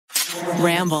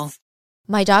Ramble.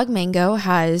 My dog Mango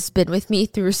has been with me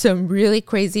through some really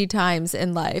crazy times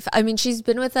in life. I mean, she's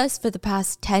been with us for the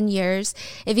past 10 years.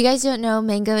 If you guys don't know,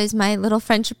 Mango is my little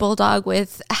French bulldog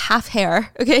with half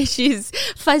hair. Okay, she's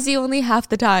fuzzy only half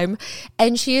the time.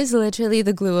 And she is literally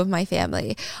the glue of my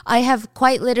family. I have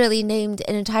quite literally named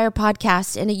an entire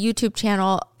podcast and a YouTube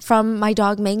channel from my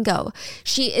dog Mango.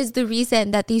 She is the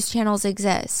reason that these channels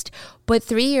exist. But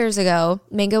 3 years ago,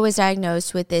 Mango was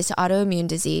diagnosed with this autoimmune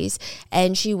disease,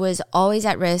 and she was always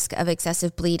at risk of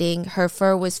excessive bleeding. Her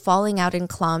fur was falling out in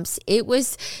clumps. It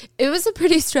was a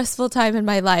pretty stressful time in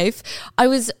my life. I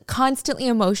was constantly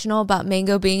emotional about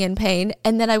Mango being in pain,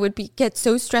 and then I would get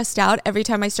so stressed out every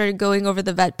time I started going over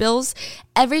the vet bills.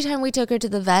 Every time we took her to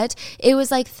the vet, it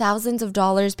was like thousands of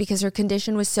dollars because her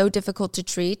condition was so difficult to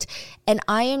treat. And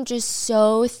I am just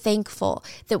so thankful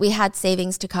that we had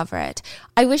savings to cover it.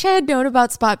 I wish I had known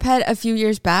about Spot Pet a few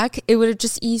years back. It would have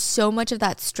just eased so much of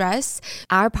that stress.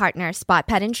 Our partner, Spot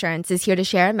Pet Insurance, is here to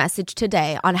share a message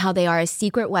today on how they are a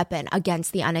secret weapon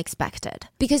against the unexpected.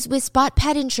 Because with Spot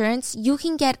Pet Insurance, you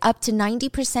can get up to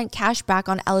 90% cash back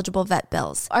on eligible vet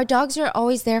bills. Our dogs are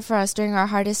always there for us during our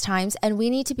hardest times, and we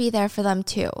need to be there for them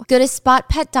too. Go to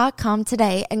spotpet.com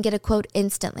today and get a quote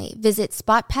instantly. Visit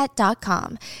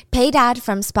spotpet.com. Paid ad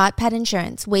from Spot Pet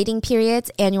Insurance. Waiting periods,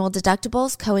 annual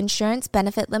deductibles, co-insurance,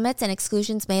 benefit limits, and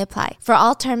exclusions may apply. For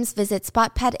all terms, visit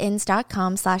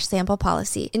spotpetins.com/sample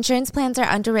policy. Insurance plans are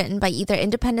underwritten by either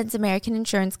Independence American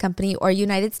Insurance Company or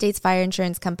United States Fire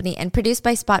Insurance Company and produced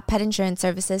by Spot Pet Insurance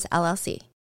Services, LLC.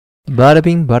 Bada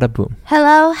bing, bada boom.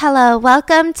 Hello.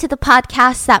 Welcome to the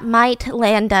podcast that might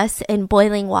land us in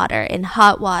boiling water, in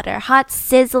hot water, hot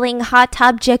sizzling hot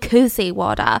tub jacuzzi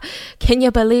water. Can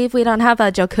you believe we don't have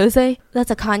a jacuzzi?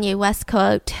 That's a Kanye West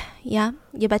quote. Yeah,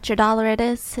 you bet your dollar it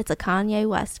is. It's a Kanye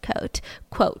West quote.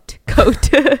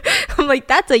 I'm like,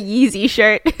 that's a Yeezy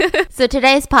shirt. So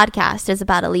today's podcast is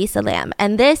about Elisa Lam,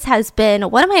 and this has been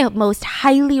one of my most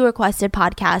highly requested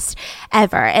podcasts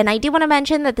ever. And I do want to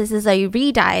mention that this is a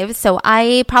redive. So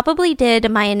I probably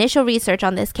did my initial research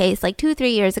on this case like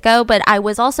 2-3 years ago, but I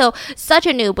was also such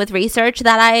a noob with research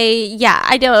that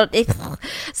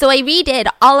so I redid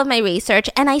all of my research,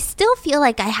 and I still feel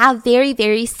like I have very,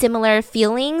 very similar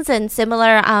feelings and similar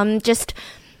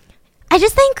I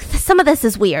just think some of this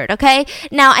is weird, okay?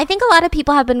 Now, I think a lot of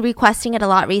people have been requesting it a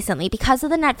lot recently because of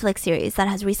the Netflix series that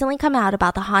has recently come out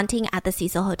about the haunting at the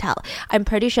Cecil Hotel. I'm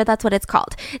pretty sure that's what it's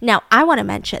called. Now, I want to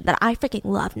mention that I freaking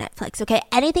love Netflix, okay?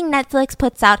 Anything Netflix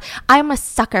puts out, I'm a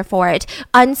sucker for it.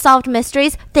 Unsolved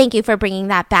Mysteries, thank you for bringing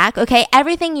that back, okay?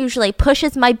 Everything usually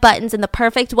pushes my buttons in the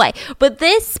perfect way. But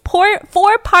this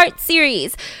four-part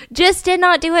series just did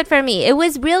not do it for me. It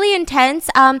was really intense.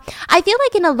 I feel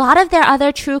like in a lot of their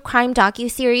other true crime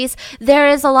docuseries, there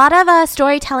is a lot of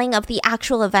storytelling of the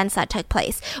actual events that took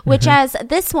place, which as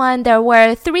this one, there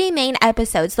were 3 main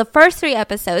episodes. The first 3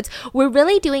 episodes were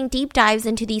really doing deep dives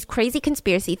into these crazy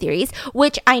conspiracy theories,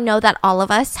 which I know that all of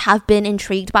us have been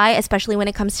intrigued by, especially when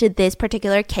it comes to this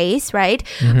particular case, right?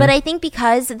 But I think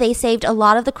because they saved a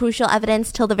lot of the crucial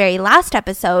evidence till the very last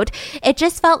episode, it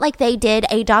just felt like they did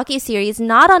a docuseries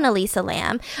not on Elisa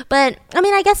Lam, but I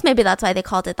mean, I guess maybe that's why they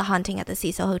called it The Haunting at the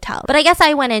Cecil Hotel. But I guess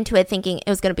I went into it thinking it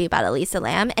was going to be about Elisa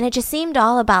Lam, and it just seemed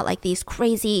all about like these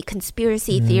crazy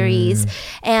conspiracy theories.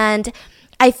 And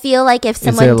I feel like if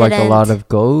someone didn't... Is there like a lot of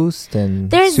ghosts and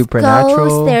there's supernatural?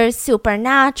 Ghosts, there's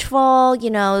supernatural,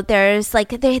 you know, there's like,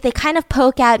 they kind of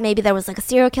poke at maybe there was like a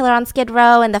serial killer on Skid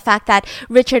Row and the fact that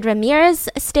Richard Ramirez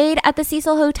stayed at the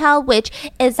Cecil Hotel,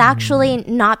 which is actually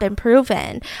not been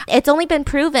proven. It's only been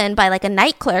proven by like a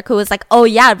night clerk who was like, oh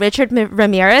yeah, Richard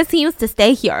Ramirez, he used to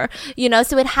stay here, you know,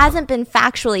 so it hasn't been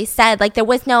factually said. Like there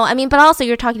was no, I mean, but also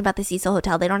you're talking about the Cecil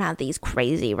Hotel. They don't have these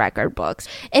crazy record books.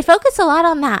 It focused a lot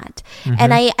on that.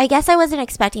 And I guess I wasn't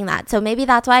expecting that. So maybe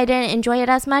that's why I didn't enjoy it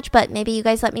as much, but maybe you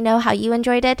guys let me know how you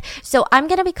enjoyed it. So I'm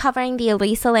going to be covering the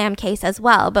Elisa Lam case as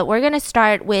well, but we're going to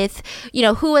start with, you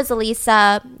know, who was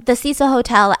Elisa, the Cecil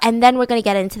Hotel, and then we're going to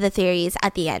get into the theories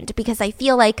at the end, because I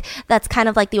feel like that's kind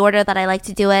of like the order that I like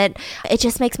to do it. It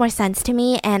just makes more sense to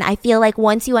me. And I feel like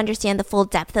once you understand the full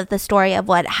depth of the story of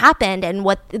what happened and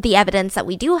what the evidence that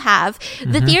we do have,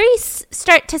 the theories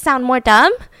start to sound more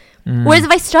dumb. Whereas if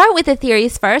I start with the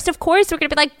theories first, of course, we're going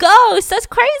to be like, ghosts, that's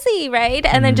crazy, right?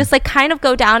 And then just like kind of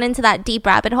go down into that deep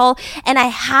rabbit hole. And I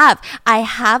have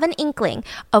an inkling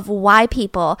of why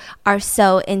people are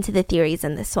so into the theories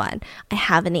in this one. I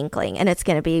have an inkling, and it's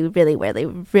going to be really, really,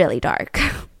 really dark.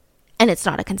 And it's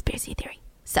not a conspiracy theory.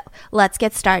 So let's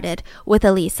get started with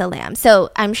Elisa Lam. So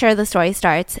I'm sure the story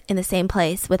starts in the same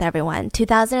place with everyone.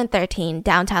 2013,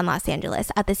 downtown Los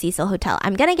Angeles at the Cecil Hotel.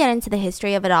 I'm going to get into the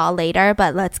history of it all later,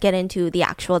 but let's get into the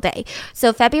actual day.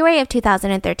 So February of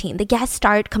 2013, the guests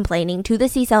start complaining to the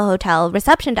Cecil Hotel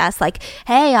reception desk like,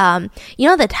 hey, you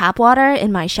know the tap water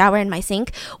in my shower and my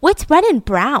sink? What's red and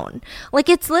brown? Like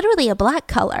it's literally a black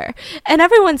color. And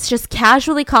everyone's just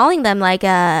casually calling them like,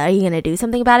 are you going to do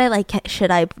something about it? Like,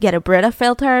 should I get a Brita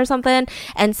filter or something?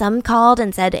 And some called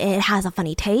and said it has a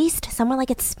funny taste. Some were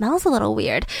like, it smells a little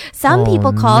weird. Some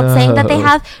people called saying that they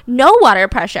have no water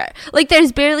pressure. Like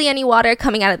there's barely any water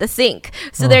coming out of the sink.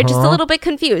 So they're just a little bit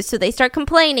confused. So they start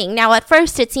complaining. Now at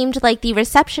first it seemed like the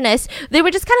receptionist, they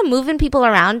were just kind of moving people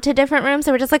around to different rooms.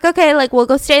 They were just like, okay, like we'll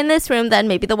go stay in this room, then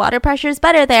maybe the water pressure is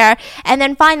better there. And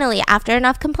then finally, after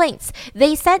enough complaints,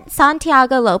 they sent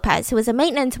Santiago Lopez, who was a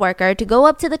maintenance worker, to go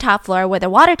up to the top floor where the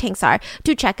water tanks are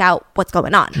to check out what's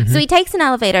going on. So he takes an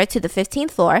elevator to the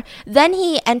 15th floor. Then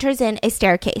he enters in a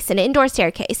staircase, an indoor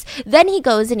staircase. Then he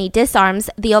goes and he disarms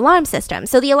the alarm system.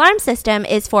 So the alarm system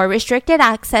is for restricted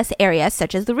access areas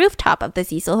such as the rooftop of the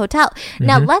Cecil Hotel.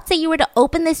 Now, let's say you were to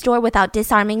open this door without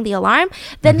disarming the alarm,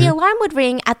 then the alarm would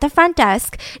ring at the front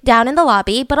desk, down in the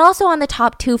lobby, but also on the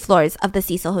top 2 floors of the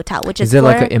Cecil Hotel, which is it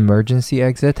like an emergency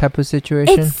exit type of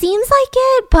situation? It seems like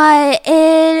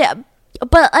it,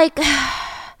 but like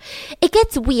it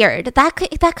gets weird.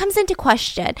 That comes into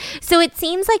question. So it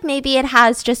seems like maybe it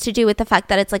has just to do with the fact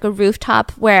that it's like a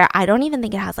rooftop where I don't even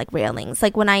think it has like railings.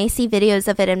 Like when I see videos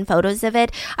of it and photos of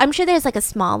it, I'm sure there's like a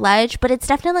small ledge, but it's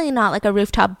definitely not like a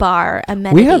rooftop bar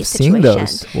amenity situation. We have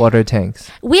seen those water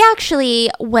tanks. We actually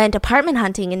went apartment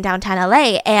hunting in downtown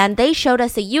LA and they showed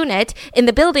us a unit in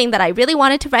the building that I really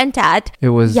wanted to rent at. It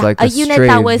was like a unit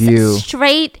that was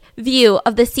straight view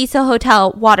of the Cecil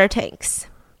Hotel water tanks.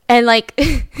 And like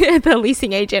the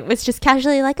leasing agent was just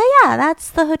casually like, oh yeah, that's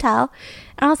the hotel.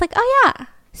 And I was like, oh yeah.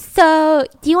 So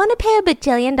do you want to pay $1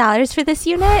 bajillion for this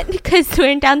unit? Because we're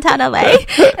in downtown LA.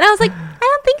 And I was like, I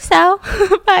don't think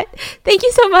so. But thank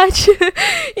you so much. Yeah,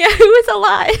 it was a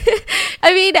lot.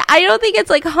 I mean, I don't think it's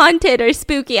like haunted or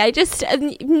spooky. I just,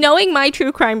 knowing my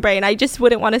true crime brain, I just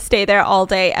wouldn't want to stay there all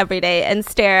day, every day and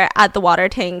stare at the water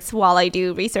tanks while I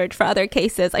do research for other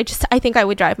cases. I think I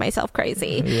would drive myself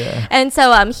crazy. Yeah. And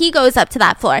so he goes up to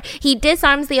that floor. He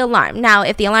disarms the alarm. Now,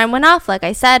 if the alarm went off, like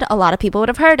I said, a lot of people would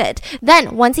have heard it.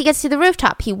 Then once he gets to the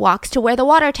rooftop, he walks to where the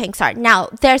water tanks are. Now,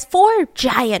 there's 4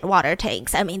 giant water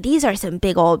tanks. I mean, these are some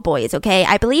big old boys, okay?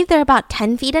 I believe they're about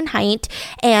 10 feet in height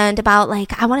and about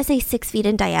like, I want to say 6 feet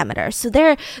in diameter. So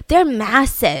they're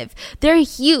massive. They're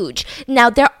huge. Now,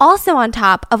 they're also on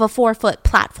top of a 4-foot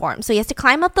platform. So he has to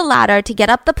climb up the ladder to get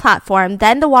up the platform.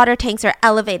 Then the water tanks are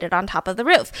elevated on top of the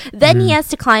roof. Then he has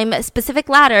to climb specific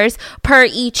ladders per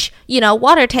each,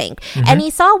 water tank. And he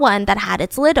saw one that had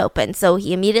its lid open. So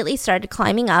he immediately started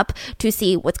climbing up to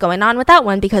see what's going on with that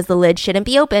one because the lid shouldn't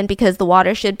be open because the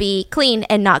water should be clean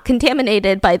and not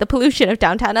contaminated by the pollution of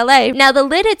downtown LA. Now, the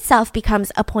lid itself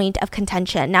becomes a point of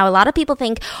contention. Now, a lot of people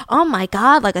think, oh my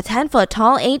God, like a 10-foot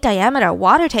tall, 8 diameter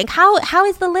water tank. How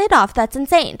is the lid off? That's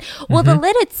insane. Well, the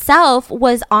lid itself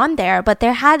was on there, but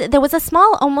there was a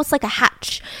small, almost like a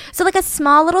hatch. So like a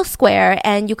small little square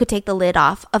and you could take the lid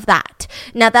off of that.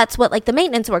 Now, that's what like the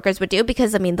maintenance workers would do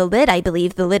because, I mean, I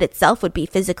believe the lid itself would be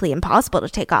physically impossible to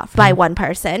take off by one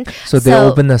person. So they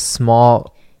open a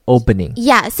small opening.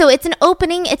 Yeah, so it's an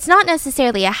opening. It's not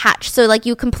necessarily a hatch. So like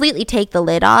you completely take the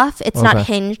lid off. It's not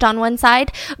hinged on one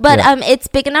side, but it's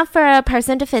big enough for a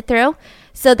person to fit through.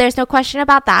 So there's no question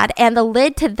about that. And the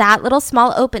lid to that little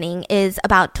small opening is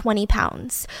about 20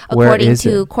 pounds, according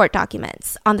to court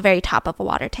documents, on the very top of a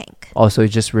water tank. Oh, so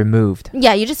it's just removed?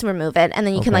 Yeah, you just remove it and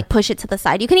then you can like push it to the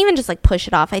side. You can even just like push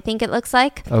it off, I think it looks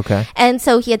like. Okay. And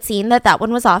so he had seen that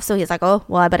one was off. So he's like, oh,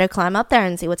 well, I better climb up there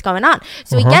and see what's going on.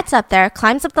 So he gets up there,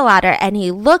 climbs up the ladder, and he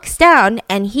looks down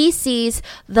and he sees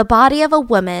the body of a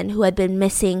woman who had been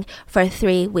missing for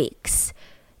 3 weeks.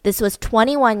 This was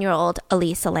 21-year-old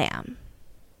Elisa Lam.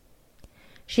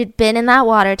 She'd been in that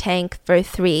water tank for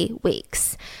 3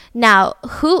 weeks. Now,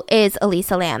 who is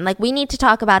Elisa Lam? Like, we need to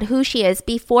talk about who she is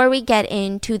before we get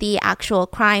into the actual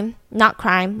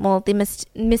the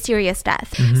mysterious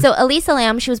death. So Elisa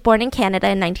Lam, she was born in Canada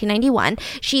in 1991.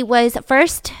 She was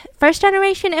first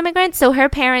generation immigrant. So her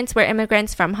parents were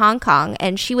immigrants from Hong Kong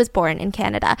and she was born in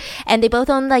Canada. And they both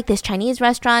owned like this Chinese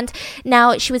restaurant.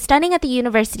 Now, she was studying at the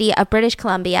University of British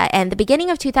Columbia, and the beginning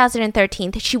of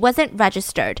 2013, she wasn't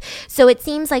registered. So it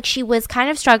seems like she was kind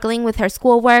of struggling with her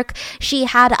schoolwork. She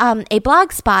had a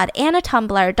blog spot and a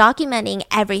Tumblr documenting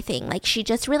everything. Like, she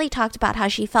just really talked about how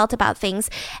she felt about things,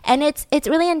 and it's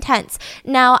really intense.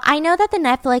 Now, I know that the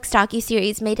Netflix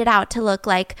docuseries made it out to look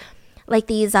like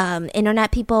these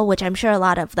internet people, which I'm sure a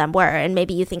lot of them were, and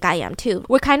maybe you think I am too,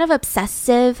 were kind of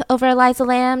obsessive over Eliza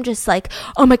Lamb, just like,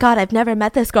 oh my god, I've never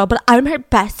met this girl, but I'm her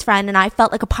best friend, and I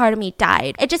felt like a part of me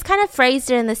died. It just kind of phrased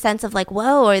it in the sense of like,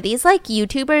 whoa, are these like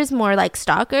YouTubers more like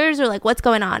stalkers, or like what's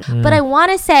going on? But I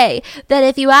want to say that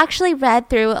if you actually read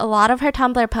through a lot of her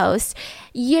Tumblr posts,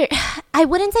 I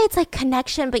wouldn't say it's like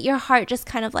connection, but your heart just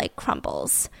kind of like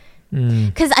crumbles.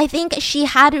 Because I think she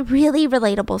had really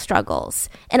relatable struggles,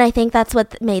 and I think that's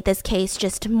what made this case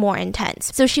just more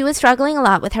intense. So she was struggling a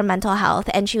lot with her mental health,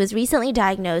 and she was recently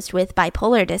diagnosed with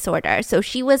bipolar disorder. So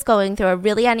she was going through a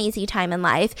really uneasy time in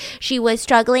life. She was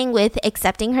struggling with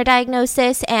accepting her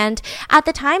diagnosis, and at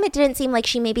the time it didn't seem like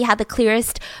she maybe had the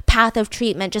clearest path of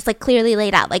treatment, just like clearly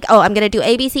laid out, like, oh, I'm going to do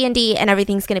A, B, C, and D, and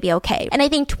everything's going to be okay. And I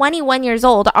think 21 years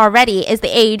old already is the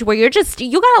age where you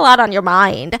got a lot on your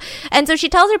mind. And so she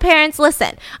tells her parents,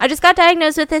 listen, I just got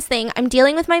diagnosed with this thing. I'm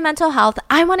dealing with my mental health.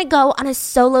 I want to go on a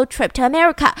solo trip to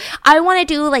America. I want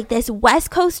to do like this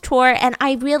West Coast tour, and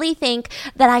I really think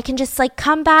that I can just like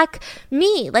come back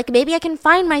me. Like, maybe I can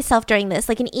find myself during this,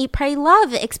 like an Eat, Pray,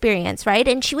 Love experience, right?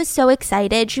 And she was so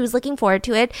excited. She was looking forward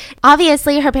to it.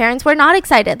 Obviously, her parents were not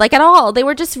excited, like at all. They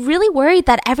were just really worried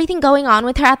that everything going on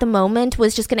with her at the moment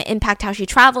was just going to impact how she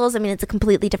travels. I mean, it's a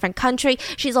completely different country.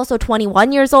 She's also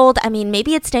 21 years old. I mean,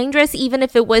 maybe it's dangerous even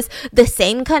if it was the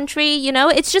same country, you know,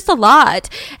 it's just a lot.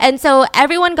 And so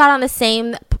everyone got on the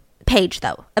same page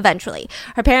though. Eventually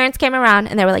her parents came around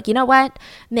and they were like, you know what,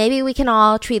 maybe we can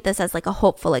all treat this as like a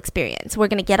hopeful experience. We're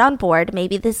gonna get on board.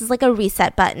 Maybe this is like a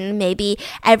reset button. Maybe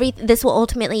this will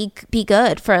ultimately be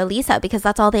good for Elisa, because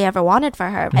that's all they ever wanted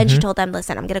for her. And she told them,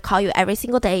 listen, I'm gonna call you every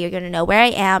single day. You're gonna know where I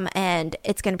am, and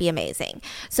it's gonna be amazing.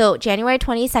 So January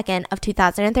 22nd of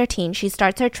 2013, she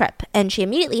starts her trip, and she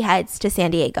immediately heads to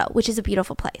San Diego, which is a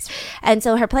beautiful place. And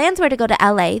so her plans were to go to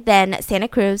LA, then Santa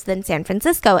Cruz, then San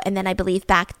Francisco, and then I believe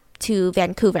back to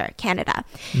Vancouver, Canada.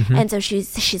 And so she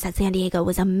said San Diego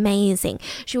was amazing.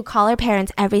 She would call her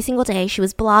parents every single day. She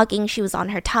was blogging. She was on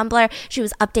her Tumblr. She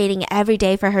was updating every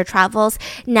day for her travels.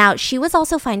 Now, she was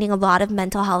also finding a lot of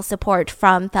mental health support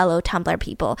from fellow Tumblr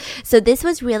people. So this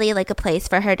was really like a place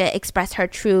for her to express her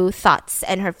true thoughts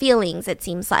and her feelings, it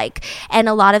seems like. And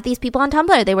a lot of these people on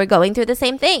Tumblr, they were going through the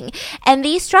same thing. And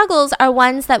these struggles are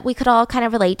ones that we could all kind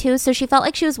of relate to. So she felt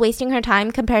like she was wasting her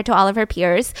time compared to all of her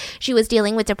peers. She was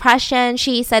dealing with depression.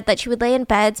 She said that she would lay in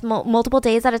beds multiple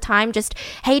days at a time, just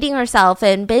hating herself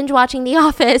and binge watching The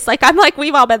Office. Like, I'm like,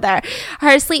 we've all been there.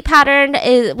 Her sleep pattern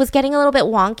was getting a little bit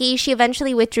wonky. She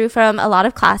eventually withdrew from a lot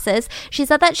of classes. She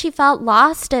said that she felt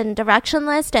lost and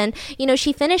directionless, and, you know,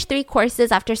 she finished 3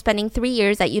 courses after spending 3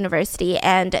 years at university,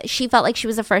 and she felt like she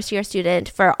was a first-year student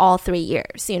for all 3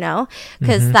 years, you know,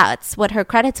 because that's what her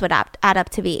credits would add up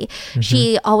to be.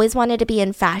 She always wanted to be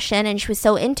in fashion, and she was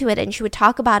so into it, and she would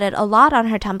talk about it a lot on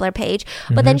her Tumblr page,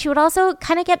 but then she would also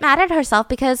kind of get mad at herself,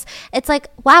 because it's like,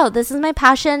 wow, this is my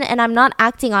passion and I'm not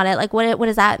acting on it. Like, what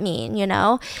does that mean, you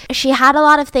know? She had a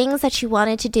lot of things that she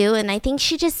wanted to do, and I think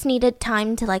she just needed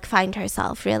time to like find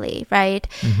herself, really, right?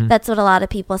 That's what a lot of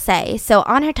people say. So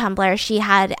on her Tumblr, she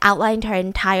had outlined her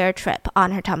entire trip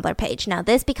on her Tumblr page. Now,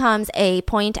 this becomes a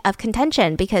point of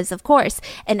contention, because of course,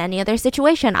 in any other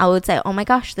situation, I would say, oh my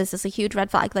gosh, this is a huge red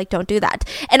flag, like, don't do that.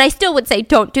 And I still would say,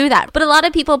 don't do that. But a lot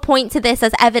of people point to this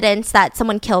as evidence that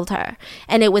someone killed her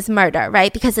and it was murder,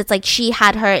 right? Because it's like she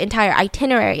had her entire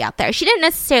itinerary out there. She didn't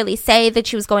necessarily say that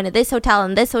she was going to this hotel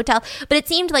and this hotel, but it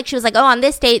seemed like she was like, oh, on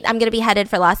this date, I'm going to be headed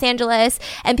for Los Angeles.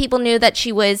 And people knew that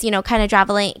she was, you know, kind of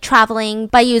traveling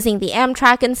by using the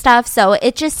Amtrak and stuff. So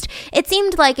it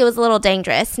seemed like it was a little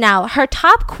dangerous. Now, her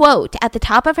top quote at the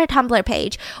top of her Tumblr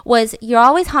page was, "You're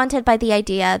always haunted by the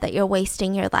idea that you're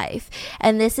wasting your life."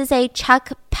 And this is a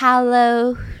Chuck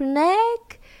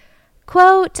Palahniuk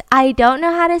quote. I don't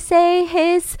know how to say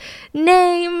his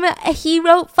name. He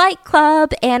wrote Fight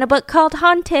Club and a book called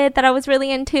Haunted that I was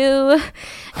really into,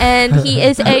 and he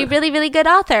is a really, really good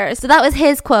author. So that was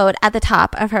his quote at the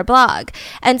top of her blog.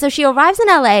 And so she arrives in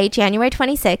LA January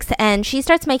 26th, and she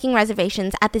starts making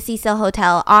reservations at the Cecil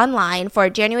Hotel online for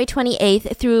January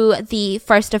 28th through the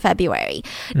 1st of February.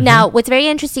 Now, what's very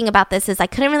interesting about this is I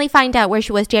couldn't really find out where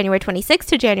she was January 26th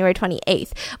to January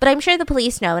 28th, but I'm sure the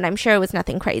police know, and I'm sure it was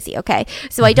nothing crazy, okay? Okay.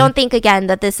 So I don't think, again,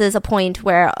 that this is a point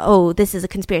where, oh, this is a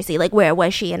conspiracy. Like, where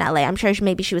was she in LA? I'm sure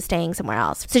maybe she was staying somewhere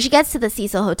else. So she gets to the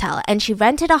Cecil Hotel and she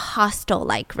rented a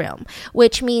hostel-like room,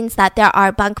 which means that there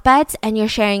are bunk beds and you're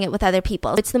sharing it with other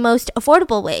people. It's the most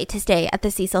affordable way to stay at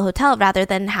the Cecil Hotel rather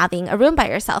than having a room by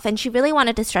yourself. And she really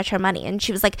wanted to stretch her money. And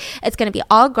she was like, it's going to be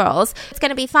all girls. It's going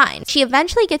to be fine. She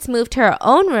eventually gets moved to her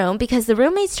own room because the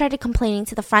roommates started complaining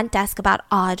to the front desk about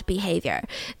odd behavior.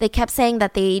 They kept saying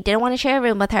that they didn't want to share a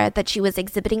room with her, that she was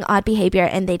exhibiting odd behavior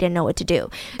and they didn't know what to do.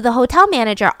 The hotel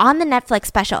manager on the Netflix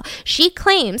special, she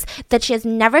claims that she has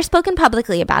never spoken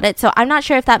publicly about it. So I'm not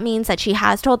sure if that means that she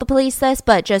has told the police this,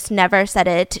 but just never said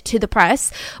it to the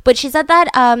press. But she said that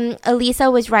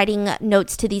Elisa was writing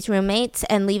notes to these roommates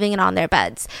and leaving it on their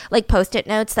beds, like post-it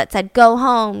notes that said, go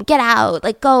home, get out,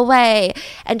 like go away,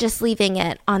 and just leaving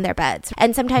it on their beds.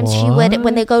 And sometimes she would,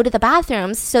 when they go to the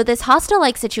bathrooms, so this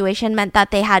hostel-like situation meant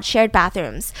that they had shared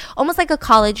bathrooms, almost like a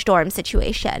college dorm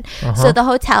situation. So the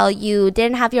hotel, you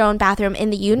didn't have your own bathroom in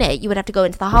the unit. You would have to go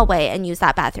into the hallway and use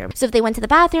that bathroom. So if they went to the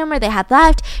bathroom or they had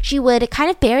left, she would kind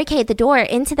of barricade the door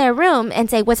into their room and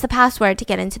say, what's the password to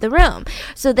get into the room?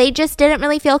 So they just didn't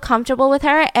really feel comfortable with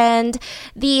her. And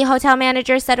the hotel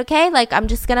manager said, okay, like, I'm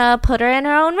just gonna put her in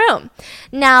her own room.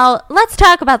 Now, let's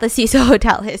talk about the Cecil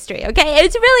Hotel history, okay?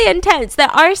 It's really intense.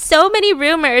 There are so many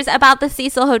rumors about the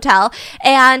Cecil Hotel,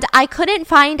 and I couldn't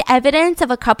find evidence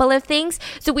of a couple of things,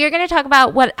 so we're going to talk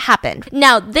about what happened.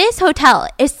 Now, this hotel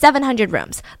is 700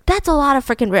 rooms. That's a lot of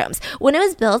freaking rooms. When it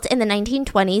was built in the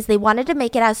 1920s, they wanted to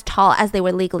make it as tall as they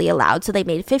were legally allowed, so they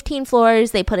made 15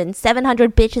 floors. They put in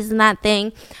 700 bitches in that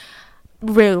thing.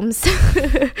 Rooms.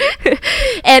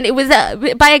 And it was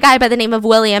by a guy by the name of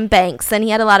William Banks, and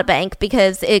he had a lot of bank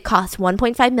because it cost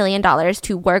 $1.5 million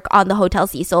to work on the Hotel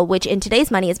Cecil, which in today's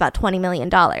money is about $20 million.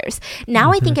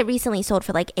 Now I think it recently sold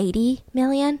for like $80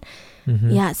 million.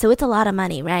 Yeah, so it's a lot of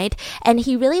money, right? And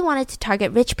he really wanted to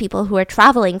target rich people who are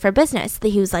traveling for business.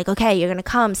 He was like, okay, you're going to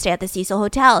come stay at the Cecil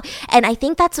Hotel. And I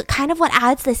think that's kind of what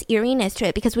adds this eeriness to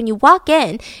it, because when you walk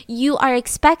in, you are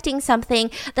expecting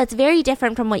something that's very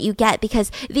different from what you get,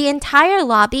 because the entire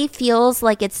lobby feels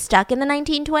like it's stuck in the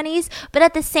 1920s, but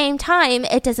at the same time,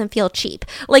 it doesn't feel cheap.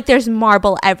 Like, there's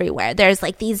marble everywhere. There's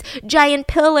like these giant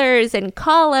pillars and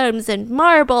columns and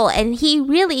marble, and he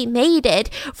really made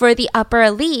it for the upper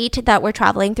elite that were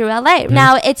traveling through LA.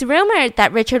 Now, it's rumored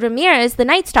that Richard Ramirez, the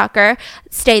Night Stalker,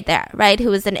 stayed there, right? Who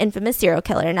was an infamous serial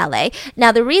killer in LA.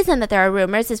 Now, the reason that there are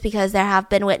rumors is because there have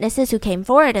been witnesses who came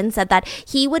forward and said that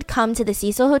he would come to the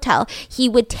Cecil Hotel, he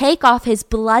would take off his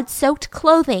blood-soaked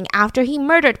clothing after he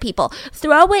murdered people,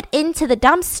 throw it into the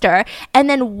dumpster, and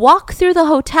then walk through the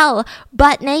hotel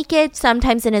butt naked,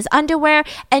 sometimes in his underwear,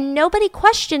 and nobody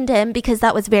questioned him because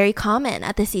that was very common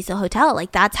at the Cecil Hotel.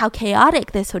 Like, that's how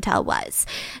chaotic this hotel was.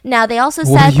 Now, they also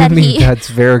said that that's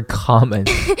very common.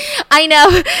 I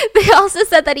know. They also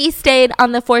said that he stayed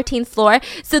on the 14th floor.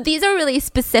 So these are really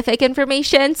specific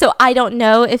information. So I don't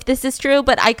know if this is true,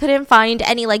 but I couldn't find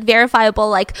any like verifiable,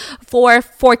 like for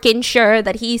forking sure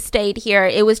that he stayed here.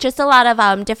 It was just a lot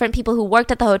of different people who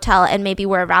worked at the hotel and maybe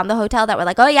were around the hotel that were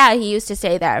like, oh yeah, he used to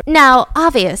stay there. Now,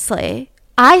 obviously,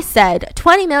 I said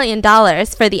 $20 million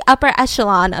for the upper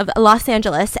echelon of Los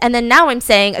Angeles, and then now I'm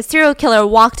saying a serial killer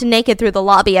walked naked through the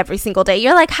lobby every single day.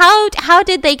 You're like, how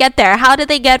did they get there? How did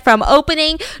they get from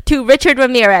opening to Richard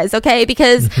Ramirez, okay?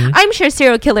 Because I'm sure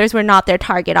serial killers were not their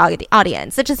target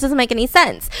audience. It just doesn't make any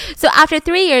sense. So after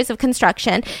 3 years of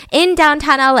construction in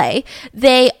downtown LA,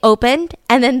 they opened,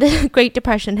 and then the Great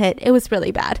Depression hit. It was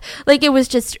really bad. Like, it was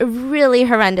just really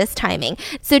horrendous timing.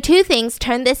 So two things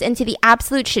turned this into the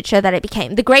absolute shit show that it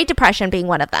became. The Great Depression being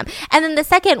one of them. And then the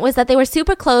second was that they were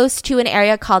super close to an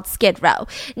area called Skid Row.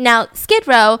 Now, Skid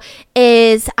Row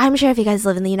is, I'm sure if you guys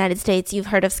live in the United States, you've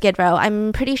heard of Skid Row.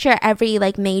 I'm pretty sure every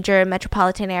like major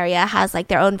metropolitan area has like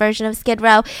their own version of Skid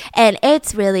Row. And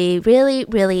it's really, really,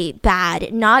 really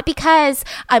bad. Not because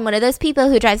I'm one of those people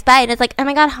who drives by and it's like, oh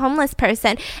my God, homeless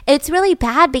person. It's really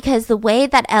bad because the way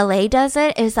that LA does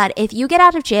it is that if you get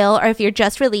out of jail or if you're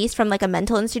just released from like a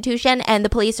mental institution and the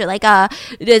police are like,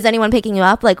 is anyone picking you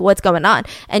up? Like, what's going on?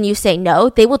 And you say no,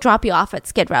 they will drop you off at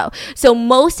Skid Row. So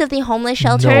most of the homeless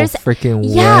shelters, no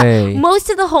freaking way. Most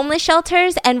of the homeless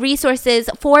shelters and resources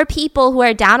for people who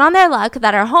are down on their luck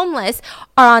that are homeless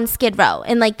are on Skid Row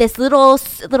in like this little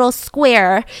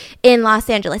square in Los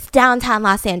Angeles, downtown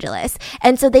Los Angeles.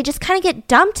 And so they just kind of get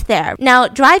dumped there. Now,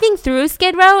 driving through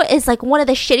Skid Row is like one of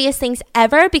the shittiest things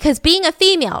ever because being a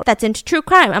female that's into true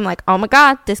crime, I'm like, oh my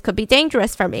God, this could be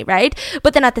dangerous for me, right?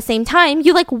 But then at the same time,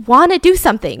 you like want to do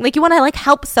something. Like, you want to like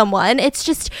help someone. It's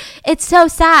so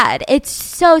sad. It's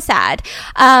so sad.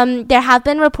 There have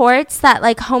been reports that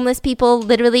like homeless people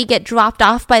literally get dropped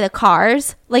off by the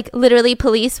cars. Like, literally,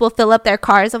 police will fill up their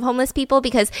cars of homeless people,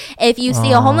 because if you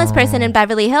see a homeless person in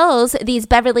Beverly Hills, these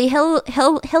Beverly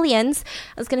Hillians,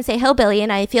 I was going to say hillbilly,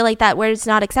 and I feel like that word's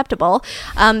not acceptable.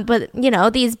 But, you know,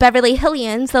 these Beverly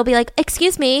Hillians, they'll be like,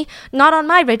 excuse me, not on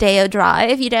my Rodeo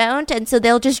Drive, you don't. And so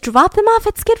they'll just drop them off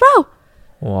at Skid Row.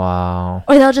 Wow.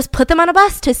 Or they'll just put them on a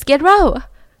bus to Skid Row.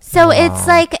 So it's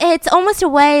like, it's almost a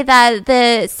way that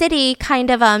the city kind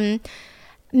of,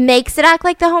 makes it act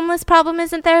like the homeless problem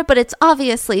isn't there, but it's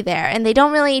obviously there, and they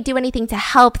don't really do anything to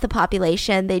help the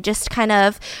population. They just kind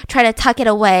of try to tuck it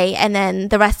away, and then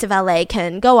the rest of LA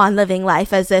can go on living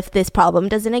life as if this problem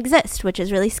doesn't exist, which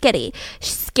is really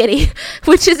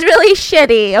which is really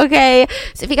shitty. Okay,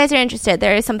 so if you guys are interested,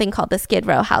 there is something called the Skid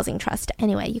Row Housing Trust.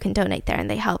 Anyway, you can donate there, and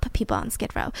they help people on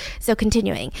Skid Row. So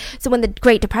continuing, so when the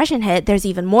Great Depression hit, there's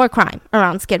even more crime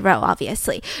around Skid Row,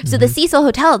 obviously. So the Cecil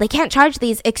Hotel, they can't charge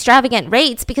these extravagant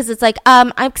rates, because it's like,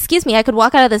 excuse me, I could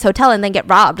walk out of this hotel and then get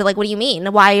robbed. Like, what do you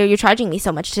mean? Why are you charging me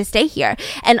so much to stay here?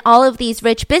 And all of these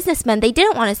rich businessmen, they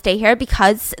didn't want to stay here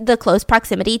because the close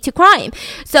proximity to crime.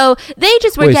 So they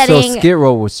just were getting... so Skid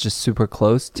Row was just super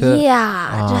close to...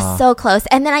 Yeah, just so close.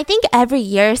 And then I think every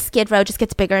year Skid Row just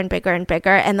gets bigger and bigger and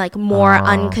bigger, and like more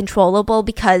uncontrollable,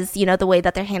 because, you know, the way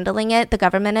that they're handling it, the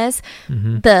government is,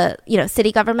 the, you know,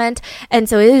 city government. And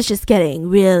so it is just getting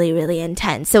really, really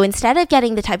intense. So instead of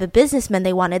getting the type of businessmen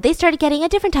they wanted, they started getting a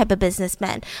different type of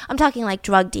businessmen. I'm talking like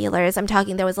drug dealers. I'm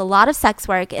talking, there was a lot of sex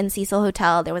work in Cecil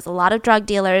Hotel. There was a lot of drug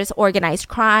dealers, organized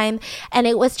crime, and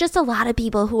it was just a lot of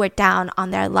people who were down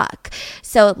on their luck.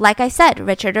 So like I said,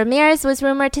 Richard Ramirez was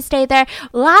rumored to stay there.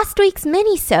 Last week's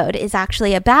mini-sode is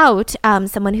actually about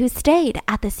someone who stayed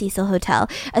at the Cecil Hotel,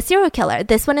 a serial killer.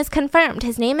 This one is confirmed.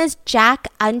 His name is Jack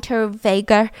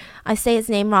Unterweger. I say his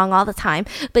name wrong all the time,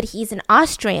 but he's an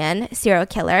Austrian serial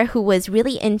killer who was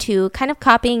really into kind of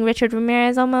copying Richard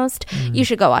Ramirez almost. You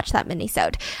should go watch that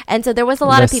mini-sode. And so there was a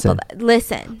lot of people that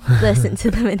listen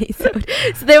to the mini-sode.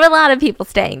 So there were a lot of people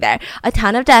staying there. A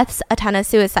ton of deaths, a ton of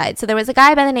suicides. So there was a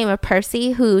guy by the name of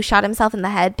Percy who shot himself in the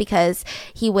head because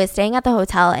he was staying at the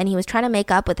hotel and he was trying to make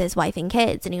up with his wife and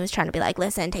kids, and he was trying to be like,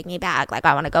 listen, take me back, like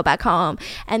I want to go back home.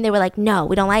 And they were like, no,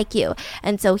 we don't like you.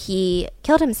 And so he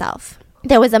killed himself.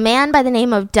 There was a man by the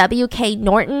name of W.K.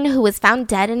 Norton who was found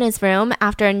dead in his room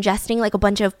after ingesting like a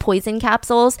bunch of poison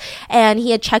capsules, and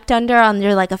he had checked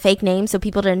under like a fake name, so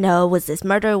people didn't know, was this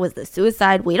murder, was this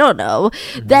suicide, we don't know.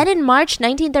 Then in March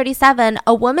 1937,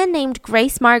 a woman named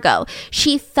Grace Margot,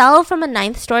 she fell from a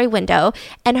 9th-story window,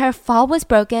 and her fall was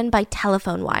broken by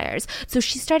telephone wires. So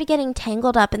she started getting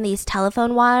tangled up in these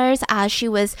telephone wires as she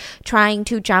was trying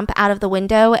to jump out of the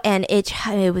window, and it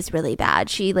was really bad.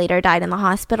 She later died in the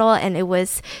hospital, and it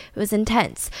was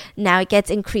intense. Now it gets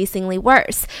increasingly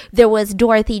worse. There was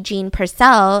Dorothy Jean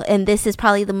Purcell, and this is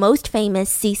probably the most famous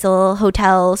Cecil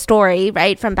Hotel story,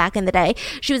 right, from back in the day.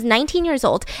 She was 19 years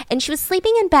old, and she was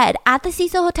sleeping in bed at the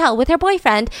Cecil Hotel with her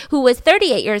boyfriend, who was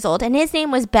 38 years old, and his name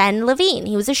was Ben Levine.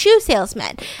 He was a shoe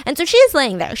salesman. And so she is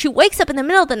laying there. She wakes up in the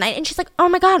middle of the night, and she's like, oh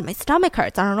my God, my stomach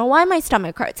hurts. I don't know why my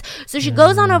stomach hurts. So she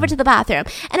goes on over to the bathroom,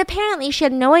 and apparently she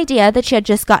had no idea that she had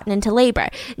just gotten into labor.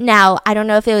 Now, I don't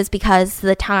know if it was because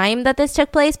the time that this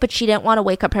took place, but she didn't want to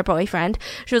wake up her boyfriend.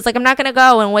 She was like, I'm not going to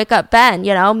go and wake up Ben,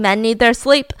 you know, men need their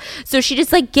sleep. So she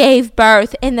just like gave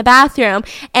birth in the bathroom,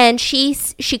 and she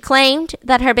claimed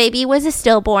that her baby was a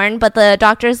stillborn, but the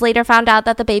doctors later found out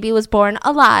that the baby was born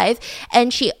alive,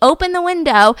 and she opened the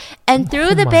window and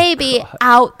threw the baby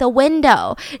out the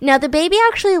window. Now the baby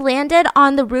actually landed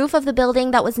on the roof of the building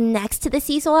that was next to the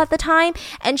Cecil at the time,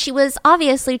 and she was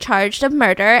obviously charged of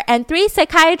murder, and 3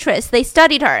 psychiatrists, they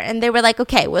studied her, and they were like,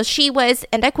 okay, well, she was,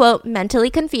 and I quote, mentally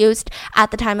confused at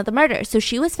the time of the murder. So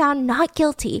she was found not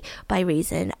guilty by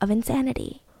reason of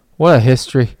insanity. What a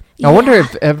history. Yeah. I wonder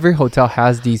if every hotel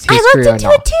has these history. I looked into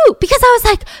it too, because I was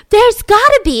like,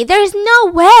 there's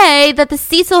no way that the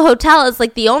Cecil Hotel is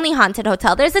like the only haunted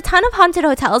hotel. There's a ton of haunted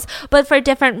hotels, but for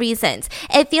different reasons.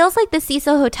 It feels like the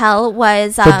Cecil Hotel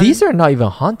was... but these are not even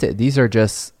haunted. These are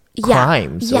just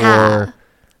crimes or...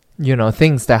 you know,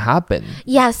 things that happen.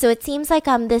 Yeah, so it seems like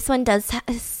this one does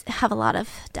have a lot of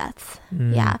deaths.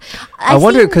 Yeah. I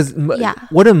wonder, because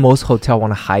wouldn't most hotel want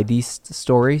to hide these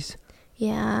stories?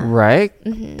 Yeah. Right?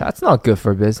 Mm-hmm. That's not good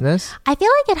for business. I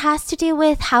feel like it has to do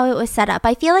with how it was set up.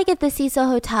 I feel like if the Cecil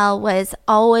Hotel was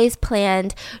always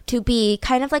planned to be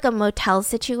kind of like a motel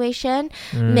situation,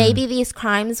 maybe these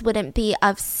crimes wouldn't be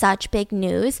of such big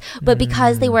news. But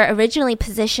because they were originally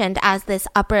positioned as this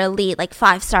upper elite, like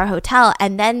 5-star hotel,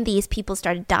 and then these people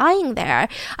started dying there,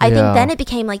 I think then it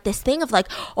became like this thing of like,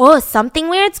 oh, something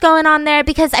weird's going on there.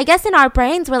 Because I guess in our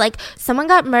brains, we're like, someone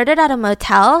got murdered at a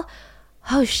motel.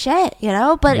 Oh shit, you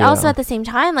know? But also at the same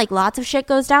time, like lots of shit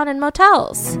goes down in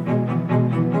motels.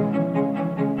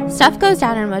 Stuff goes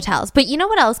down in motels. But you know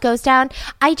what else goes down?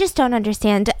 I just don't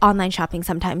understand online shopping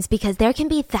sometimes, because there can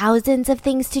be thousands of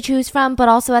things to choose from, but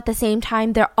also at the same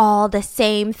time, they're all the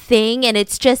same thing. And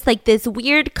it's just like this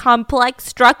weird, complex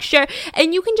structure.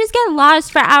 And you can just get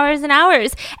lost for hours and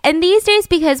hours. And these days,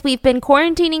 because we've been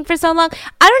quarantining for so long,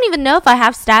 I don't even know if I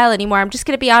have style anymore. I'm just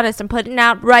going to be honest. I'm putting it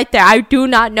out right there. I do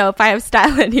not know if I have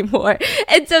style anymore.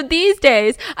 And so these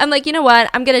days, I'm like, you know what?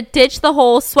 I'm going to ditch the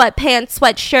whole sweatpants,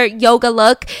 sweatshirt, yoga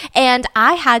look. And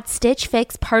I had Stitch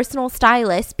Fix personal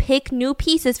stylists pick new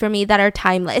pieces for me that are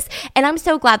timeless. And I'm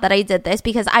so glad that I did this,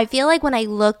 because I feel like when I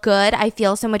look good, I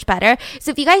feel so much better. So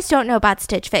if you guys don't know about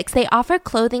Stitch Fix, they offer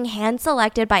clothing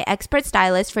hand-selected by expert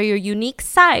stylists for your unique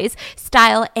size,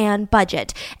 style, and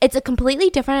budget. It's a completely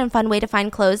different and fun way to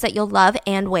find clothes that you'll love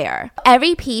and wear.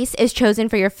 Every piece is chosen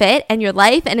for your fit and your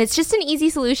life, and it's just an easy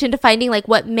solution to finding like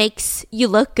what makes you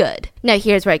look good. Now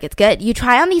here's where it gets good. You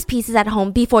try on these pieces at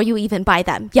home before you even buy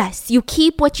them. Yes, you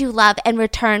keep what you love and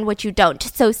return what you don't.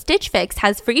 So Stitch Fix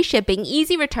has free shipping,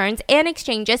 easy returns, and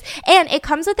exchanges, and it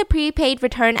comes with a prepaid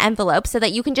return envelope so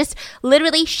that you can just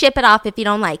literally ship it off if you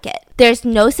don't like it. There's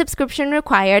no subscription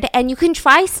required, and you can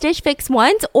try Stitch Fix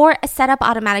once or set up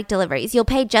automatic deliveries. You'll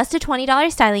pay just a $20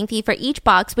 styling fee for each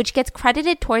box, which gets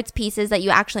credited towards pieces that you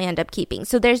actually end up keeping.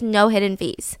 So there's no hidden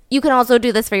fees. You can also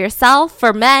do this for yourself,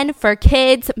 for men, for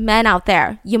kids, men out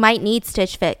there. You might need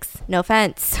Stitch Fix. No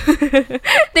offense.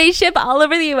 They ship all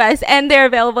over the US, and they're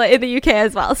available in the UK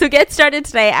as well. So get started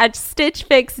today at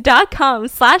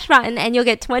stitchfix.com/rotten, and you'll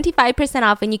get 25%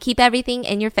 off when you keep everything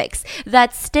in your fix.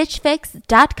 That's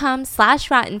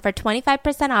stitchfix.com/rotten for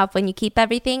 25% off when you keep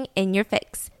everything in your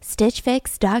fix.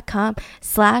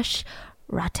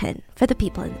 Stitchfix.com/rotten for the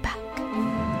people in the back.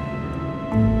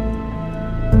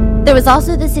 There was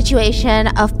also the situation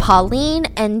of Pauline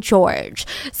and George.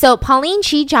 So Pauline,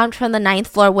 she jumped from the 9th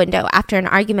floor window after an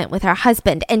argument with her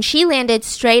husband, and she landed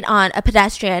straight on a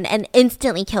pedestrian and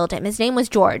instantly killed him. His name was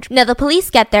George. Now the police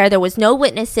get there was no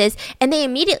witnesses, and they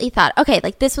immediately thought, okay,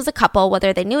 like this was a couple,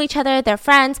 whether they knew each other, they're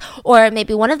friends, or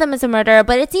maybe one of them is a murderer,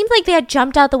 but it seems like they had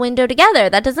jumped out the window together.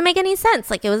 That doesn't make any sense.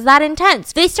 Like it was that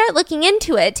intense. They start looking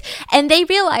into it, and they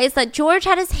realize that George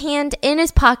had his hand in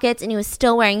his pockets and he was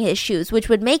still wearing his shoes, which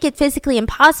would make it physically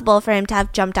impossible for him to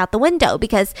have jumped out the window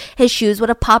because his shoes would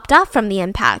have popped off from the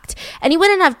impact. And he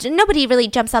wouldn't have, nobody really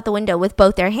jumps out the window with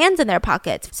both their hands in their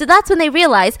pockets. So that's when they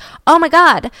realize, oh my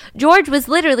God, George was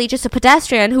literally just a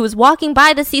pedestrian who was walking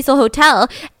by the Cecil Hotel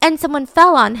and someone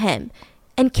fell on him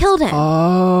and killed him.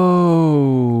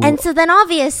 Oh. And so then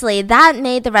obviously that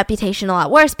made the reputation a lot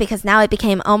worse, because now it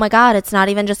became, oh my God, it's not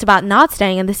even just about not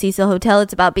staying in the Cecil Hotel.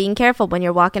 It's about being careful when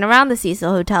you're walking around the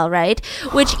Cecil Hotel, right?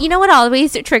 Which, you know what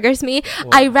always triggers me?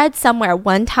 What? I read somewhere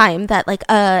one time that like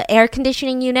a air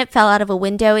conditioning unit fell out of a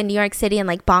window in New York City and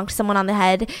like bonked someone on the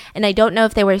head. And I don't know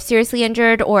if they were seriously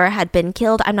injured or had been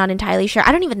killed. I'm not entirely sure.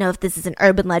 I don't even know if this is an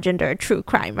urban legend or a true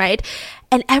crime, right?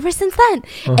 And ever since then,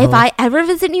 if I ever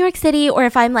visit New York City, or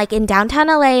if I'm like in downtown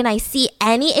LA and I see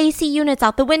any AC units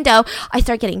out the window, I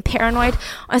start getting paranoid.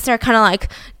 I start kind of like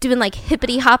doing like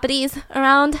hippity hoppities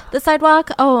around the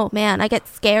sidewalk. Oh man, I get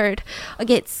scared. I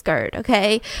get scared,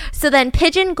 okay? So then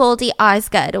Pigeon Goldie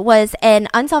Osgood was an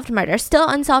unsolved murder, still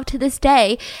unsolved to this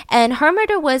day. And her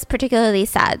murder was particularly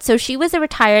sad. So she was a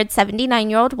retired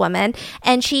 79-year-old woman,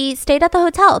 and she stayed at the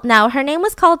hotel. Now, her name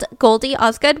was called Goldie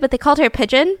Osgood, but they called her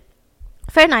Pigeon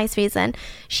for a nice reason.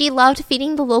 She loved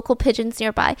feeding the local pigeons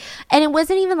nearby. And it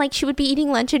wasn't even like she would be eating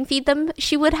lunch and feed them.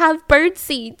 She would have bird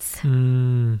seeds.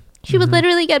 She would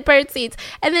literally get bird seeds,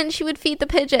 and then she would feed the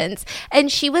pigeons.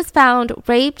 And she was found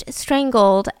raped,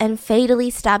 strangled, and fatally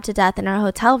stabbed to death in her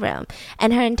hotel room.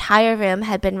 And her entire room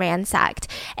had been ransacked.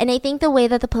 And I think the way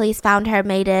that the police found her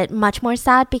made it much more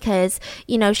sad, because,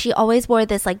 you know, she always wore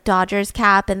this like Dodgers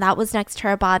cap, and that was next to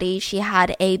her body. She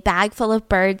had a bag full of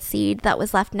bird seed that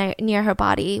was left near her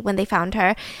body when they found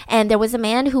her. And there was a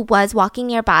man who was walking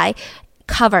nearby,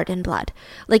 covered in blood,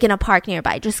 like in a park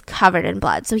nearby, just covered in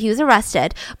blood. So he was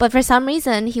arrested, but for some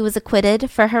reason he was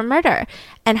acquitted for her murder,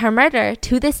 and her murder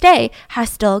to this day has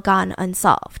still gone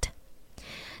unsolved.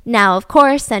 Now, of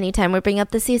course, anytime we bring up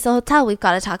the Cecil Hotel, we've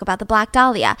got to talk about the Black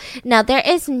Dahlia. Now, there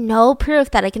is no proof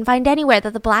that I can find anywhere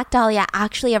that the Black Dahlia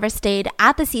actually ever stayed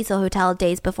at the Cecil Hotel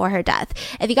days before her death.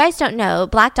 If you guys don't know,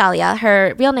 Black Dahlia,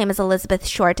 her real name is Elizabeth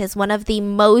Short, is one of the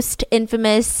most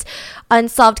infamous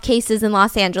unsolved cases in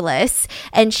Los Angeles.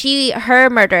 And her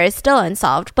murder is still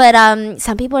unsolved. But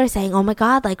some people are saying, oh my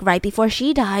God, like right before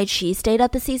she died, she stayed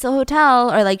at the Cecil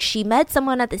Hotel, or like she met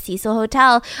someone at the Cecil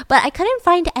Hotel. But I couldn't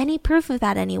find any proof of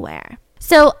that anywhere.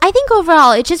 So I think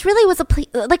overall, it just really was a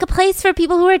place for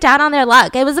people who were down on their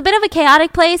luck. It was a bit of a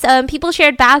chaotic place. People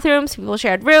shared bathrooms, people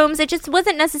shared rooms. It just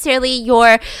wasn't necessarily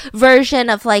your version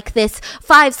of like this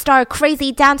 5-star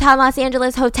crazy downtown Los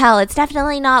Angeles hotel. It's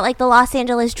definitely not like the Los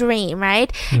Angeles dream,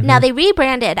 right? Mm-hmm. Now they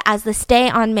rebranded as the Stay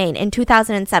on Main in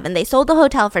 2007. They sold the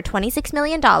hotel for $26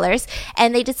 million,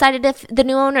 and they decided if the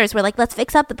new owners were like, let's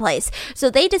fix up the place.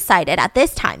 So they decided at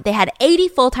this time they had 80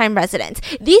 full-time residents.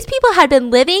 These people had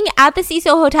been living at the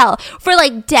Cecil Hotel for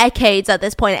like decades at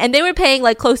this point, and they were paying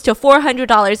like close to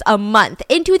 $400 a month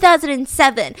in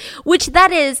 2007, which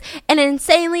that is an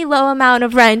insanely low amount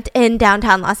of rent in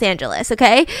downtown Los Angeles.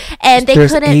 Okay, and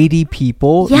there's 80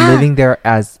 people living there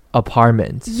as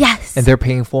apartments. Yes, and they're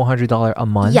paying $400 a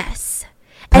month. Yes.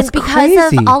 That's and because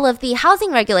crazy. of all of the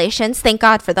housing regulations, thank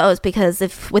God for those, because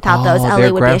without those, LA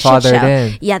would be a shit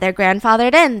show. Yeah, they're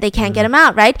grandfathered in. They can't get them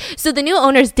out, right? So the new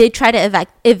owners did try to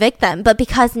evict them, but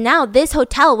because now this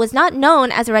hotel was not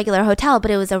known as a regular hotel, but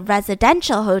it was a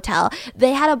residential hotel,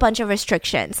 they had a bunch of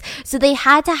restrictions. So they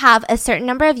had to have a certain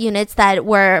number of units that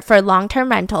were for long-term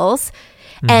rentals.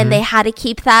 And they had to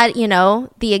keep that,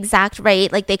 the exact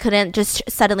rate. Like they couldn't just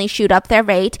suddenly shoot up their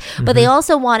rate. But they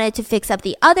also wanted to fix up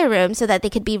the other rooms so that they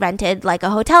could be rented like a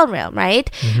hotel room,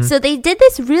 right? So they did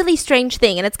this really strange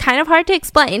thing, and it's kind of hard to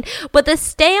explain. But the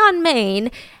Stay on Main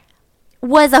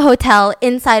was a hotel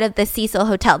inside of the Cecil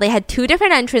Hotel. They had 2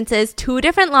 different entrances, 2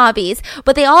 different lobbies,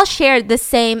 but they all shared the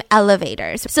same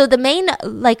elevators. So the main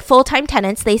full-time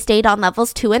tenants, they stayed on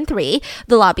levels 2 and 3.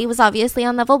 The lobby was obviously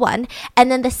on level 1.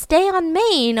 And then the Stay on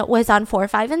Main was on 4,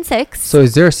 5, and 6. So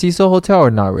is there a Cecil Hotel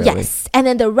or not really? Yes. And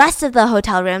then the rest of the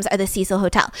hotel rooms are the Cecil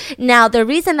Hotel. Now, the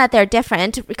reason that they're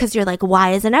different, because you're like,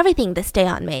 why isn't everything the Stay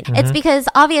on Main? It's because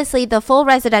obviously the full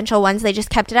residential ones, they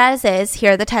just kept it as is.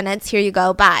 Here are the tenants. Here you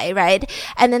go. Bye. Right?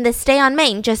 And then the Stay on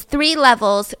Main, just 3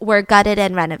 levels were gutted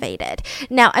and renovated.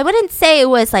 Now, I wouldn't say it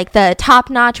was like the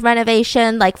top-notch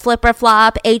renovation, like flipper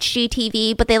flop,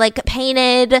 HGTV, but they like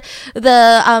painted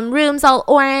the rooms all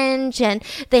orange, and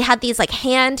they had these like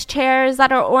hand chairs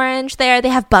that are orange there. They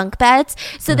have bunk beds.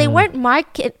 So they weren't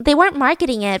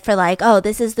marketing it for like, oh,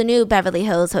 this is the new Beverly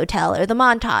Hills Hotel or the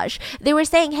Montage. They were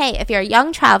saying, hey, if you're a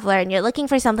young traveler and you're looking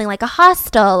for something like a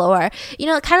hostel or,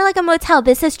 kind of like a motel,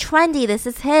 this is trendy, this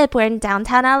is hip, we're in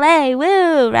downtown LA,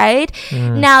 woo, right?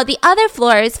 Now, the other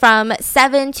floors from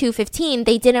 7 to 15,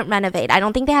 they didn't renovate. I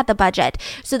don't think they had the budget.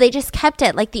 So they just kept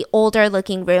it like the older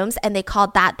looking rooms, and they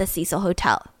called that the Cecil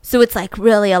Hotel. So it's like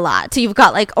really a lot. So you've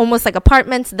got like almost like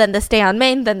apartments, then the Stay on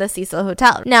Main, then the Cecil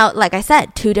Hotel. Now, like I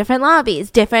said, 2 different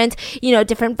lobbies, different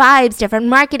vibes, different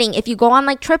marketing. If you go on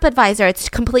like TripAdvisor, it's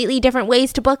completely different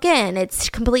ways to book in. It's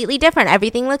completely different.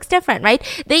 Everything looks different,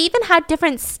 right? They even had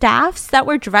different staffs that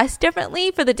were dressed differently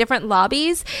for the different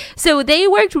lobbies. So they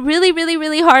worked really, really,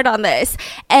 really hard on this.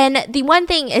 And the one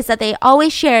thing is that they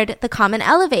always shared the common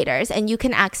elevators, and you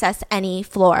can access any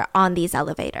floor on these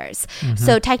elevators.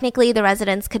 So technically the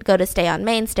residents could go to Stay on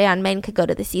Main could go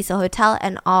to the Cecil Hotel,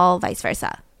 and all vice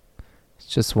versa. It's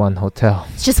just one hotel.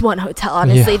 It's just one hotel,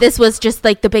 honestly. Yeah. This was just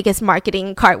like the biggest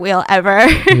marketing cartwheel ever.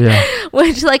 Yeah.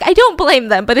 Which, like, I don't blame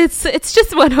them, but it's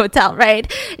just one hotel, right?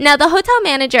 Now, the hotel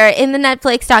manager in the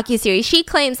Netflix docuseries, she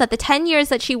claims that the 10 years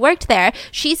that she worked there,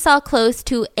 she saw close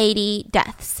to 80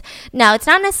 deaths. Now, it's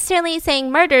not necessarily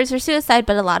saying murders or suicide,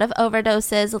 but a lot of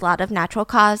overdoses, a lot of natural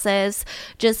causes,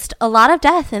 just a lot of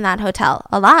death in that hotel.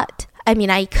 A lot. I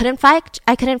mean, I couldn't fact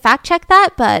check that,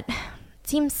 but it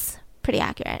seems pretty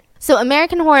accurate. So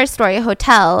American Horror Story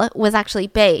Hotel was actually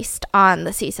based on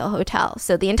the Cecil Hotel.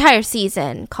 So the entire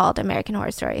season called American Horror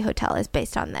Story Hotel is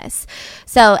based on this.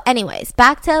 So anyways,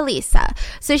 back to Elisa.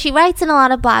 So she writes in a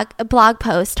lot of blog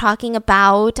posts talking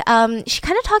about, she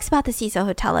kind of talks about the Cecil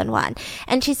Hotel in one.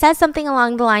 And she says something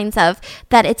along the lines of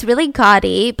that it's really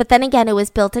gaudy, but then again, it was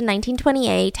built in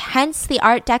 1928, hence the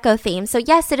Art Deco theme. So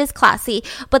yes, it is classy,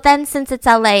 but then since it's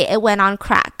LA, it went on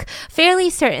crack.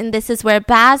 Fairly certain this is where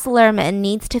Baz Luhrmann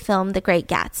needs to film The Great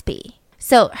Gatsby.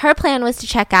 So her plan was to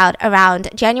check out around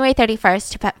January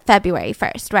 31st to February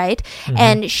 1st, right?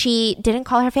 And she didn't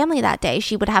call her family that day.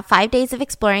 She would have 5 days of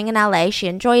exploring in LA. She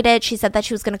enjoyed it. She said that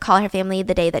she was going to call her family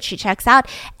the day that she checks out,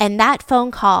 and that phone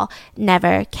call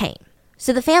never came.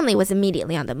 So the family was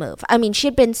immediately on the move. I mean, she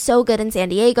had been so good in San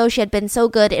Diego. She had been so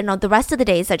good in the rest of the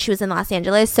days that she was in Los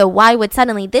Angeles. So why would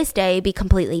suddenly this day be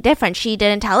completely different? She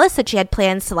didn't tell us that she had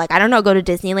plans to, like, I don't know, go to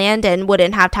Disneyland and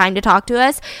wouldn't have time to talk to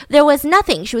us. There was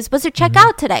nothing. She was supposed to check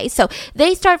out today. So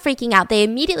they start freaking out. They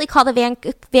immediately call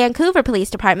the Vancouver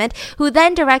Police Department, who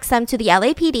then directs them to the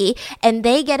LAPD, and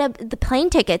they get the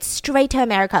plane tickets straight to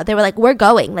America. They were like, we're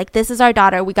going. Like, this is our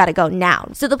daughter. We got to go now.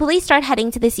 So the police start heading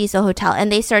to the Cecil Hotel,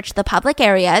 and they search the public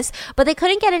areas, but they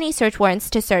couldn't get any search warrants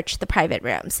to search the private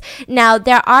rooms. Now,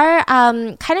 there are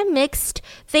kind of mixed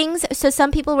things. So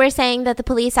some people were saying that the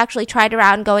police actually tried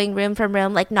around going room from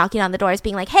room, like knocking on the doors,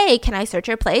 being like, hey, can I search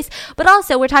your place? But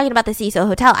also, we're talking about the Cecil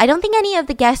Hotel. I don't think any of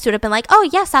the guests would have been like, oh,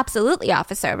 yes, absolutely,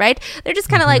 officer, right? They're just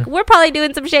kind of like, we're probably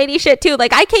doing some shady shit too.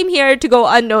 Like, I came here to go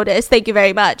unnoticed. Thank you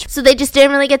very much. So they just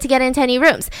didn't really get to get into any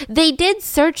rooms. They did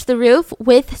search the roof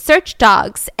with search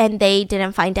dogs, and they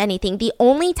didn't find anything. The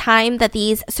only time that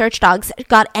these search dogs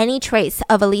got any trace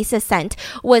of Elisa's scent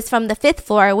was from the 5th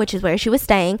floor, which is where she was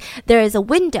staying. There is a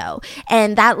window,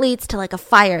 and that leads to like a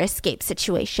fire escape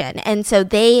situation. And so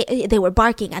they were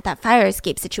barking at that fire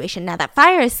escape situation. Now that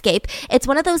fire escape, it's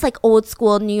one of those like old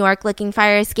school New York looking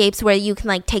fire escapes where you can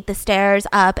like take the stairs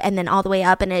up and then all the way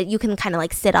up, and you can kind of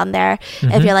like sit on there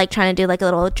if you're like trying to do like a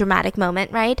little dramatic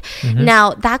moment, right?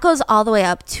 Now that goes all the way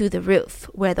up to the roof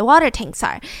where the water tanks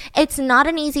are. It's not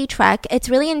an easy trek. It's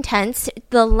really intense.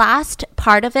 The last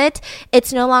part of it,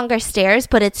 it's no longer stairs,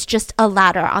 but it's just a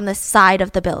ladder on the side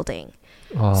of the building.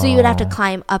 So you would have to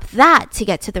climb up that to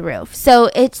get to the roof. So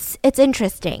it's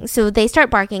interesting. So they start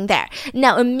barking there.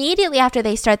 Now, immediately after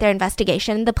they start their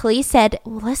investigation, the police said,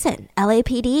 well, listen,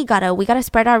 LAPD, we gotta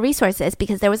spread our resources,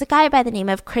 because there was a guy by the name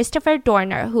of Christopher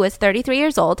Dorner, who was 33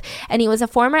 years old, and he was a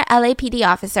former LAPD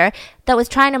officer that was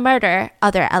trying to murder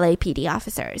other LAPD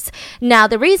officers. Now,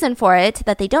 the reason for it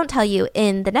that they don't tell you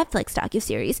in the Netflix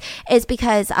docuseries is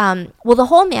because, the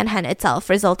whole manhunt itself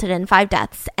resulted in 5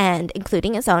 deaths, and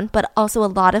including his own, but also a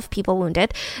lot of people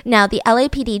wounded. Now, the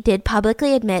LAPD did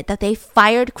publicly admit that they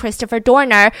fired Christopher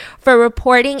Dorner for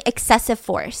reporting excessive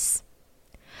force.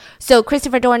 So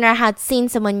Christopher Dorner had seen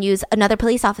another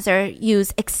police officer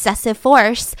use excessive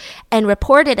force and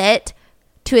reported it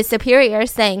to his superior,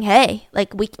 saying, hey,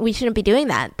 like, we shouldn't be doing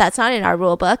that. That's not in our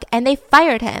rule book. And they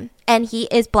fired him, and he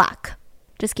is Black.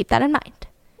 Just keep that in mind.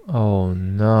 Oh,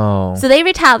 no. So they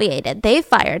retaliated. They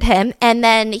fired him, and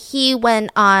then he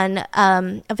went on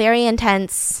a very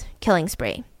intense killing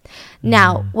spree.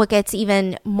 Now, what gets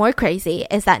even more crazy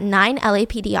is that 9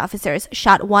 LAPD officers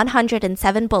shot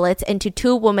 107 bullets into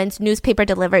 2 women's newspaper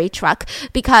delivery truck,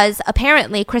 because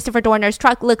apparently Christopher Dorner's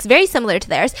truck looks very similar to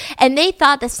theirs, and they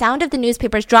thought the sound of the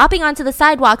newspapers dropping onto the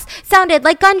sidewalks sounded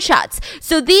like gunshots.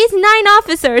 So these 9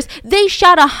 officers, they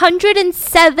shot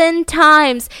 107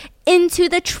 times into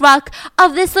the truck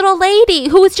of this little lady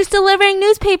who was just delivering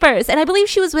newspapers. And I believe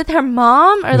she was with her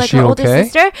mom or like her older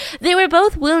sister. They were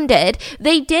both wounded.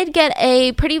 They did get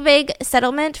a pretty big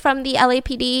settlement from the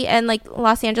LAPD and like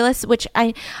Los Angeles, which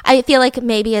I feel like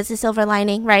maybe is a silver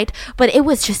lining, right? But it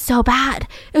was just so bad.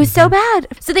 It was so bad.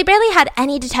 So they barely had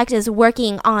any detectives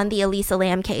working on the Elisa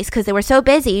Lam case because they were so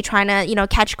busy trying to,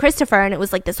 catch Christopher, and it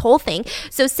was like this whole thing.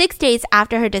 So 6 days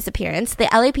after her disappearance, the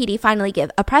LAPD finally give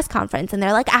a press conference, and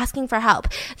they're like asking for help.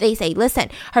 They say, listen,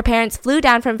 her parents flew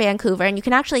down from Vancouver, and you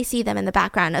can actually see them in the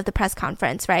background of the press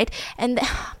conference, right? And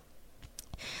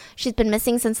she's been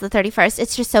missing since the 31st.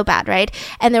 It's just so bad, right?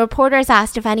 And the reporters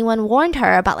asked if anyone warned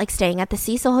her about like staying at the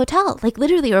Cecil Hotel. Like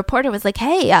literally a reporter was like,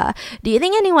 hey, do you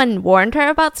think anyone warned her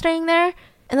about staying there?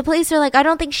 And the police are like, I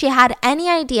don't think she had any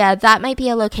idea that might be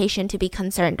a location to be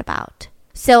concerned about.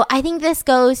 So I think this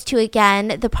goes to,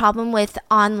 again, the problem with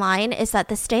online is that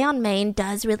the Stay on Main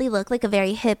does really look like a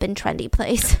very hip and trendy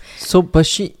place. So, but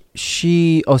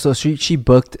she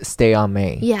booked Stay on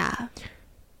Main. Yeah.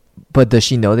 But does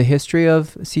she know the history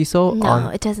of Cecil? No,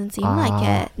 it doesn't seem like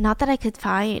it. Not that I could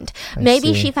find.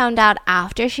 Maybe she found out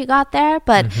after she got there,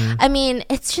 but I mean,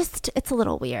 it's a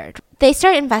little weird. They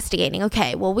start investigating.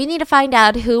 Okay, well, we need to find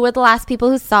out who were the last people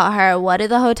who saw her. What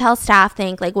did the hotel staff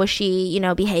think? Like, was she,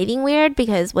 behaving weird?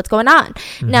 Because what's going on?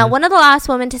 Now, one of the last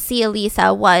women to see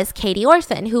Elisa was Katie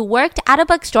Orphan, who worked at a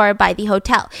bookstore by the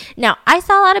hotel. Now, I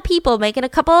saw a lot of people making a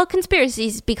couple of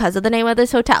conspiracies because of the name of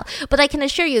this hotel, but I can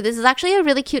assure you this is actually a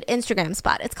really cute Instagram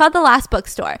spot. It's called The Last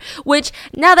Bookstore, which,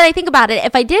 now that I think about it,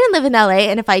 if I didn't live in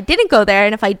LA and if I didn't go there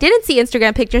and if I didn't see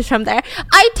Instagram pictures from there,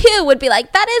 I too would be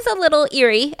like, that is a little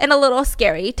eerie and a little little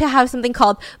scary to have something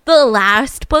called The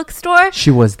Last Bookstore. She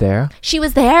was there? She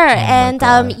was there. And,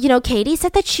 you know, Katie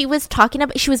said that she was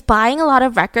buying a lot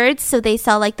of records. So they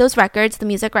sell like those records, the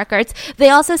music records. They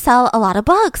also sell a lot of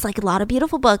books, like a lot of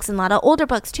beautiful books and a lot of older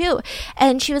books too.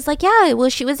 And she was like, yeah, well,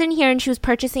 she was in here and she was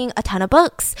purchasing a ton of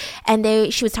books.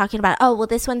 And she was talking about, oh, well,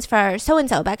 this one's for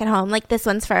so-and-so back at home. Like this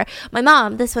one's for my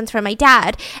mom. This one's for my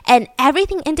dad. And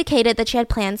everything indicated that she had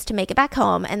plans to make it back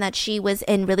home and that she was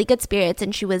in really good spirits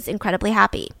and she was incredibly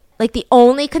happy. Like the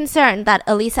only concern that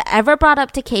Elisa ever brought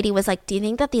up to Katie was like, do you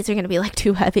think that these are going to be like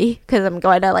too heavy? Because I'm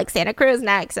going to like Santa Cruz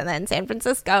next and then San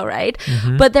Francisco, right?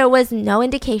 Mm-hmm. But there was no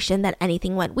indication that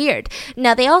anything went weird.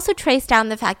 Now, they also traced down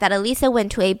the fact that Elisa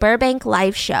went to a Burbank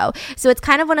live show. So it's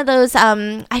kind of one of those,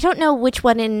 I don't know which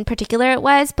one in particular it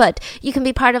was, but you can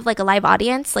be part of like a live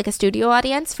audience, like a studio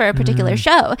audience for a particular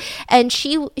show. And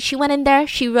she went in there,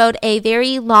 she wrote a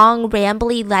very long,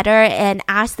 rambly letter and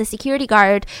asked the security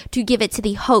guard to give it to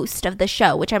the host of the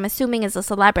show, which I'm assuming is a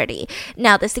celebrity.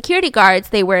 Now, the security guards,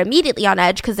 they were immediately on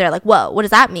edge because they're like, whoa, what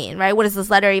does that mean, right? What does this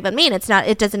letter even mean?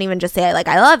 It doesn't even just say like,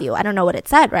 I love you. I don't know what it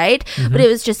said, right? Mm-hmm. But it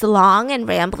was just long and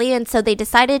rambly. And so they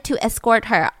decided to escort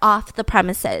her off the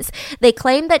premises. They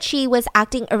claimed that she was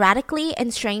acting erratically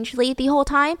and strangely the whole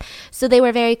time. So they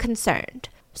were very concerned.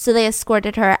 So they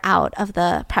escorted her out of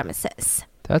the premises.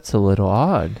 That's a little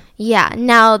odd. Yeah.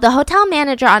 Now, the hotel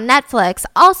manager on Netflix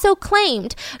also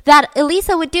claimed that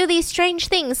Elisa would do these strange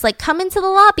things like come into the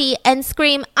lobby and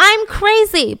scream, I'm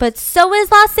crazy, but so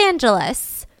is Los Angeles.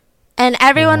 And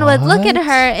everyone would look at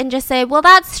her and just say, well,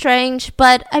 that's strange.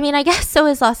 But I mean, I guess so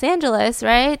is Los Angeles,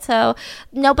 right? So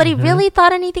nobody really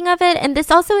thought anything of it. And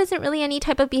this also isn't really any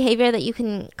type of behavior that you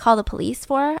can call the police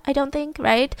for, I don't think,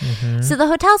 right? So the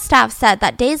hotel staff said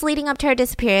that days leading up to her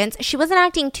disappearance, she wasn't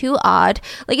acting too odd.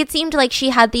 Like it seemed like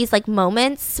she had these like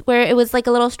moments where it was like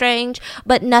a little strange,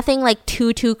 but nothing like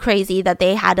too crazy that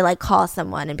they had to like call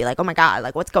someone and be like, oh my God,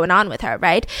 like what's going on with her,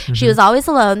 right? She was always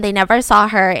alone. They never saw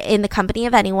her in the company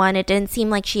of anyone. It didn't seem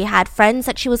like she had friends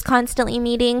that she was constantly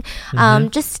meeting.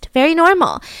 Just very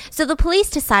normal. So the police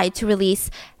decide to release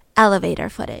elevator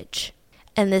footage.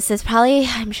 And this is probably,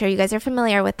 I'm sure you guys are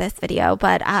familiar with this video,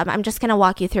 but I'm just going to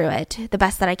walk you through it the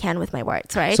best that I can with my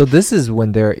words, right? So this is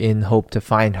when they're in hope to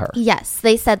find her. Yes.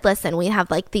 They said, listen, we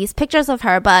have like these pictures of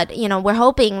her, but you know, we're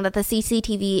hoping that the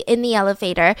CCTV in the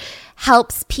elevator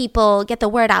helps people get the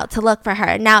word out to look for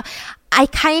her. Now, I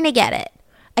kind of get it.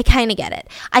 I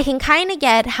can kind of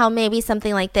get how maybe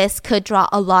something like this could draw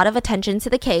a lot of attention to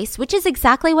the case, which is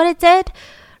exactly what it did.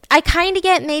 I kind of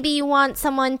get maybe you want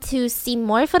someone to see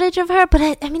more footage of her,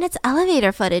 but I mean, it's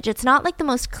elevator footage. It's not like the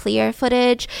most clear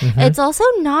footage. It's also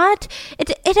not, it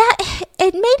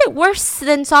made it worse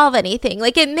than solve anything.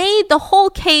 Like it made the whole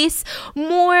case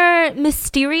more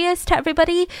mysterious to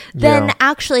everybody than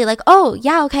actually like, oh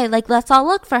yeah, okay, like let's all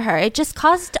look for her. It just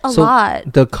caused a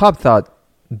lot. The cop thought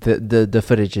the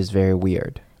footage is very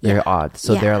weird, very odd.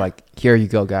 So they're like, here you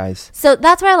go, guys. So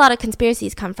that's where a lot of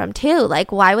conspiracies come from too.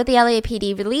 Like, why would the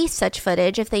LAPD release such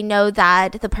footage if they know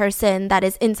that the person that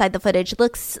is inside the footage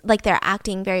looks like they're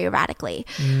acting very erratically?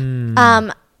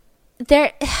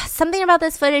 There, something about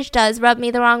this footage does rub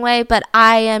me the wrong way, but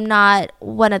I am not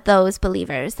one of those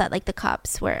believers that like the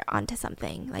cops were onto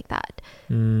something like that.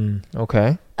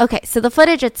 Okay, so the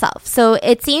footage itself. So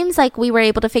it seems like we were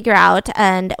able to figure out,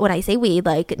 and when I say we,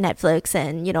 like Netflix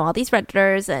and, you know, all these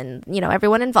Redditors and, you know,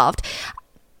 everyone involved.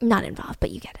 Not involved,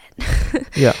 but you get it.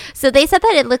 Yeah. So they said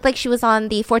that it looked like she was on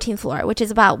the 14th floor, which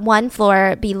is about one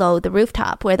floor below the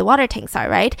rooftop where the water tanks are,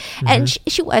 right? And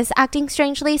she was acting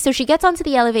strangely. So she gets onto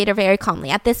the elevator very calmly.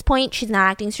 At this point, she's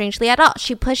not acting strangely at all.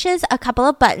 She pushes a couple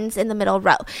of buttons in the middle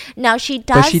row. Now she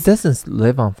does. But she doesn't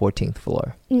live on 14th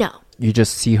floor. No. You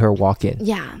just see her walk in.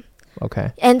 Yeah.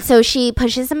 Okay. And so she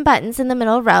pushes some buttons in the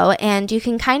middle row, and you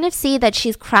can kind of see that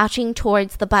she's crouching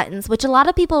towards the buttons, which a lot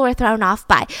of people were thrown off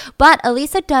by. But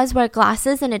Elisa does wear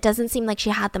glasses, and it doesn't seem like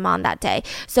she had them on that day.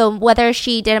 So whether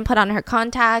she didn't put on her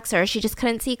contacts or she just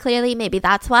couldn't see clearly, maybe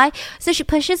that's why. So she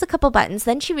pushes a couple buttons.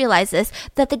 Then she realizes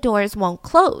that the doors won't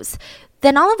close.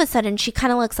 Then all of a sudden, she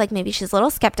kind of looks like maybe she's a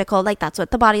little skeptical, like that's what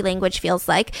the body language feels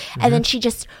like. And then she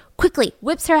just quickly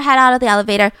whips her head out of the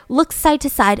elevator, looks side to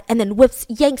side, and then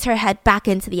yanks her head back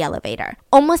into the elevator.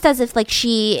 Almost as if like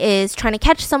she is trying to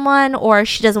catch someone or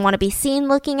she doesn't want to be seen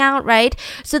looking out, right?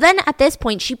 So then at this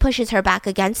point, she pushes her back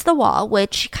against the wall,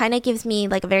 which kind of gives me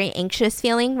like a very anxious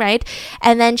feeling, right?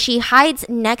 And then she hides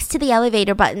next to the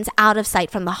elevator buttons out of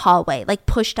sight from the hallway, like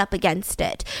pushed up against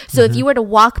it. So if you were to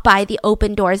walk by the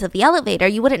open doors of the elevator,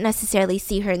 you wouldn't necessarily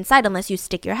see her inside unless you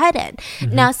stick your head in.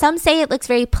 Now, some say it looks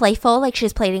very playful, like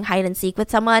she's playing hide and seek with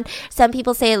someone. Some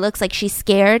people say it looks like she's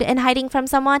scared and hiding from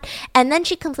someone. And then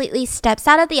she completely steps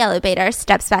out of the elevator,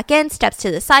 steps back in, steps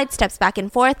to the side, steps back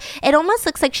and forth. It almost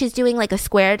looks like she's doing like a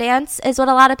square dance, is what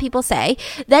a lot of people say.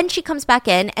 Then she comes back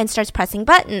in and starts pressing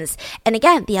buttons. And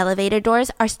again, the elevator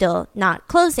doors are still not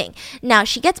closing. Now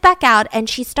she gets back out and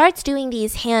she starts doing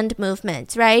these hand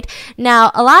movements, right?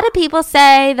 Now, a lot of people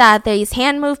say that these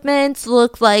hand movements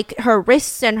look like her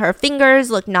wrists and her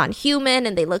fingers look non-human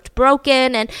and they looked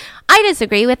broken. And I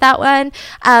disagree with that one.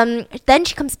 Then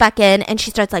she comes back in and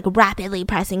she starts like rapidly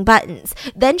pressing buttons.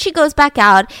 Then she goes back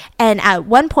out and at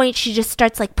one point she just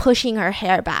starts like pushing her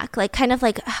hair back, like kind of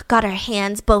like got her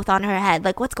hands both on her head.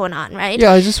 Like, what's going on, right?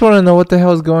 Yeah, I just want to know what the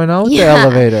hell is going on with the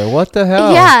elevator. What the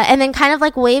hell? Yeah, and then kind of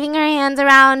like waving her hands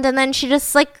around and then she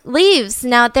just like leaves.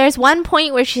 Now, there's one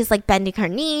point where she's like bending her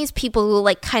knees. People will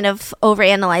like kind of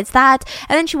overanalyze that.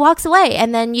 And then she walks away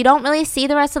and then you don't really see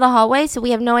the rest of the hallway. So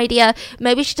we have no idea.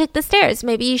 Maybe she took the stairs.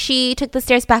 Maybe she took the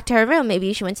stairs back to her room.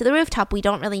 Maybe she went to the rooftop. We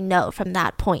don't really know from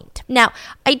that point. Now,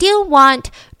 I do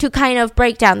want to kind of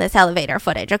break down this elevator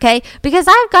footage, okay? Because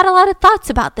I've got a lot of thoughts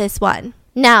about this one.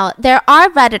 Now, there are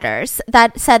Redditors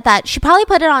that said that she probably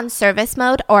put it on service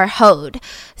mode or hold.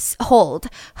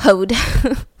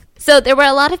 So there were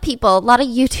a lot of people, a lot of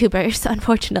YouTubers,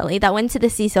 unfortunately, that went to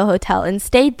the Cecil Hotel and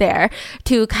stayed there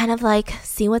to kind of like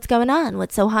see what's going on,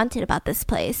 what's so haunted about this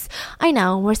place. I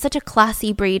know, we're such a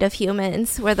classy breed of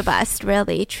humans. We're the best,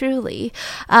 really, truly.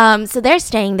 So they're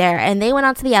staying there and they went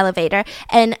onto the elevator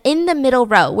and in the middle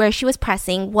row where she was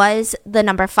pressing was the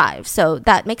number 5. So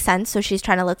that makes sense. So she's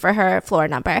trying to look for her floor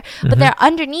number. But there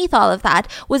underneath all of that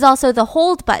was also the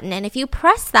hold button. And if you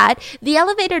press that, the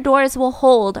elevator doors will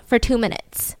hold for 2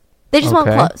 minutes. They just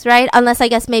won't close, right? Unless I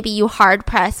guess maybe you hard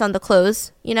press on the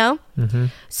close, you know?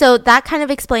 So that kind of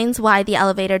explains why the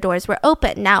elevator doors were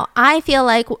open. Now, I feel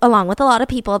like, along with a lot of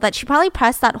people, that she probably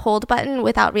pressed that hold button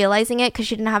without realizing it because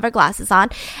she didn't have her glasses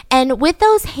on. And with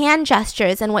those hand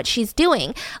gestures and what she's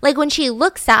doing, like when she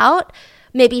looks out,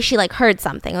 maybe she like heard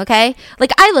something, okay?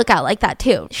 Like I look out like that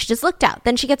too. She just looked out.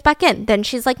 Then she gets back in. Then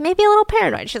she's like maybe a little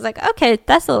paranoid. She's like, okay,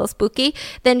 that's a little spooky.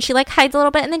 Then she like hides a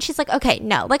little bit and then she's like, okay,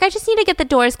 no. Like I just need to get the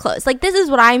doors closed. Like this is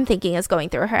what I'm thinking is going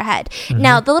through her head.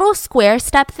 Now, the little square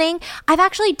step thing, I've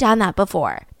actually done that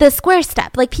before. The square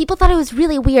step, like people thought it was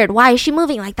really weird. Why is she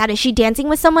moving like that? Is she dancing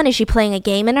with someone? Is she playing a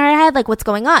game in her head? Like what's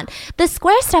going on? The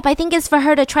square step, I think, is for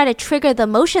her to try to trigger the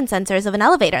motion sensors of an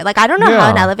elevator. Like I don't know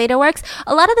how an elevator works.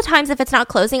 A lot of the times if it's not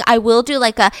closing, I will do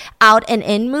like a out and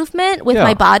in movement with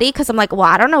my body because I'm like, well,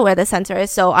 I don't know where the sensor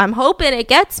is, so I'm hoping it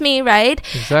gets me, right?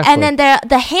 Exactly. And then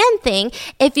the hand thing,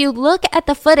 if you look at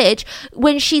the footage,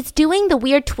 when she's doing the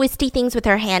weird twisty things with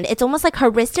her hand, it's almost like her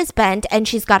wrist is bent and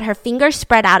she's got her fingers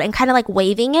spread out and kind of like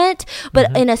waving it,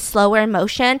 but in a slower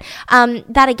motion.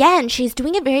 That again, she's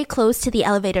doing it very close to the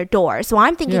elevator door. So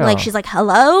I'm thinking like she's like,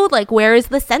 hello, like where is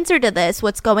the sensor to this?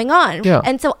 What's going on?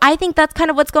 And so I think that's kind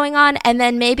of what's going on. And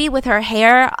then maybe with her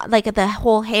hair, like the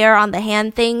whole hair on the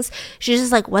hand things, she's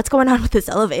just like, what's going on with this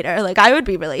elevator? Like I would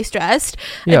be really stressed.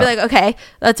 I'd be like, okay,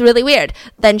 that's really weird.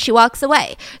 Then she walks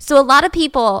away. So a lot of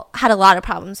people had a lot of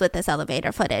problems with this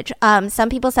elevator footage. Some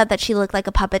people said that she looked like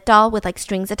a puppet doll with like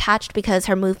strings attached because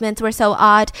her movements were so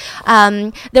odd.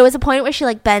 There was a point where she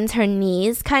like bends her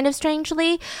knees kind of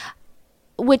strangely,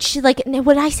 which like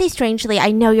when I say strangely,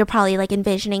 I know you're probably like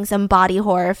envisioning some body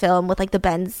horror film with like the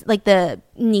bends, like the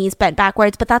knees bent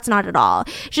backwards, but that's not at all.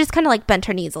 She just kind of like bent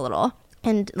her knees a little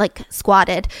and like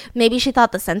squatted. Maybe she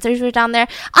thought the sensors were down there.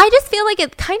 I just feel like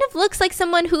it kind of looks like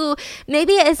someone who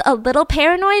maybe is a little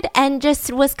paranoid and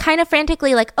just was kind of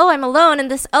frantically like, oh, I'm alone and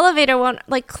this elevator won't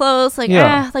like close, like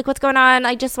like what's going on?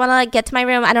 I just want to like get to my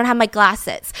room. I don't have my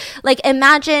glasses. Like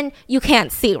imagine you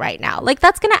can't see right now. Like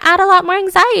that's gonna add a lot more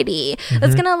anxiety.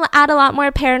 That's gonna add a lot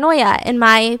more paranoia in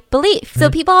my belief.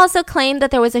 So people also claim that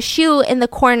there was a shoe in the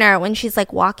corner when she's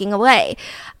like walking away.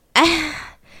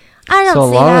 I don't see that. So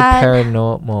a lot of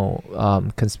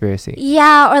paranormal conspiracy.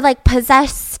 Yeah, or like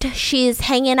possessed. She's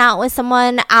hanging out with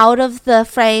someone out of the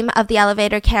frame of the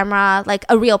elevator camera, like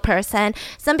a real person.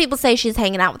 Some people say she's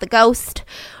hanging out with a ghost.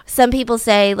 Some people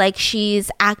say like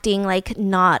she's acting like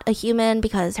not a human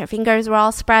because her fingers were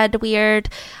all spread weird.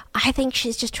 I think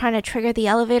she's just trying to trigger the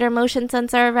elevator motion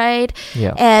sensor, right?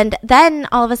 Yeah. And then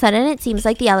all of a sudden it seems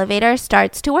like the elevator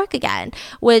starts to work again,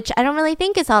 which I don't really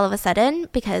think is all of a sudden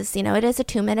because, you know, it is a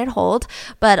 2-minute hold.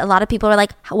 But a lot of people are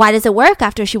like, why does it work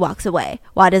after she walks away?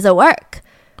 Why does it work?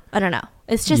 I don't know.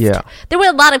 It's just, there were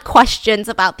a lot of questions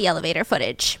about the elevator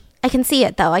footage. I can see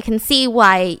it though. I can see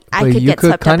why I could get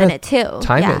swept up in it too.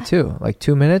 Time it too, like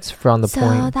 2 minutes from the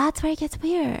point. So that's where it gets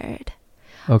weird.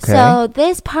 Okay. So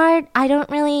this part, I don't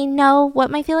really know what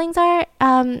my feelings are.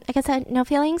 I guess I had no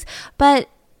feelings, but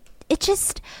it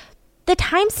just, the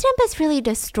timestamp is really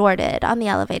distorted on the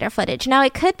elevator footage. Now,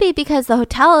 it could be because the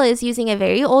hotel is using a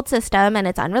very old system and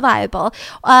it's unreliable.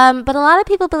 But a lot of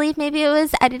people believe maybe it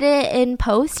was edited in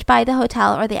post by the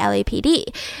hotel or the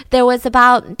LAPD. There was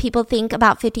people think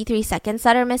about 53 seconds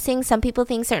that are missing. Some people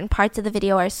think certain parts of the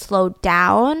video are slowed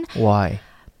down. Why?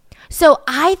 So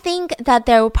I think that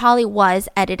there probably was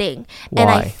editing. Why? And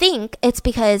I think it's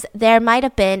because there might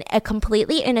have been a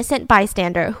completely innocent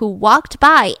bystander who walked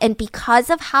by, and because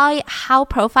of how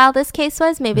profile this case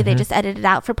was, maybe they just edited it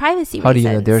out for privacy reasons. How do you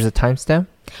know there's a timestamp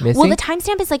missing? Well, the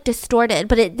timestamp is like distorted,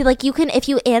 but it like you can, if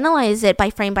you analyze it by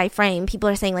frame, people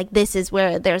are saying like this is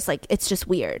where there's like, it's just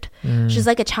weird. It's just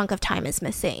like a chunk of time is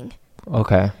missing.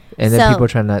 Okay. And then people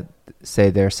trying to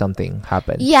say there's something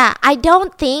happened. Yeah, I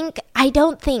don't think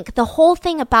the whole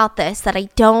thing about this that I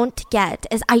don't get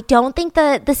is I don't think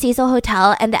the Cecil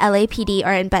Hotel and the LAPD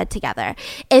are in bed together.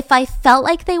 If I felt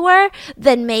like they were,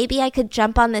 then maybe I could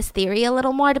jump on this theory a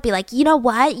little more to be like, you know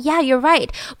what? Yeah, you're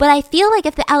right. But I feel like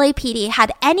if the LAPD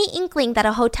had any inkling that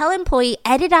a hotel employee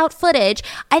edited out footage,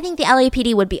 I think the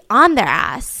LAPD would be on their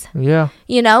ass. Yeah.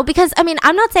 You know, because I mean,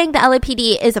 I'm not saying the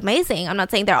LAPD is amazing. I'm not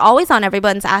saying they're always on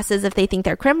everyone's asses if they think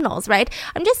they're criminals, right?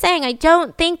 I'm just saying I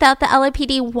don't think that the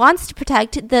LAPD wants to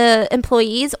protect the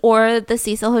employees or the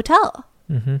Cecil Hotel.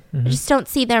 I just don't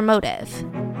see their motive.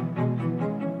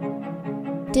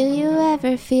 Do you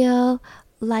ever feel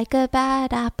like a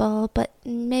bad apple, but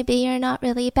maybe you're not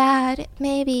really bad?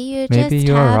 Maybe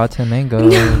you're a rotten mango.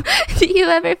 No. Do you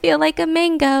ever feel like a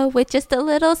mango with just a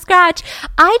little scratch?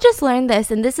 I just learned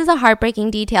this, and this is a heartbreaking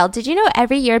detail. Did you know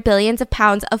every year billions of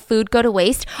pounds of food go to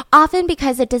waste, often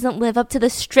because it doesn't live up to the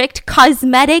strict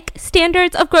cosmetic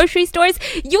standards of grocery stores?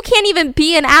 You can't even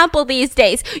be an apple these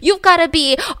days. You've got to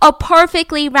be a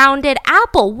perfectly rounded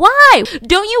apple. Why?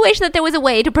 Don't you wish that there was a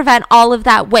way to prevent all of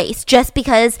that waste just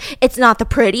because it's not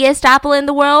the prettiest apple in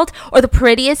the world or the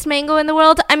prettiest mango in the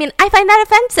world? I mean, I find that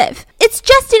offensive. It's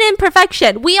just an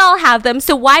imperfection. We all have them,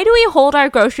 so why do we hold our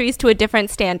groceries to a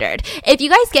different standard? If you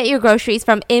guys get your groceries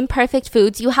from Imperfect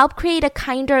Foods, you help create a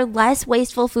kinder, less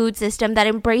wasteful food system that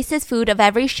embraces food of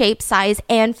every shape, size,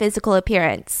 and physical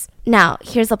appearance. Now,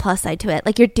 here's the plus side to it.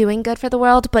 Like, you're doing good for the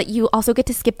world, but you also get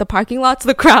to skip the parking lots,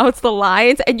 the crowds, the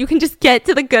lines, and you can just get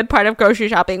to the good part of grocery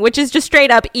shopping, which is just straight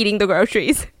up eating the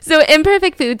groceries. So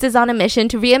Imperfect Foods is on a mission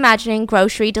to reimagining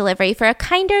grocery delivery for a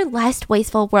kinder, less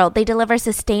wasteful world. They deliver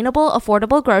sustainable,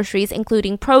 affordable groceries,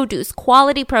 including produce,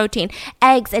 quality protein,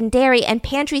 eggs, and dairy, and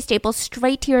pantry staples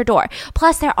straight to your door.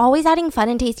 Plus, they're always adding fun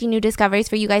and tasty new discoveries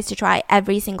for you guys to try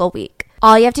every single week.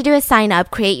 All you have to do is sign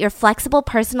up, create your flexible,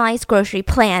 personalized grocery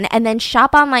plan, and then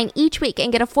shop online each week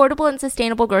and get affordable and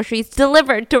sustainable groceries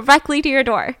delivered directly to your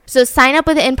door. So sign up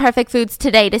with Imperfect Foods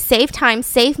today to save time,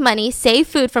 save money, save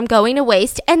food from going to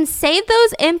waste, and save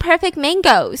those imperfect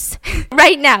mangoes.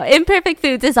 Right now, Imperfect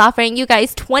Foods is offering you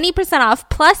guys 20% off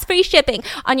plus free shipping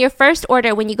on your first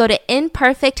order when you go to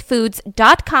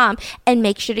imperfectfoods.com and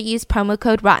make sure to use promo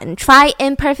code ROTTEN. Try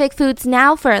Imperfect Foods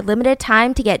now for a limited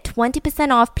time to get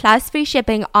 20% off plus free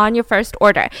shipping on your first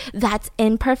order. That's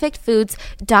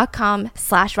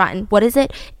imperfectfoods.com/rotten. What is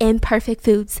it?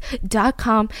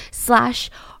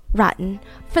 imperfectfoods.com/rotten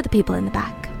for the people in the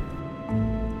back.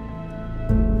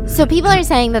 So people are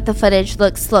saying that the footage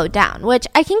looks slowed down, which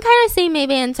I can kind of see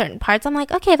maybe in certain parts. I'm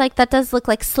like, okay, like that does look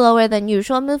like slower than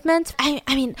usual movements. I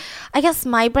mean, I guess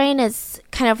my brain is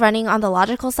kind of running on the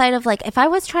logical side of like, if I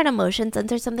was trying to motion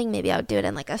sensor something, maybe I would do it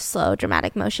in like a slow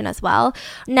dramatic motion as well.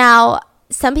 Now,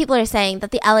 some people are saying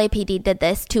that the LAPD did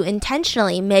this to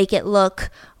intentionally make it look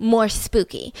more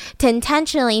spooky, to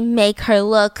intentionally make her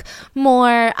look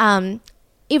more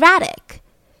erratic,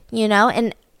 you know,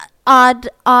 and odd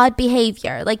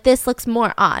behavior. Like, this looks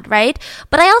more odd, right?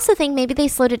 But I also think maybe they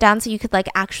slowed it down so you could like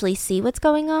actually see what's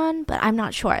going on, but I'm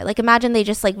not sure. Like, imagine they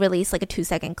just like release like a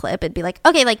 2-second clip. It'd be like,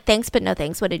 okay, like thanks but no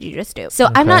thanks, what did you just do? So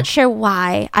okay. I'm not sure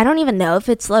why. I don't even know if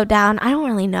it's slowed down. I don't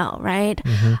really know, right?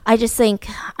 I just think,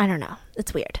 I don't know.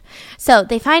 It's weird. So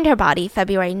they find her body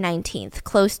February 19th,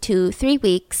 close to 3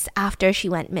 weeks after she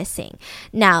went missing.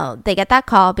 Now, they get that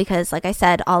call because, like I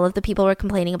said, all of the people were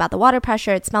complaining about the water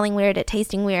pressure, it smelling weird, it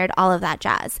tasting weird, all of that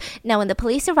jazz. Now, when the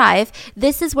police arrive,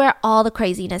 this is where all the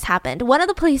craziness happened. One of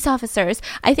the police officers,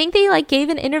 I think they like gave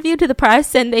an interview to the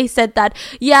press and they said that,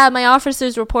 yeah, my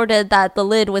officers reported that the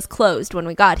lid was closed when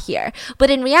we got here. But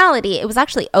in reality, it was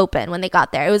actually open when they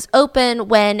got there. It was open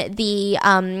when the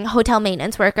hotel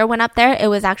maintenance worker went up there there. It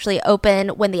was actually open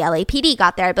when the LAPD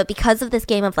got there. But because of this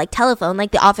game of like telephone,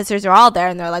 like the officers are all there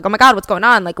and they're like, oh my God, what's going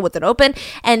on? Like, was it open?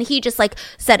 And he just like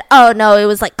said, oh no, it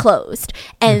was like closed.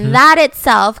 And that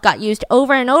itself got used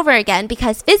over and over again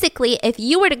because physically, if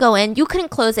you were to go in, you couldn't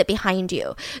close it behind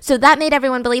you. So that made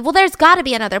everyone believe, well, there's got to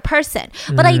be another person.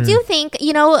 But I do think,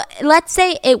 you know, let's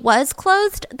say it was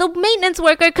closed, the maintenance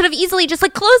worker could have easily just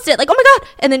like closed it, like, oh my God,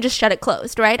 and then just shut it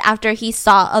closed, right? After he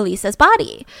saw Elisa's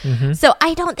body. So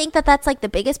I don't think that that's like the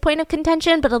biggest point of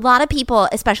contention, but a lot of people,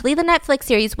 especially the Netflix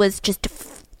series, was just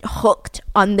hooked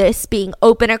on this being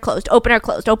open or closed, open or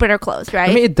closed, open or closed, right?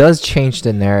 I mean, it does change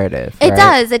the narrative. It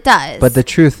does. But the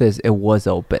truth is, it was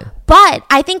open. But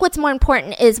I think what's more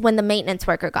important is when the maintenance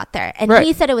worker got there and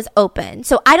he said it was open.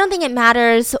 So I don't think it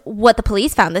matters what the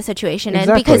police found the situation in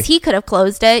because he could have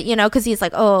closed it, you know, because he's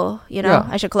like, oh, you know,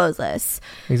 I should close this.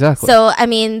 Exactly. So, I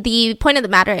mean, the point of the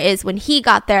matter is when he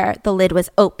got there, the lid was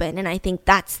open. And I think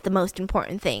that's the most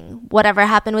important thing. Whatever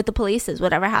happened with the police is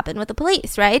whatever happened with the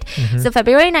police, right? So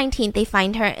February 19th, they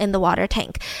find her in the water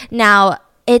tank. Now,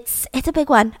 it's a big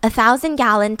one,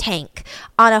 1,000-gallon tank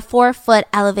on a 4-foot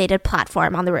elevated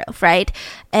platform on the roof, right?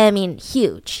 I mean,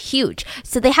 huge.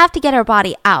 So they have to get her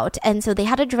body out. And so they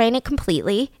had to drain it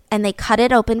completely and they cut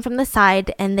it open from the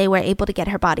side and they were able to get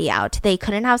her body out. They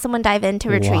couldn't have someone dive in to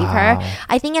retrieve her.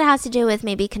 I think it has to do with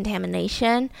maybe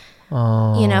contamination,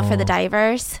 you know, for the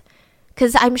divers.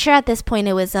 Because I'm sure at this point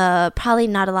it was probably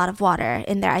not a lot of water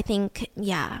in there. I think,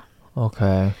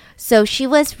 Okay. So she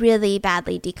was really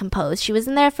badly decomposed. She was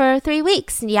in there for 3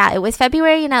 weeks. Yeah, it was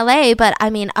February in LA, but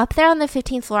I mean, up there on the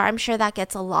 15th floor, I'm sure that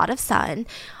gets a lot of sun.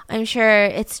 I'm sure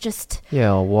it's just...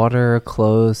 Yeah, water,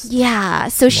 clothes. Yeah,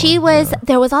 so she was...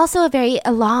 There was also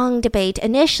a long debate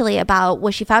initially about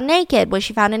was she found naked? Was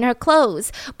she found in her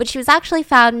clothes? But she was actually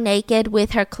found naked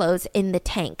with her clothes in the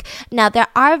tank. Now, there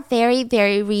are very,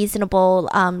 very reasonable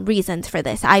reasons for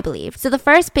this, I believe. So the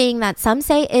first being that some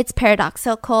say it's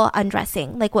paradoxical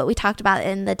undressing, like what we talked about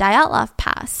in the Dyatlov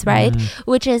Pass, right?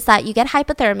 Which is that you get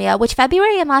hypothermia, which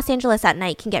February in Los Angeles at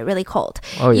night can get really cold.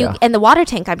 And the water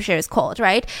tank, I'm sure, is cold,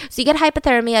 right? So you get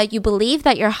hypothermia, you believe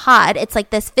that you're hot. It's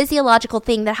like this physiological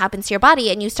thing that happens to your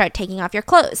body and you start taking off your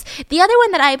clothes. The other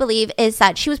one that I believe is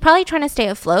that she was probably trying to stay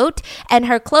afloat and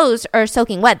her clothes are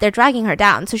soaking wet. They're dragging her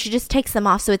down. So she just takes them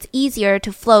off so it's easier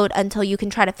to float until you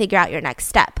can try to figure out your next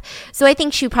step. So I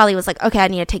think she probably was like, okay, I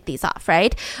need to take these off,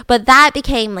 right? But that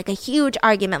became like a huge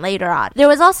argument later on. There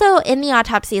was also in the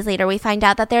autopsies later, we find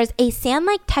out that there's a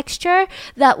sand-like texture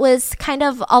that was kind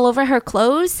of all over her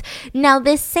clothes. Now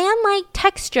this sand-like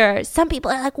texture, some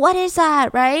people are like, what is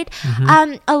that, right?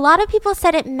 A lot of people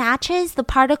said it matches the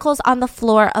particles on the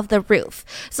floor of the roof.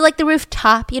 So like the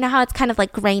rooftop, you know how it's kind of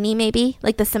like grainy maybe?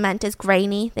 Like the cement is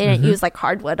grainy. They didn't use like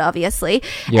hardwood, obviously.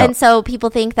 Yep. And so people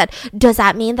think that, does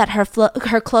that mean that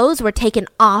her clothes were taken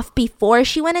off before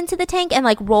she went into the tank and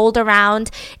like rolled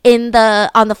around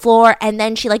on the floor and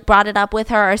then she like brought it up with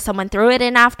her or someone threw it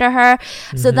in after her?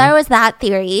 So there was that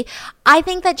theory. I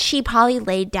think that she probably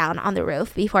laid down on the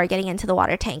roof before getting into the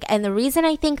water tank. And the reason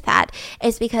I think that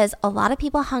is because a lot of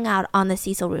people hung out on the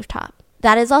Cecil rooftop.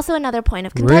 That is also another point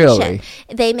of contention. Really?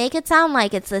 They make it sound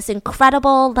like it's this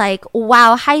incredible, like,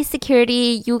 wow, high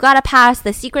security. You got to pass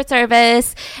the Secret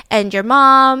Service and your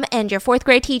mom and your 4th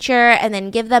grade teacher and then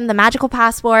give them the magical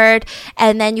password.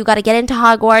 And then you got to get into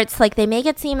Hogwarts. Like, they make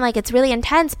it seem like it's really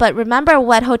intense. But remember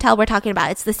what hotel we're talking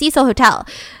about. It's the Cecil Hotel.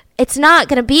 It's not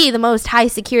going to be the most high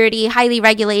security, highly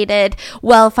regulated,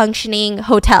 well-functioning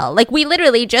hotel. Like we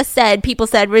literally just said, people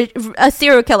said a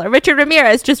serial killer, Richard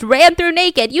Ramirez, just ran through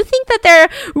naked. You think that they're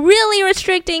really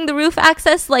restricting the roof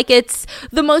access like it's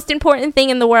the most important thing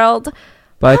in the world?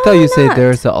 But I thought you said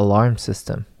there's an alarm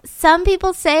system. Some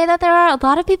people say that there are. A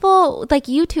lot of people, like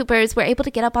YouTubers, were able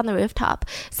to get up on the rooftop.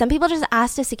 Some people just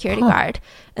asked a security guard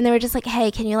and they were just like,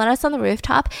 hey, can you let us on the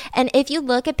rooftop? And if you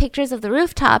look at pictures of the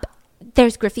rooftop,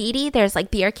 there's graffiti, there's like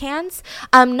beer cans.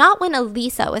 Not when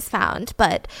Elisa was found,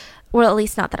 but, well, at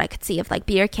least not that I could see of like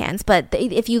beer cans. But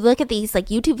if you look at these like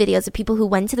YouTube videos of people who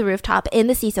went to the rooftop in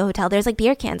the Cecil Hotel, there's like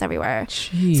beer cans everywhere.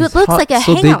 Jeez, so it looks like a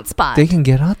hangout spot. They can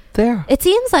get out there. It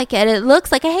seems like it. It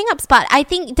looks like a hang-up spot. I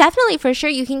think definitely for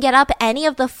sure you can get up any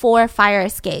of the 4 fire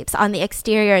escapes on the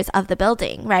exteriors of the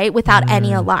building, right? Without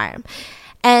any alarm.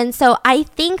 And so I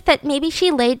think that maybe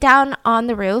she laid down on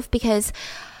the roof because,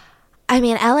 I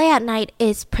mean, LA at night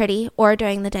is pretty, or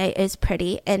during the day is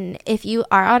pretty. And if you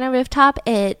are on a rooftop,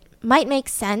 it might make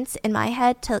sense in my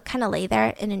head to kind of lay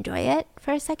there and enjoy it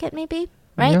for a second, maybe.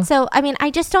 Right? Yeah. So, I mean, I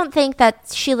just don't think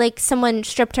that she, like, someone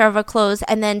stripped her of her clothes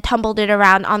and then tumbled it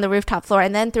around on the rooftop floor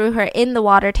and then threw her in the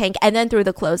water tank and then threw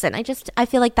the clothes in. I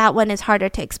feel like that one is harder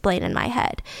to explain in my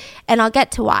head. And I'll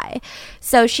get to why.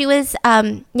 So she was,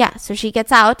 so she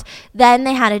gets out. Then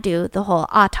they had to do the whole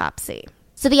autopsy.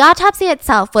 So the autopsy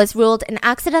itself was ruled an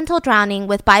accidental drowning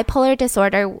with bipolar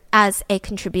disorder as a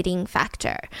contributing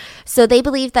factor. So they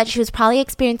believed that she was probably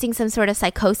experiencing some sort of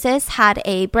psychosis, had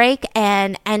a break,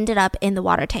 and ended up in the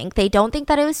water tank. They don't think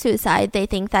that it was suicide. They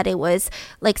think that it was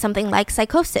like something like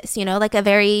psychosis, you know, like a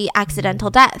very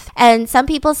accidental death. And some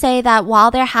people say that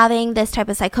while they're having this type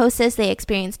of psychosis, they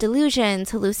experience delusions,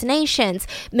 hallucinations.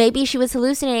 Maybe she was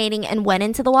hallucinating and went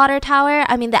into the water tower.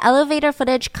 I mean, the elevator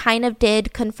footage kind of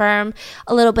did confirm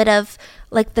a little bit of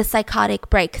like the psychotic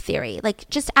break theory, like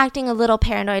just acting a little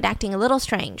paranoid, acting a little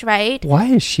strange, right? Why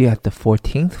is she at the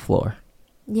 14th floor?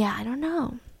 Yeah, I don't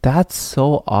know. That's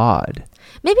so odd.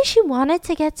 Maybe she wanted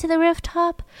to get to the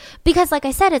rooftop because, like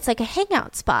I said, it's like a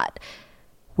hangout spot.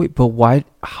 Wait, but why?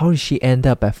 How did she end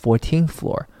up at 14th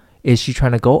floor? Is she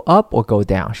trying to go up or go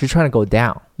down? She's trying to go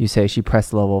down. You say she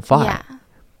pressed level 5. Yeah.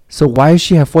 So why is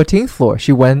she at 14th floor?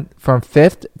 She went from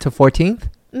 5th to 14th?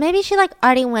 Maybe she like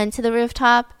already went to the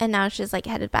rooftop and now she's like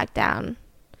headed back down.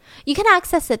 You can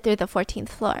access it through the 14th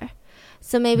floor.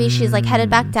 So maybe she's like headed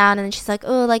back down and then she's like,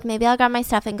 oh, like maybe I'll grab my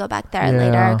stuff and go back there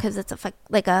later because it's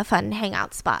like a fun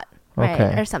hangout spot, right?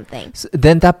 Okay. Or something. So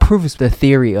then that proves the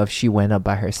theory of she went up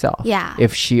by herself. Yeah.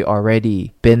 If she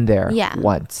already been there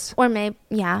once. Or maybe,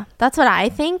 that's what I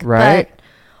think. Right. But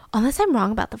unless I'm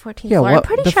wrong about the 14th floor. I'm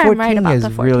pretty sure I'm right about the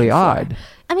 14th floor. The 14th is really odd.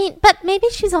 I mean, but maybe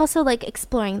she's also like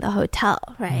exploring the hotel,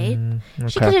 right? Okay.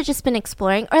 She could have just been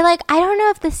exploring. Or like, I don't know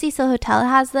if the Cecil Hotel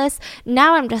has this.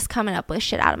 Now I'm just coming up with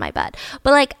shit out of my butt.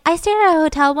 But like, I stayed at a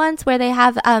hotel once where they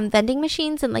have vending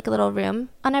machines in like a little room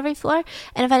on every floor.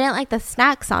 And if I didn't like the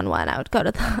snacks on one, I would go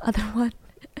to the other one.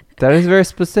 That is very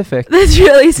specific. That's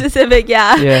really specific,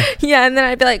 yeah. Yeah, and then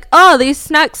I'd be like, oh, these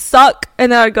snacks suck.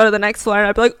 And then I'd go to the next floor and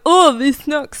I'd be like, oh, these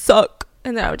snacks suck.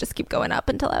 And then I would just keep going up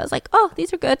until I was like, oh,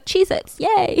 these are good. Cheez-Its.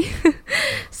 Yay.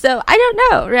 So I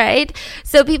don't know, right?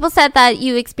 So people said that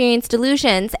you experienced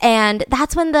delusions, and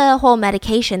that's when the whole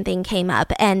medication thing came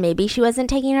up, and maybe she wasn't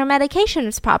taking her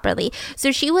medications properly.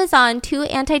 So she was on 2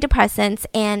 antidepressants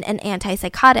and an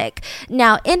antipsychotic.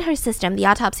 Now, in her system, the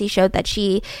autopsy showed that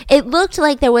it looked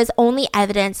like there was only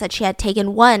evidence that she had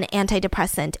taken 1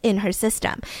 antidepressant in her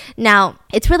system. Now,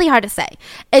 it's really hard to say.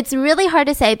 It's really hard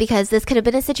to say because this could have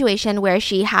been a situation where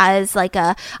she has like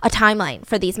a timeline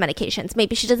for these medications.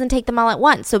 Maybe she doesn't take them all at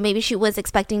once. So maybe she was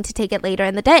expecting to take it later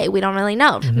in the day. We don't really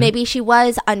know. Maybe she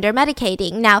was under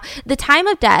medicating. Now, the time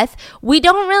of death, we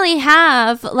don't really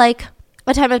have like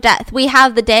a time of death. We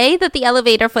have the day that the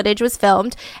elevator footage was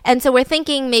filmed, and so we're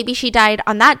thinking maybe she died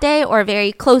on that day or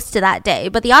very close to that day,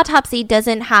 but the autopsy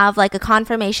doesn't have like a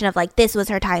confirmation of like this was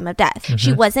her time of death.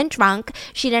 She wasn't drunk,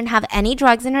 she didn't have any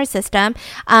drugs in her system.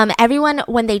 Everyone,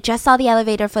 when they just saw the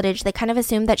elevator footage, they kind of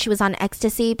assumed that she was on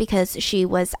ecstasy because she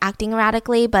was acting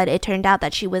erratically, but it turned out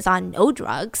that she was on no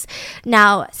drugs.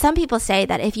 Now, some people say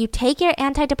that if you take your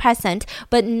antidepressant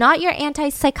but not your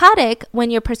antipsychotic when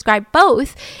you're prescribed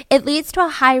both, it leads to a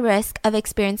high risk of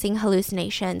experiencing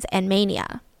hallucinations and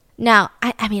mania. Now,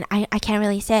 I mean, I can't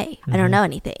really say. I don't know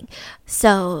anything.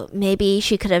 So maybe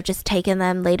she could have just taken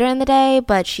them later in the day,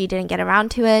 but she didn't get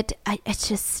around to it. I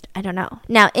don't know.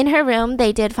 Now, in her room,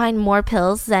 they did find more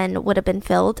pills than would have been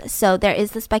filled. So there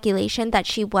is the speculation that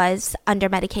she was under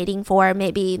medicating for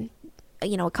maybe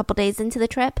a couple days into the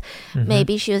trip.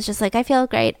 Maybe she was just like, I feel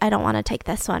great, I don't want to take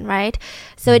this one, right?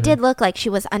 So it did look like she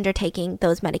was undertaking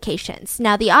those medications.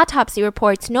 Now, the autopsy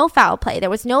reports no foul play. There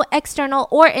was no external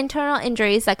or internal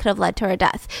injuries that could have led to her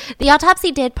death. The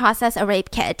autopsy did process a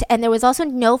rape kit, and there was also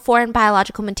no foreign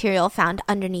biological material found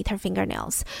underneath her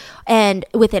fingernails and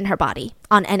within her body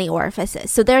on any orifices.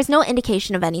 So there's no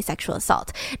indication of any sexual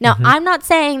assault. Now, I'm not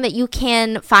saying that you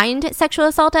can find sexual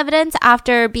assault evidence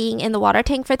after being in the water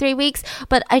tank for 3 weeks,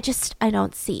 but I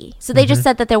don't see. So they just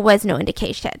said that there was no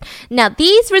indication. Now,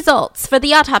 these results for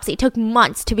the autopsy took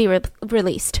months to be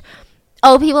released.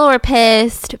 Oh, people were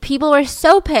pissed. People were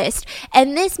so pissed.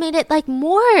 And this made it like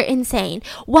more insane.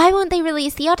 Why won't they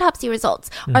release the autopsy results?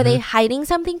 Are they hiding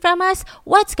something from us?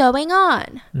 What's going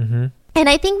on? And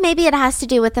I think maybe it has to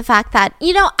do with the fact that,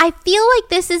 you know, I feel like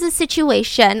this is a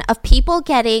situation of people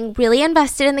getting really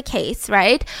invested in the case,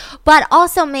 right? But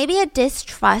also maybe a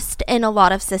distrust in a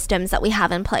lot of systems that we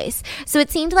have in place. So it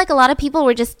seemed like a lot of people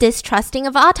were just distrusting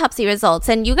of autopsy results.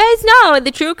 And you guys know, in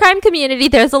the true crime community,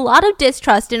 there's a lot of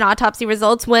distrust in autopsy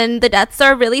results when the deaths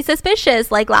are really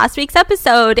suspicious, like last week's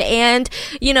episode. And,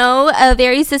 you know, a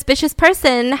very suspicious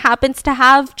person happens to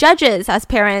have judges as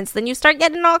parents. Then you start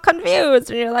getting all confused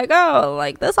and you're like, oh,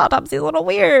 like this autopsy is a little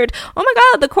weird. Oh my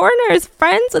god, the coroner is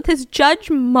friends with his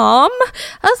judge mom?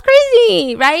 That's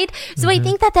crazy, right? So I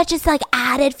think that just like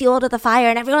added fuel to the fire,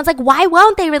 and everyone's like, why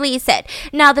won't they release it?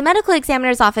 Now, the medical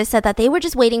examiner's office said that they were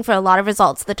just waiting for a lot of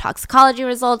results, the toxicology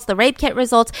results, the rape kit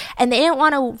results, and they didn't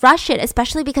want to rush it,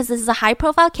 especially because this is a high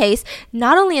profile case.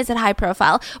 Not only is it high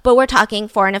profile, but we're talking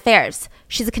foreign affairs.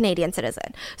 She's a Canadian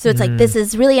citizen. So it's like, this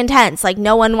is really intense. Like,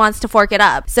 no one wants to fork it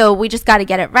up. So we just got to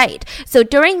get it right. So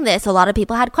during this, a lot of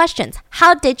people had questions.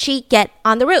 How did she get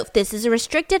on the roof? This is a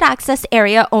restricted access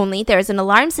area only. There's an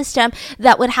alarm system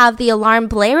that would have the alarm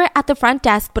blare at the front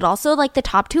desk, but also like the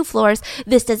top 2 floors.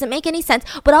 This doesn't make any sense.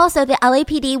 But also the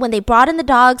LAPD, when they brought in the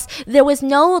dogs, there was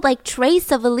no like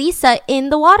trace of Elisa in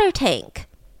the water tank.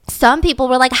 Some people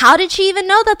were like, how did she even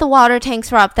know that the water tanks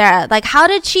were up there? Like, how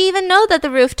did she even know that the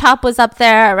rooftop was up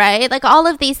there, right? Like, all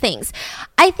of these things.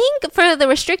 I think for the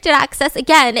restricted access,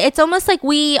 again, it's almost like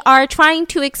we are trying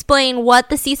to explain what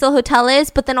the Cecil Hotel is,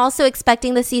 but then also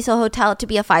expecting the Cecil Hotel to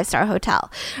be a 5-star hotel,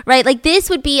 right? Like, this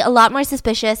would be a lot more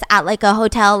suspicious at like a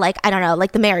hotel, like, I don't know,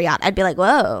 like the Marriott. I'd be like,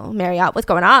 whoa, Marriott, what's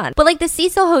going on? But like the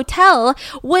Cecil Hotel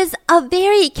was a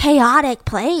very chaotic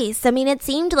place. I mean, it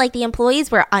seemed like the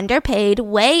employees were underpaid,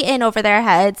 way in over their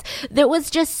heads. There was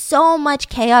just so much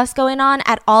chaos going on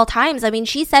at all times. I mean,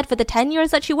 she said for the 10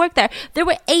 years that she worked there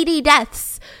were 80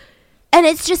 deaths. And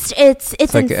it's just, it's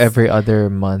like every other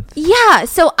month. Yeah.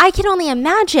 So I can only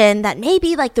imagine that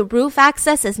maybe like the roof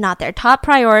access is not their top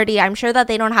priority. I'm sure that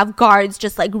they don't have guards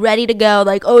just like ready to go.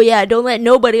 Like, oh yeah, don't let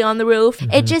nobody on the roof.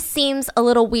 Mm-hmm. It just seems a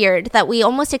little weird that we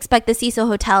almost expect the Cecil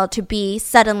Hotel to be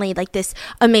suddenly like this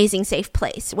amazing safe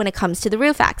place when it comes to the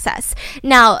roof access.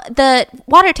 Now, the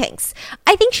water tanks,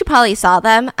 I think she probably saw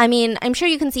them. I mean, I'm sure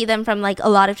you can see them from like a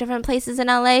lot of different places in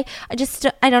LA.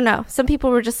 I don't know. Some people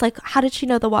were just like, how did she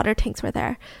know the water tanks were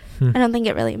there? I don't think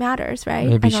it really matters, right?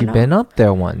 Maybe she's been up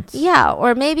there once. Yeah,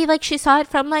 or maybe like she saw it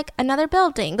from like another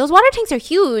building. Those water tanks are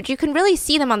huge. You can really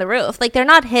see them on the roof. Like they're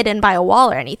not hidden by a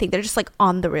wall or anything. They're just like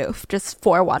on the roof, just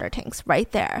 4 water tanks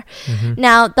right there. Mm-hmm.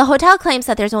 Now, the hotel claims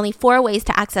that there's only 4 ways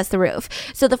to access the roof.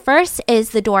 So the first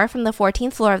is the door from the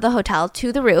 14th floor of the hotel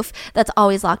to the roof that's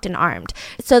always locked and armed.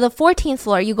 So the 14th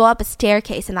floor, you go up a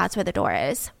staircase and that's where the door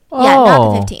is. Oh. Yeah,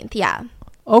 not the 15th. Yeah.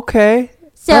 Okay.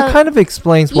 So, that kind of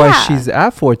explains why she's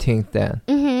at 14th then.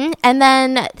 Mm-hmm. And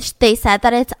then they said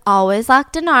that it's always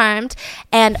locked and armed,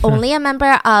 and only a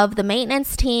member of the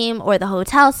maintenance team or the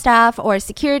hotel staff or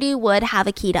security would have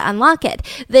a key to unlock it.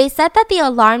 They said that the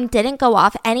alarm didn't go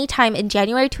off anytime in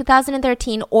January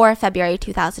 2013 or February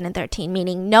 2013,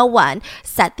 meaning no one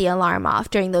set the alarm off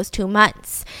during those 2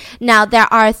 months. Now,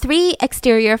 there are 3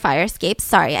 exterior fire escapes.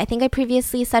 Sorry, I think I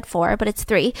previously said 4, but it's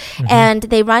 3. Mm-hmm. And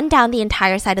they run down the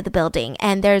entire side of the building.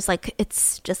 And there's like,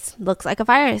 it's just looks like a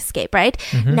fire escape, right?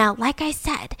 Mm-hmm. Now, like I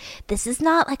said, this is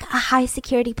not like a high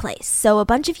security place. So a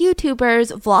bunch of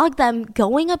YouTubers vlog them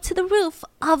going up to the roof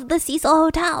of the Cecil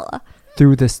Hotel.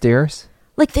 Through the stairs?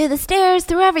 Like through the stairs,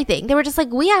 through everything. They were just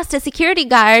like, we asked a security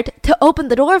guard to open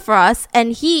the door for us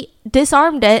and he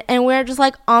disarmed it and we're just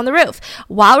like on the roof.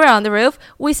 While we're on the roof,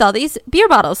 we saw these beer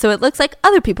bottles. So it looks like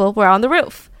other people were on the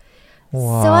roof.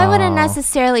 Wow. So I wouldn't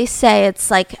necessarily say it's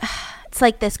like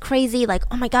this crazy, like,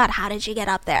 oh my God, how did you get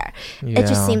up there? Yeah. It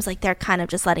just seems like they're kind of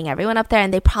just letting everyone up there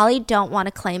and they probably don't want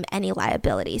to claim any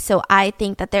liability. So I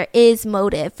think that there is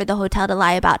motive for the hotel to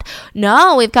lie about,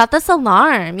 no, we've got this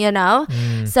alarm, you know?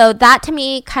 So that to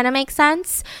me kind of makes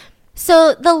sense.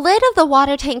 So the lid of the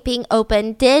water tank being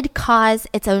open did cause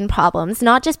its own problems,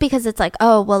 not just because it's like,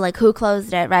 oh, well, like who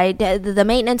closed it, right? The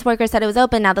maintenance worker said it was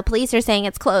open. Now the police are saying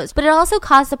it's closed. But it also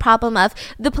caused the problem of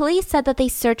the police said that they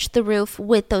searched the roof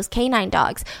with those canine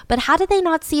dogs. But how did they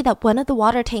not see that one of the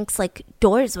water tanks, like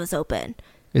doors was open?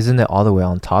 Isn't it all the way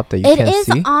on top that you can't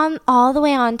see? It is all the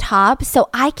way on top. So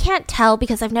I can't tell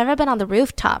because I've never been on the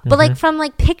rooftop. But like from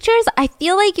like pictures, I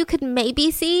feel like you could maybe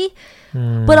see.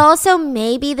 But also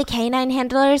maybe the canine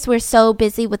handlers were so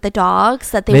busy with the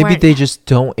dogs that they just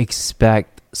don't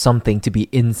expect something to be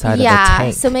inside of the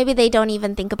tank. So maybe they don't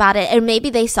even think about it, and maybe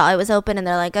they saw it was open and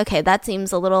they're like, okay, that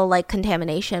seems a little like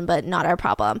contamination, but not our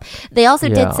problem. They also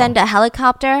did send a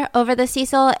helicopter over the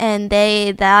Cecil, and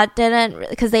that didn't,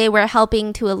 because they were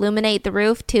helping to illuminate the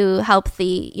roof to help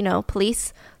the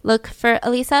police look for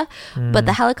Elisa, but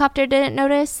the helicopter didn't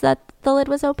notice that the lid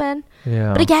was open.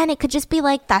 But again, it could just be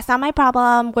like, that's not my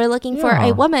problem. We're looking for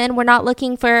a woman. We're not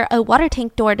looking for a water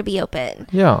tank door to be open.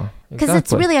 Because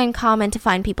it's really uncommon to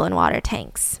find people in water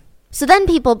tanks. So then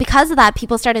because of that,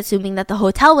 people started assuming that the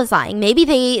hotel was lying. Maybe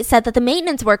they said that the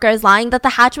maintenance worker is lying, that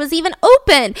the hatch was even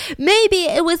open. Maybe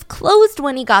it was closed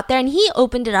when he got there and he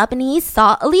opened it up and he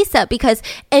saw Elisa. Because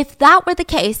if that were the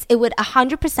case, it would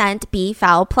 100% be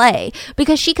foul play,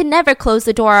 because she could never close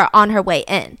the door on her way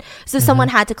in. So someone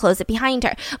had to close it behind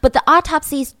her. But the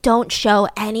autopsies don't show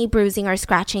any bruising or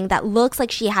scratching that looks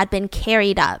like she had been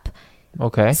carried up.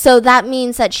 Okay. So that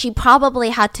means that she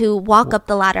probably had to walk up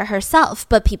the ladder herself.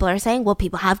 But people are saying, well,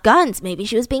 people have guns. Maybe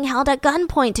she was being held at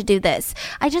gunpoint to do this.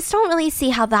 I just don't really see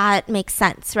how that makes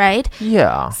sense, right?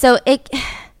 Yeah. So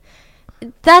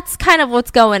that's kind of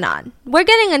what's going on. We're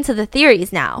getting into the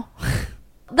theories now.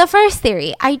 The first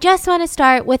theory, I just want to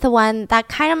start with the one that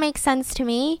kind of makes sense to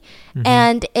me,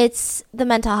 and it's the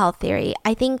mental health theory.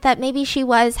 I think that maybe she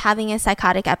was having a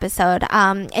psychotic episode.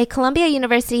 A Columbia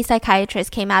University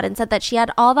psychiatrist came out and said that she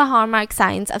had all the hallmark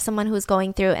signs of someone who's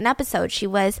going through an episode. She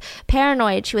was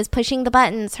paranoid, she was pushing the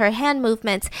buttons, her hand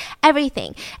movements,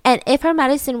 everything. And if her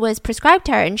medicine was prescribed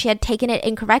to her and she had taken it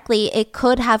incorrectly, it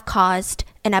could have caused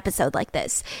an episode like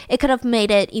this. It could have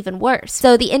made it even worse.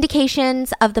 So the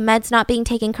indications of the meds not being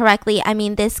taken correctly, I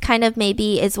mean, this kind of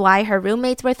maybe is why her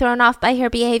roommates were thrown off by her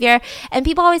behavior. And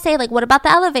people always say, like, what about the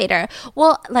elevator?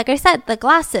 Well, like I said, the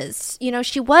glasses,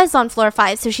 she was on floor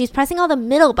 5, so she's pressing all the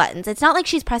middle buttons. It's not like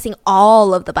she's pressing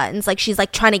all of the buttons, like she's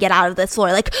like trying to get out of this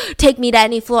floor, like take me to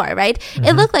any floor, right?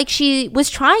 It looked like she was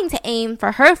trying to aim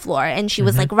for her floor, and she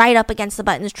was like right up against the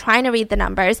buttons trying to read the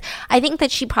numbers. I think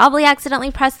that she probably accidentally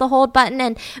pressed the hold button,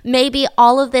 and maybe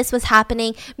all of this was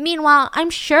happening. Meanwhile, I'm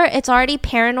sure it's already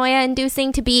paranoia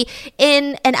inducing to be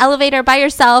in an elevator by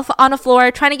yourself on a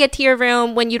floor trying to get to your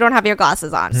room when you don't have your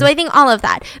glasses on. So I think all of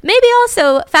that. Maybe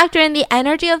also factor in the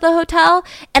energy of the hotel.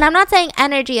 And I'm not saying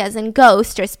energy as in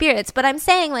ghosts or spirits, but I'm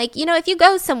saying, like, if you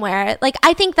go somewhere, like,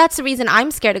 I think that's the reason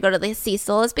I'm scared to go to the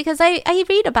Cecil, is because I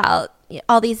read about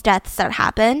all these deaths that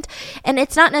happened, and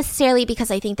it's not necessarily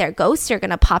because I think their ghosts are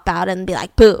gonna pop out and be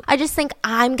like, boo. I just think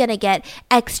I'm gonna get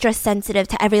extra sensitive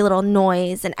to every little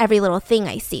noise and every little thing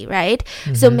I see, right?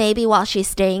 So maybe while she's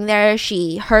staying there,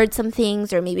 she heard some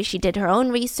things, or maybe she did her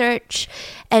own research,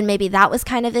 and maybe that was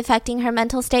kind of affecting her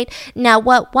mental state. Now,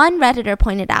 what one Redditor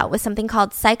pointed out was something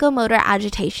called psychomotor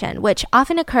agitation, which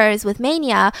often occurs with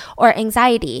mania or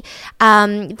anxiety.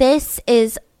 This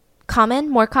is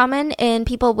more common in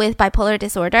people with bipolar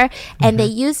disorder, and they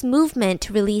use movement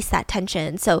to release that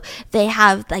tension. So they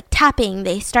have like tapping,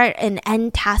 they start and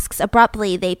end tasks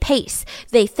abruptly, they pace,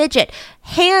 they fidget,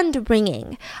 hand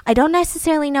wringing. I don't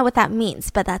necessarily know what that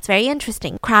means, but that's very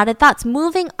interesting. Crowded thoughts,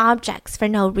 moving objects for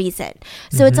no reason.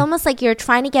 So it's almost like you're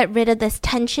trying to get rid of this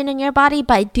tension in your body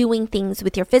by doing things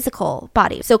with your physical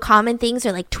body. So common things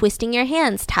are like twisting your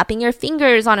hands, tapping your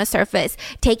fingers on a surface,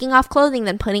 taking off clothing,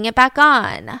 then putting it back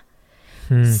on.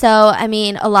 So, I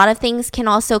mean, a lot of things can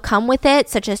also come with it,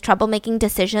 such as trouble making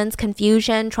decisions,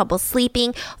 confusion, trouble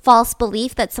sleeping, false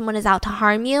belief that someone is out to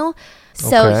harm you.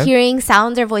 So hearing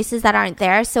sounds or voices that aren't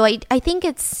there. So I think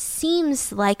it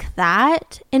seems like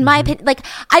that, in my opinion. Like,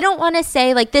 I don't want to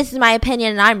say, like, this is my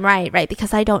opinion and I'm right?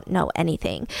 Because I don't know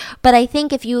anything. But I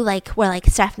think if you, like, were like,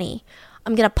 Stephanie,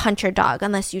 I'm going to punch your dog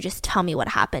unless you just tell me what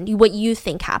happened, what you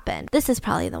think happened. This is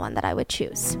probably the one that I would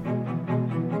choose.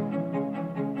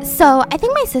 So I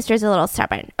think my sister's a little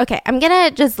stubborn. Okay, I'm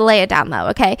gonna just lay it down though,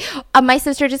 okay? My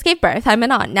sister just gave birth. I'm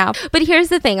an aunt now. But here's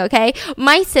the thing, okay?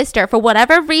 My sister, for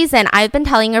whatever reason, I've been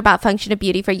telling her about Function of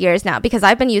Beauty for years now, because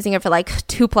I've been using it for like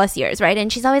 2+ years, right?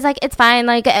 And she's always like, it's fine.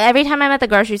 Like, every time I'm at the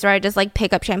grocery store, I just like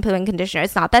pick up shampoo and conditioner.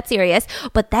 It's not that serious.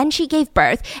 But then she gave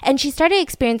birth and she started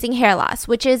experiencing hair loss,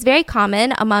 which is very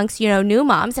common amongst, new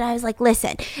moms. And I was like,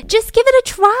 listen, just give it a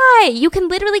try. You can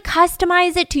literally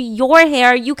customize it to your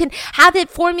hair. You can have it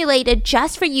formulated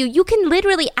just for you. You can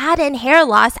literally add in hair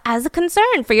loss as a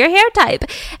concern for your hair type.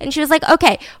 And she was like,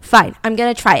 okay, fine, I'm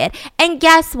gonna try it. And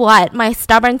guess what? My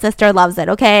stubborn sister loves it,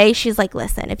 okay? She's like,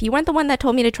 listen, if you weren't the one that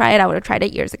told me to try it, I would have tried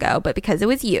it years ago, but because it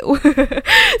was you.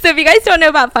 So if you guys don't know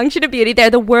about Function of Beauty, they're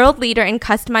the world leader in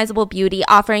customizable beauty,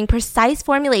 offering precise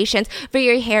formulations for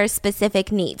your hair's specific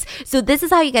needs. So this is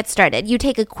how you get started. You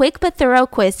take a quick but thorough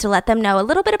quiz to let them know a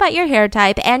little bit about your hair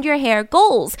type and your hair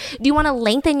goals. Do you want to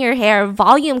lengthen your hair,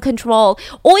 volume volume control,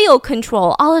 oil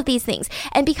control, all of these things.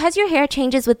 And because your hair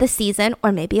changes with the season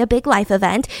or maybe a big life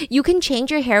event, you can change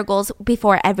your hair goals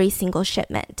before every single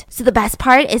shipment. So the best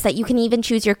part is that you can even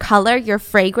choose your color, your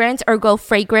fragrance, or go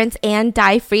fragrance and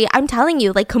dye free. I'm telling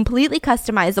you, like completely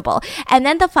customizable. And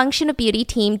then the Function of Beauty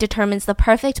team determines the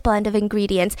perfect blend of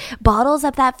ingredients, bottles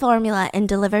up that formula, and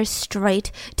delivers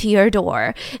straight to your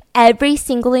door. Every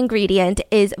single ingredient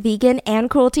is vegan and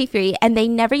cruelty free, and they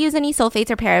never use any sulfates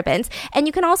or parabens. And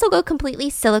you can also go completely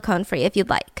silicone free if you'd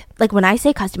like. Like when I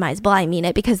say customizable, I mean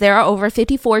it, because there are over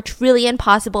 54 trillion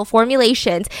possible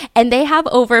formulations and they have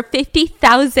over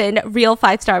 50,000 real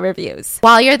 5-star reviews.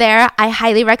 While you're there, I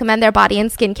highly recommend their body and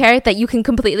skincare that you can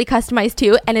completely customize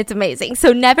too, and it's amazing.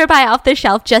 So never buy off the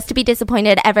shelf just to be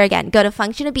disappointed ever again. Go to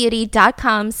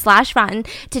functionofbeauty.com/rotten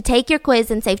to take your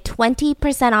quiz and save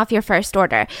 20% off your first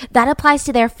order. That applies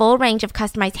to their full range of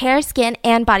customized hair, skin,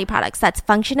 and body products. That's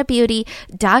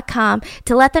functionofbeauty.com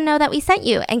to let them know that we sent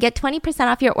you and get 20%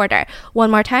 off your order.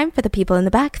 One more time for the people in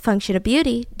the back,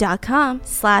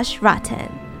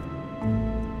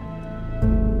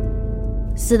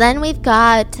 functionofbeauty.com/rotten. So then we've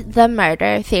got the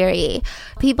murder theory.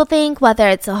 People think whether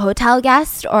it's a hotel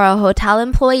guest or a hotel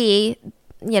employee,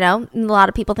 you know, a lot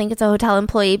of people think it's a hotel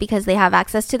employee because they have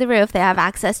access to the roof, they have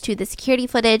access to the security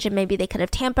footage, and maybe they could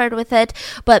have tampered with it,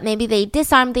 but maybe they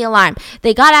disarmed the alarm.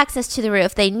 They got access to the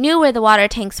roof. They knew where the water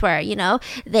tanks were, you know.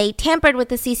 They tampered with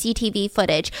the CCTV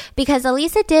footage because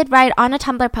Elisa did write on a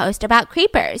Tumblr post about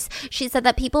creepers. She said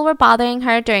that people were bothering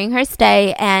her during her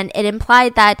stay, and it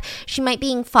implied that she might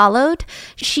be being followed.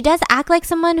 She does act like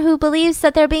someone who believes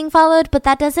that they're being followed, but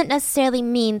that doesn't necessarily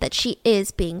mean that she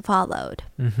is being followed.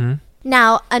 Mm-hmm.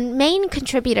 Now, a main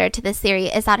contributor to this theory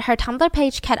is that her Tumblr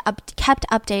page kept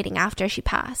updating after she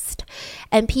passed.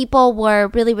 And people were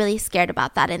really, really scared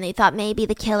about that. And they thought maybe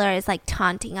the killer is like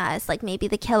taunting us. Like maybe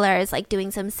the killer is like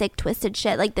doing some sick, twisted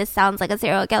shit. Like this sounds like a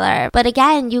serial killer. But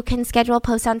again, you can schedule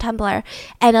posts on Tumblr.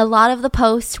 And a lot of the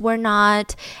posts were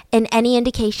not in any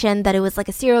indication that it was like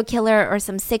a serial killer or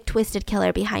some sick, twisted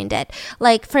killer behind it.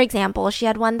 Like, for example, she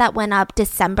had one that went up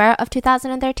December of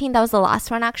 2013. That was the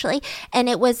last one, actually. And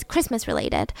it was Christmas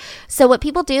related. So what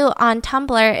people do on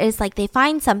Tumblr is like they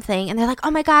find something and they're like,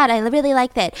 oh my God, I really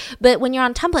like that. But when you're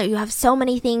on Tumblr, you have so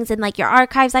many things in like your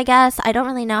archives, I guess. I don't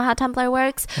really know how Tumblr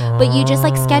works, but you just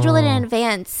like schedule it in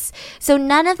advance. So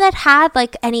none of that had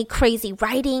like any crazy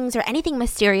writings or anything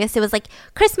mysterious. It was like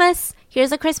Christmas.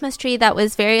 Here's a Christmas tree that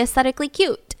was very aesthetically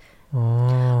cute.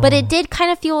 But it did kind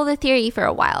of fuel the theory for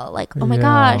a while. Like, oh my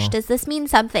gosh, does this mean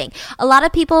something? A lot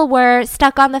of people were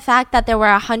stuck on the fact that there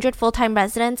were 100 full-time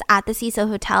residents at the Cecil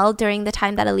Hotel during the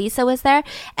time that Elisa was there.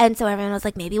 And so everyone was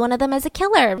like, maybe one of them is a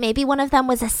killer. Maybe one of them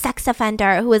was a sex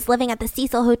offender who was living at the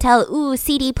Cecil Hotel. Ooh,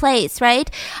 seedy place,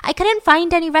 right? I couldn't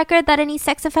find any record that any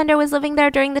sex offender was living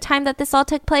there during the time that this all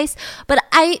took place. But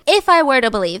if I were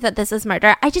to believe that this is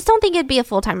murder, I just don't think it'd be a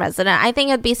full-time resident. I think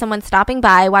it'd be someone stopping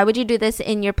by. Why would you do this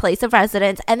in your place of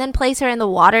residence and then place her in the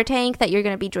water tank that you're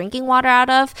going to be drinking water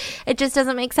out of? It just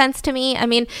doesn't make sense to me. I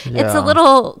mean, it's a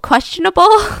little questionable.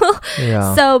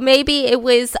 So maybe it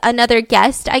was another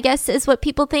guest, I guess, is what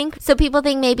people think. So people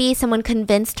think maybe someone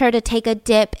convinced her to take a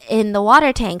dip in the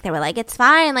water tank. They were like, it's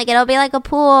fine, like it'll be like a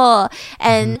pool.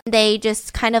 And they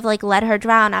just kind of like let her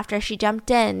drown after she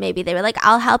jumped in. Maybe they were like,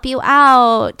 I'll help you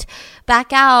out,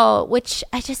 back out, which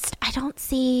I don't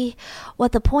see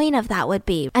what the point of that would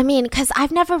be. I mean, because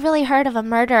I've never really heard of a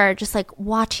murderer just like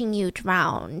watching you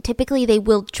drown. Typically they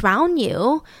will drown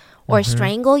you or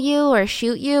strangle you or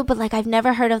shoot you, but like I've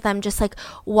never heard of them just like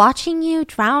watching you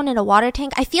drown in a water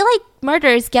tank. I feel like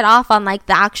murderers get off on like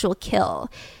the actual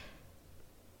kill,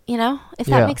 you know, if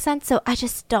that makes sense. So I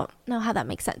just don't know how that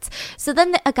makes sense. So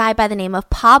then a guy by the name of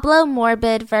Pablo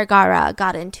Morbid Vergara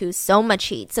got into so much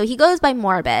heat. So he goes by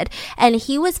Morbid, and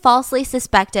he was falsely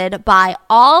suspected by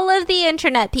all of the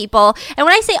internet people. And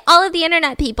when I say all of the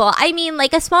internet people, I mean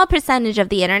like a small percentage of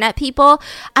the internet people.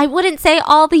 I wouldn't say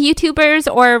all the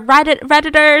YouTubers or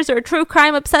Redditors or true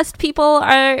crime obsessed people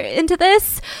are into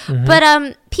this.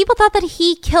 But people thought that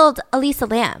he killed Elisa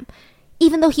Lam,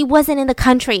 even though he wasn't in the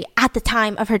country at the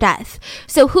time of her death.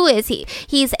 So who is he?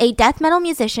 He's a death metal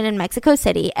musician in Mexico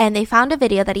City, and they found a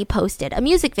video that he posted, a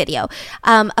music video,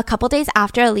 a couple days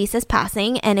after Elisa's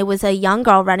passing, and it was a young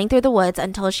girl running through the woods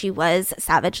until she was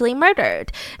savagely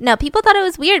murdered. Now, people thought it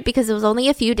was weird because it was only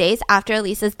a few days after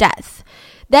Elisa's death.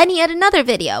 Then he had another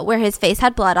video where his face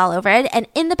had blood all over it, and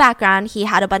in the background, he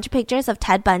had a bunch of pictures of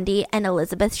Ted Bundy and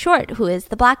Elizabeth Short, who is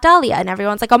the Black Dahlia, and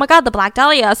everyone's like, oh my God, the Black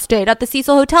Dahlia stayed at the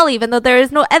Cecil Hotel, even though there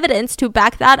is no evidence to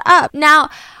back that up. Now,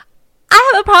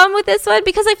 I have a problem with this one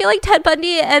because I feel like Ted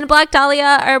Bundy and Black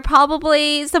Dahlia are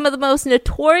probably some of the most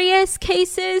notorious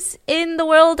cases in the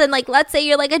world. And like, let's say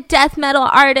you're like a death metal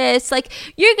artist, like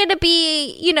you're going to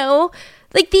be, you know,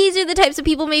 like these are the types of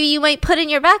people maybe you might put in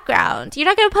your background. You're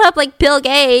not going to put up like Bill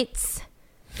Gates.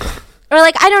 Or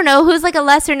like, I don't know, who's like a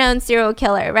lesser known serial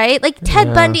killer, right? Like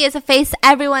Ted Bundy is a face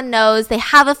everyone knows. They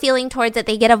have a feeling towards it.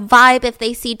 They get a vibe if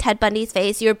they see Ted Bundy's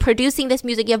face. You're producing this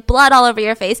music. You have blood all over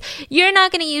your face. You're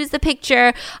not going to use the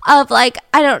picture of like,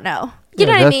 I don't know. You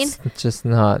know what I mean? That's just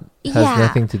not, has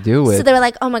nothing to do with. So they were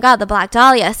like, oh my God, the Black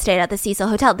Dahlia stayed at the Cecil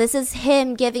Hotel. This is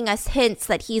him giving us hints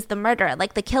that he's the murderer.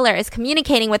 Like the killer is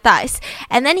communicating with us.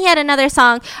 And then he had another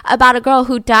song about a girl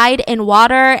who died in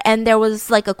water. And there was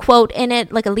like a quote in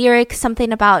it, like a lyric,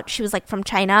 something about she was like from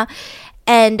China.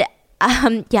 And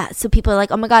so people are like,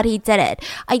 oh my God, he did it.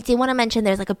 I do want to mention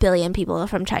there's like 1 billion people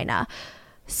from China.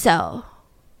 So,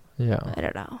 I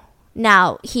don't know.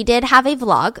 Now, he did have a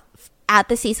vlog at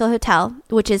the Cecil Hotel,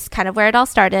 which is kind of where it all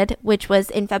started, which was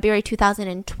in February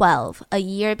 2012, a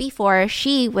year before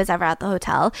she was ever at the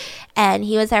hotel, and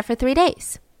he was there for 3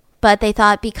 days. But they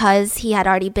thought because he had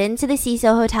already been to the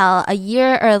Cecil Hotel a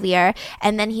year earlier,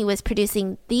 and then he was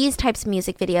producing these types of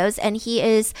music videos, and he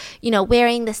is, you know,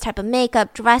 wearing this type of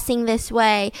makeup, dressing this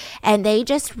way, and they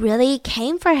just really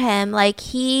came for him. Like,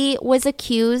 he was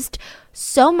accused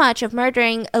so much of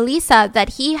murdering Elisa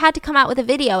that he had to come out with a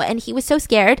video, and he was so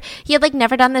scared. He had like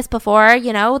never done this before,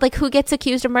 you know, like who gets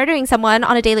accused of murdering someone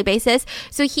on a daily basis?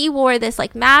 So he wore this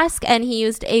like mask, and he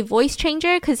used a voice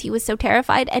changer because he was so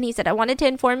terrified, and he said, I wanted to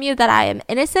inform you that I am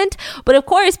innocent. But of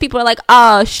course people are like,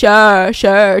 oh sure,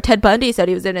 Ted Bundy said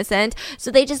he was innocent. So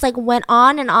they just like went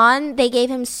on and on. They gave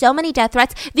him so many death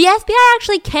threats. The FBI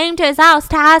actually came to his house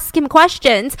to ask him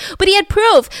questions, but he had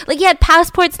proof. Like, he had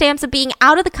passport stamps of being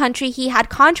out of the country. He had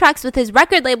contracts with his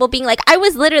record label being like, I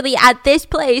was literally at this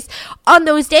place on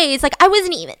those days. Like, I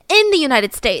wasn't even in the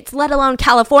United States, let alone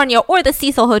California or the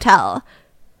Cecil Hotel.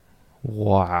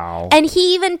 Wow. And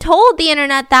he even told the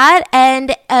internet that,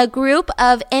 and a group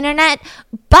of internet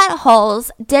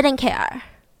buttholes didn't care.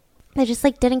 They just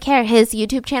like didn't care. His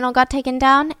YouTube channel got taken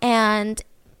down, and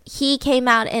he came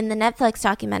out in the Netflix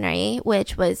documentary,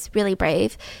 which was really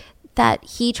brave, that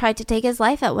he tried to take his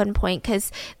life at one point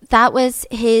because that was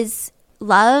his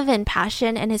love and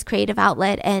passion and his creative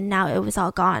outlet, and now it was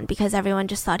all gone because everyone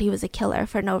just thought he was a killer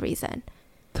for no reason.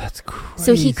 That's crazy.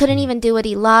 So he couldn't even do what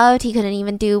he loved. He couldn't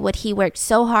even do what he worked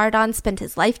so hard on, spent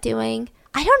his life doing.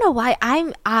 I don't know why.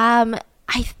 I'm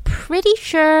pretty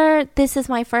sure this is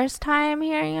my first time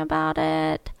hearing about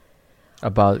it.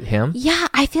 About him? Yeah,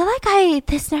 I feel like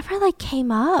this never like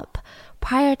came up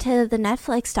prior to the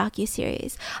Netflix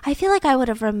docuseries. I feel like I would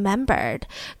have remembered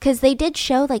because they did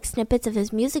show like snippets of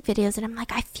his music videos, and I'm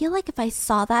like, I feel like if I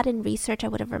saw that in research, I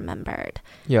would have remembered.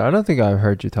 Yeah, I don't think I've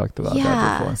heard you talk about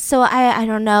that before. So I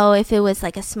don't know if it was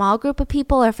like a small group of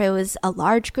people or if it was a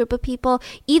large group of people.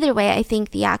 Either way, I think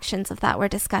the actions of that were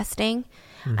disgusting.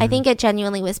 I think it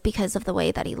genuinely was because of the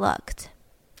way that he looked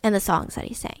and the songs that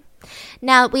he sang.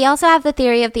 Now, we also have the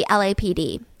theory of the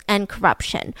LAPD and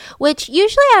corruption, which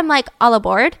usually I'm like all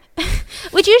aboard,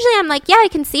 which usually I'm like, yeah, I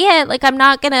can see it. Like, I'm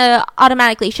not going to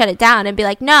automatically shut it down and be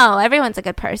like, no, everyone's a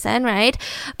good person, right?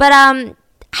 But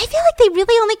I feel like they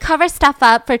really only cover stuff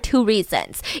up for 2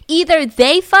 reasons. Either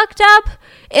they fucked up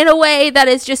in a way that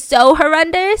is just so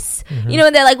horrendous, you know,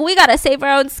 and they're like, we gotta save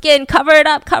our own skin, cover it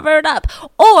up.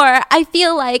 Or I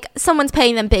feel like someone's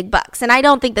paying them big bucks, and I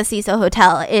don't think the Cecil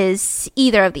Hotel is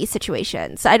either of these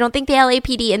situations. I don't think the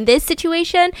LAPD in this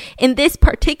situation, in this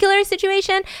particular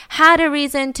situation, had a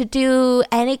reason to do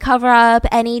any cover up,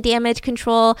 any damage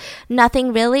control,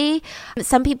 nothing really.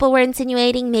 Some people were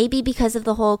insinuating maybe because of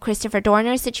the whole Christopher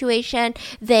Dorner situation,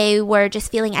 they were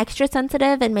just feeling extra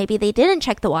sensitive, and maybe they didn't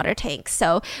check the water tanks,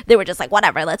 so they were just like,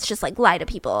 whatever, let's just like lie to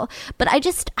people. But I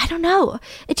don't know,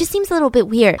 it just seems a little bit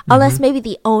weird, unless maybe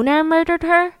the owner murdered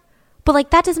her. But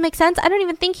like, that doesn't make sense. I don't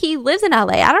even think he lives in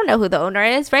LA. I don't know who the owner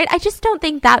is, right? I just don't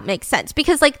think that makes sense,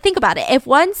 because like, think about it. If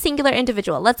one singular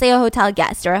individual, let's say a hotel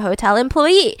guest or a hotel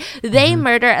employee, they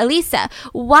murder Elisa,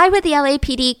 why would the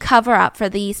LAPD cover up for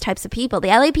these types of people? The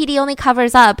LAPD only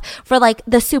covers up for like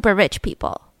the super rich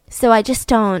people. So I just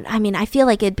don't, I mean, I feel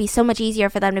like it'd be so much easier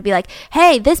for them to be like,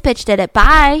 hey, this bitch did it,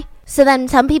 bye. So then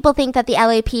some people think that the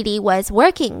LAPD was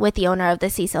working with the owner of the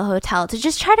Cecil Hotel to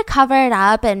just try to cover it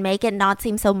up and make it not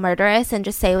seem so murderous and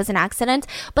just say it was an accident.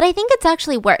 But I think it's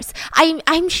actually worse.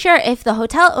 I'm sure if the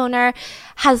hotel owner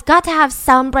has got to have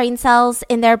some brain cells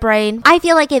in their brain, I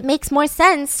feel like it makes more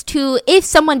sense to, if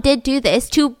someone did do this,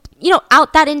 to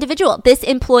out that individual. This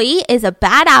employee is a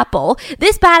bad apple.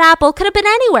 This bad apple could have been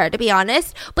anywhere, to be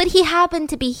honest, but he happened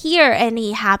to be here and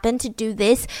he happened to do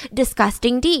this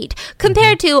disgusting deed.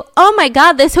 Compared to, oh my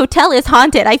God, this hotel is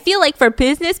haunted. I feel like for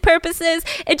business purposes,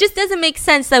 it just doesn't make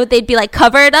sense that they'd be like,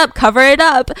 cover it up.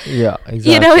 Yeah,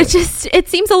 exactly. It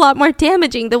seems a lot more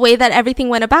damaging the way that everything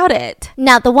went about it.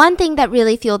 Now, the one thing that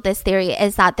really fueled this theory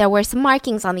is that there were some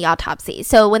markings on the autopsy.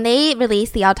 So when they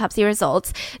released the autopsy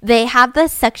results, they have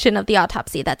this section of the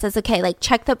autopsy that says, okay, like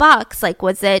check the box. Like,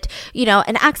 was it,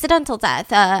 an accidental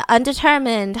death,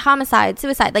 undetermined, homicide,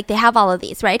 suicide? Like they have all of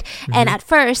these, right? And at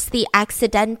first the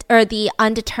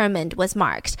undetermined was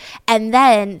marked, and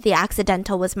then the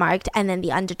accidental was marked, and then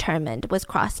the undetermined was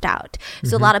crossed out.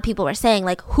 So a lot of people were saying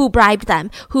like, who bribed them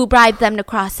to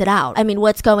cross it out? I mean,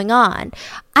 what's going on?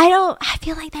 I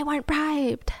feel like they weren't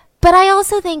bribed. But I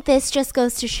also think this just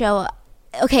goes to show,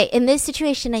 okay, in this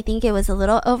situation, I think it was a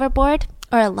little overboard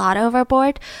or a lot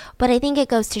overboard, but I think it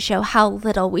goes to show how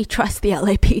little we trust the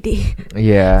LAPD.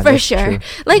 Yeah, for sure. True.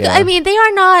 Like, yeah. I mean, they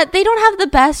don't have the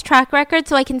best track record,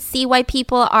 so I can see why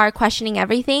people are questioning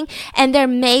everything. And there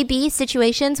may be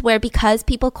situations where because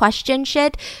people question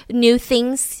shit, new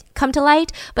things come to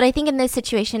light. But I think in this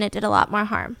situation, it did a lot more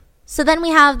harm. So then we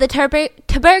have the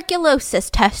tuberculosis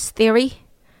test theory.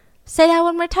 Say that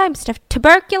one more time, Steph.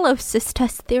 Tuberculosis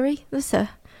test theory.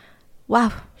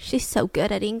 Wow, she's so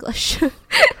good at English.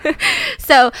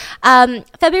 So,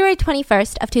 February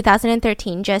 21st of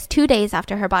 2013, just 2 days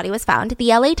after her body was found, the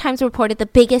LA Times reported the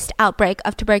biggest outbreak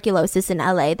of tuberculosis in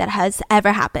LA that has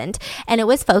ever happened. And it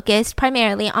was focused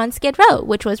primarily on Skid Row,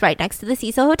 which was right next to the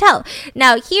Cecil Hotel.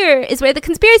 Now, here is where the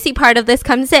conspiracy part of this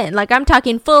comes in. Like, I'm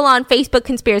talking full-on Facebook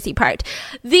conspiracy part.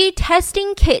 The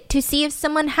testing kit to see if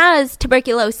someone has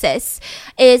tuberculosis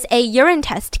is a urine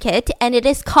test kit, and it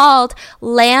is called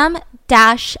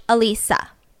Lamb-ELISA.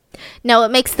 Now,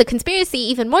 what makes the conspiracy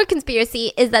even more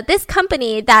conspiracy is that this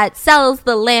company that sells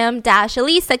the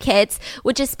Lamb-ELISA kits,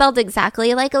 which is spelled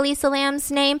exactly like Elisa Lam's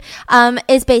name,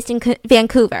 is based in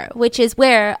Vancouver, which is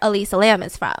where Elisa Lam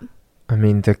is from. I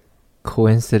mean, the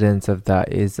coincidence of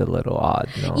that is a little odd,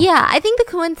 no? Yeah, I think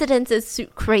the coincidence is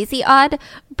crazy odd,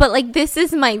 but like this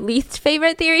is my least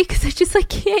favorite theory because I just like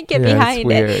can't get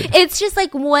behind it. It's just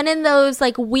like one in those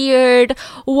like weird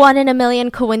 1 in a million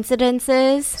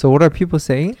coincidences. So what are people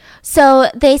saying?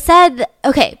 So they said,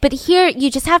 okay, but here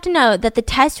you just have to know that the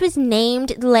test was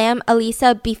named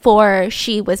Lamb-ELISA before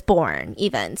she was born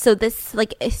even. So this,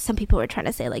 like, some people were trying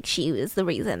to say like she was the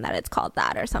reason that it's called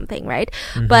that or something, right?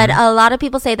 But a lot of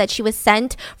people say that she was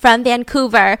sent from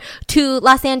Vancouver to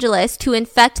Los Angeles to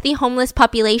infect the homeless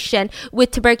population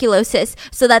with tuberculosis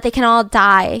so that they can all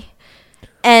die.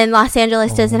 And Los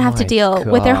Angeles doesn't have to deal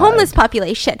with their homeless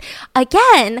population.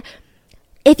 Again,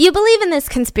 if you believe in this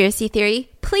conspiracy theory,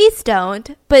 please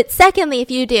don't. But secondly, if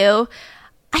you do,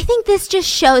 I think this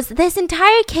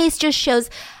entire case just shows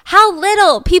how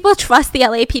little people trust the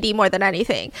LAPD more than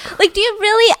anything. Like, do you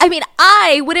really? I mean,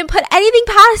 I wouldn't put anything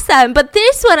past them, but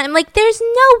this one, I'm like, there's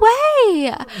no way.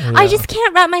 Yeah. I just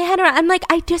can't wrap my head around. I'm like,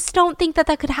 I just don't think that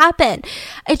could happen.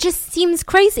 It just seems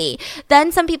crazy.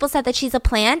 Then some people said that she's a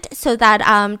plant so that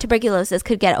tuberculosis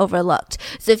could get overlooked.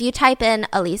 So if you type in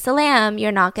Elisa Lam,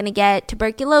 you're not going to get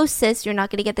tuberculosis. You're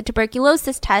not going to get the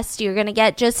tuberculosis test. You're going to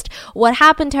get just what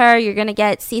happened to her. You're going to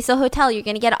get Cecil Hotel. You're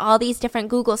going to get all these different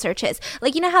Google searches.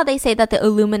 Like, you know how they say that the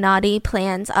Illuminati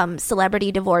plans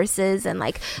celebrity divorces and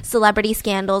like celebrity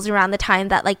scandals around the time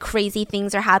that like crazy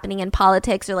things are happening in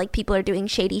politics or like people are doing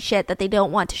shady shit that they don't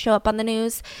want to show up on the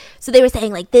news. So they were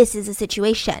saying like this is a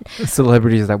situation.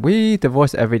 Celebrities like we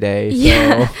divorce every day. So.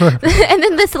 Yeah. And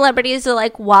then the celebrities are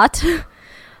like, what?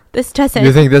 This doesn't.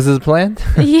 You think this is planned?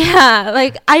 Yeah.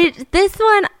 Like this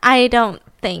one I don't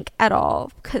think at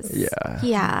all because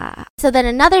so then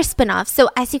another spin-off. So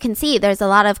as you can see, there's a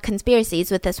lot of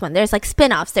conspiracies with this one. There's like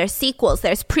spin-offs, there's sequels,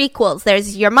 there's prequels,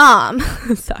 there's your mom.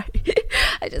 Sorry,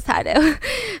 I just had to.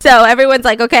 So everyone's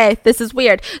like, okay, this is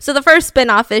weird. So the first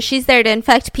spin-off is she's there to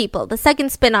infect people. The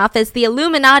second spin-off is the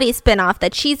Illuminati spin-off,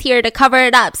 that she's here to cover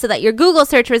it up so that your Google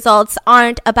search results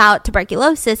aren't about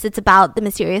tuberculosis, it's about the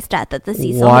mysterious death at the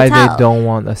Cecil Hotel. Why they don't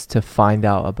want us to find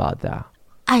out about that?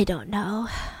 I don't know.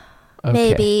 Okay.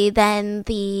 Maybe then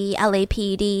the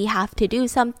LAPD have to do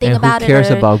something about it. Who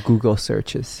cares about Google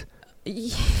searches?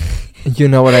 You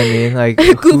know what I mean? Like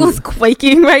Google's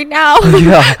quaking right now.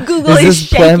 Yeah. Google is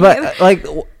shaking. Like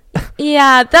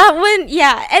Yeah, that one,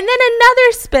 yeah. And then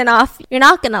another spin-off, you're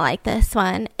not gonna like this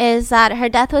one, is that her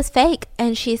death was fake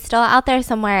and she's still out there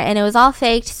somewhere, and it was all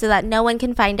faked so that no one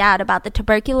can find out about the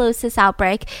tuberculosis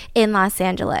outbreak in Los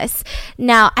Angeles.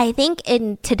 Now, I think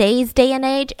in today's day and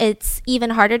age, it's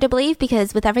even harder to believe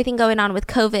because with everything going on with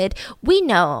COVID, we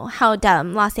know how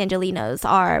dumb Los Angelinos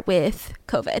are with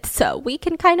COVID. So we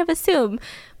can kind of assume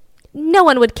no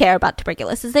one would care about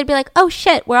tuberculosis. They'd be like, oh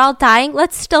shit, we're all dying,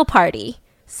 let's still party.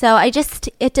 So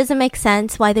it doesn't make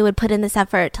sense why they would put in this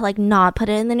effort to like not put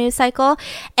it in the news cycle.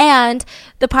 And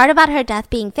the part about her death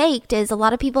being faked is a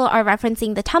lot of people are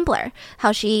referencing the Tumblr,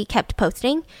 how she kept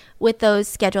posting with those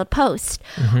scheduled posts.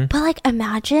 But like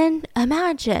imagine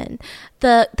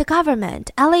the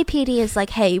government, LAPD is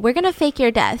like, hey, we're going to fake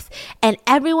your death. And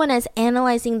everyone is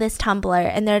analyzing this Tumblr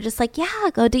and they're just like, yeah,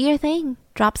 go do your thing.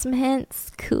 Drop some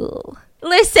hints. Cool.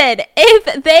 Listen,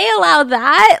 if they allow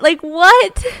that, like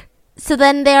what? So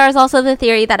then there's also the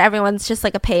theory that everyone's just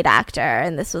like a paid actor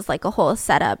and this was like a whole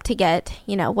setup to get,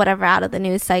 you know, whatever out of the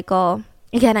news cycle.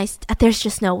 Again, there's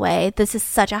just no way. This is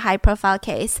such a high profile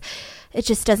case. It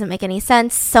just doesn't make any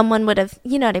sense. Someone would have,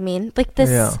 you know what I mean? Like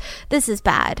this is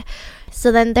bad. So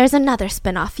then there's another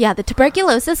spinoff. Yeah, the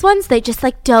tuberculosis ones, they just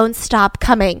like don't stop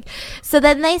coming. So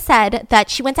then they said that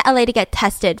she went to LA to get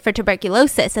tested for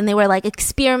tuberculosis and they were like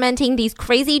experimenting these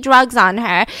crazy drugs on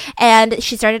her and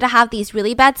she started to have these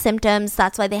really bad symptoms.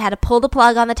 That's why they had to pull the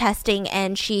plug on the testing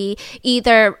and she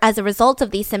either as a result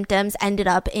of these symptoms ended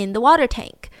up in the water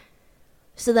tank.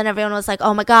 So then everyone was like,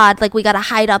 oh my God, like we got to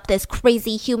hide up this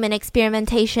crazy human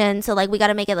experimentation. So like we got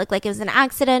to make it look like it was an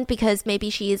accident because maybe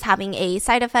she's having a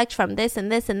side effect from this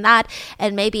and this and that.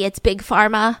 And maybe it's big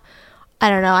pharma.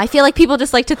 I don't know. I feel like people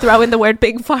just like to throw in the word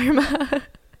big pharma.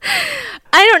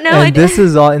 I don't know. And this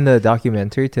is all in the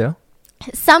documentary too?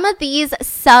 Some of these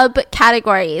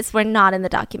subcategories were not in the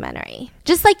documentary.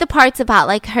 Just like the parts about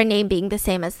like her name being the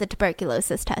same as the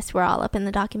tuberculosis test were all up in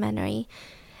the documentary.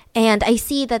 And I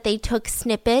see that they took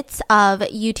snippets of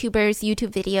YouTubers'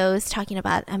 YouTube videos talking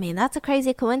about, I mean, that's a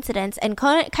crazy coincidence, and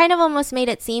kind of almost made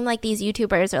it seem like these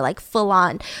YouTubers are like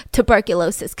full-on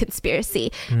tuberculosis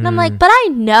conspiracy. And I'm like, but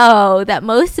I know that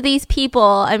most of these people,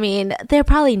 I mean, they're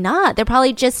probably not. They're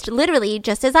probably just literally,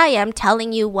 just as I am,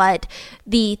 telling you what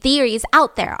the theories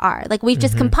out there are. Like, we've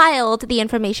just compiled the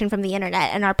information from the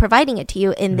internet and are providing it to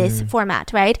you in this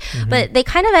format, right? But they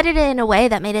kind of edited it in a way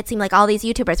that made it seem like all these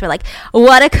YouTubers were like,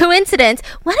 what a coincidence.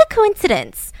 What a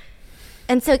coincidence.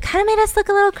 And so it kind of made us look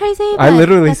a little crazy. I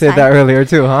literally said that earlier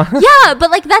too, huh? Yeah,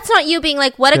 but like that's not you being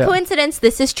like, what a coincidence.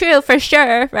 This is true for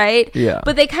sure, right? Yeah.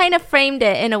 But they kind of framed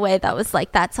it in a way that was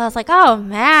like that. So I was like, oh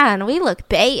man, we look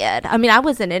bad. I mean, I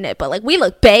wasn't in it, but like we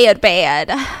look bad.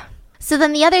 So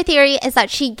then the other theory is that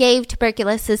she gave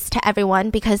tuberculosis to everyone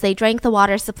because they drank the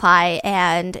water supply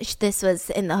and this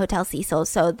was in the Hotel Cecil.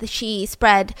 So she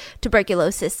spread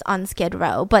tuberculosis on Skid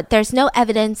Row, but there's no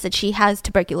evidence that she has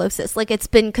tuberculosis. Like it's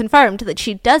been confirmed that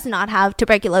she does not have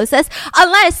tuberculosis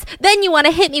unless then you want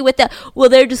to hit me with the, well,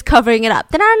 they're just covering it up.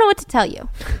 Then I don't know what to tell you.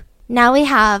 Now we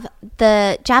have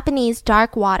the Japanese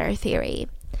dark water theory.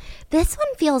 This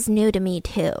one feels new to me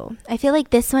too. I feel like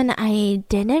this one I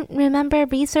didn't remember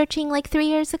researching like 3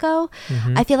 years ago.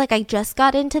 I feel like I just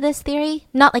got into this theory.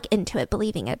 Not like into it,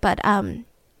 believing it, but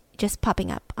just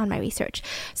popping up on my research.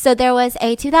 So there was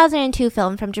a 2002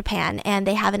 film from Japan and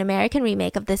they have an American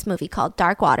remake of this movie called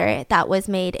Dark Water that was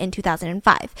made in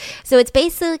 2005. So it's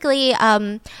basically,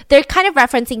 they're kind of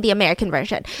referencing the American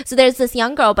version. So there's this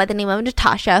young girl by the name of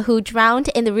Natasha who drowned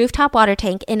in the rooftop water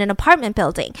tank in an apartment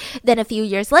building. Then a few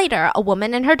years later, a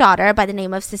woman and her daughter by the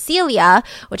name of Cecilia,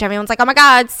 which everyone's like, oh my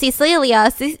God,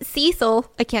 Cecilia,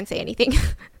 Cecil, I can't say anything.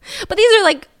 But these are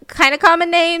like kind of common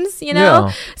names, you know?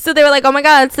 Yeah. So they were like, oh my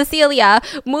God, Cecilia,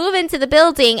 move into the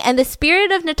building. And the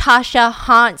spirit of Natasha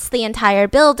haunts the entire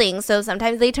building. So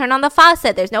sometimes they turn on the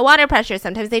faucet. There's no water pressure.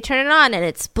 Sometimes they turn it on and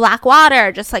it's black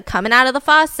water just like coming out of the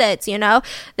faucets, you know?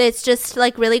 It's just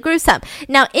like really gruesome.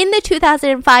 Now, in the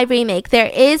 2005 remake,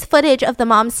 there is footage of the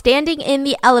mom standing in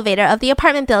the elevator of the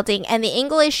apartment building and the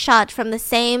angle is shot from the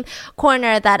same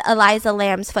corner that Eliza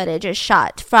Lamb's footage is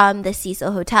shot from the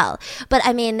Cecil Hotel. But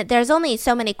I mean, there's only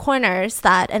so many corners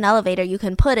that an elevator you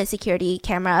can put a security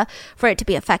camera for it to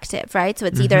be effective, right? So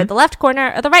it's either the left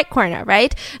corner or the right corner,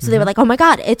 right? So they were like, oh my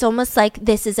God, it's almost like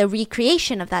this is a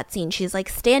recreation of that scene. She's like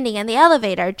standing in the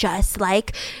elevator just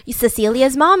like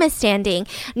Cecilia's mom is standing.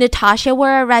 Natasha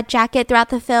wore a red jacket throughout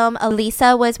the film.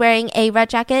 Elisa was wearing a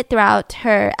red jacket throughout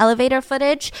her elevator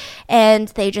footage and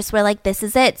they just were like, this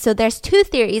is it. So there's two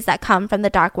theories that come from the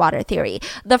dark water theory.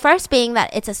 The first being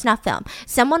that it's a snuff film.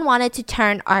 Someone wanted to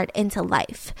turn art into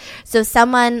life. life. So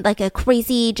someone like a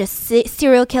crazy just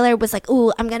serial killer was like,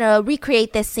 ooh, I'm gonna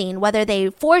recreate this scene, whether they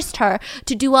forced her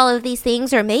to do all of these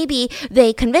things or maybe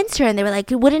they convinced her and they were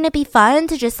like, wouldn't it be fun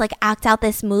to just like act out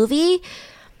this movie?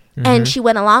 And she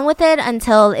went along with it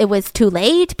until it was too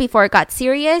late before it got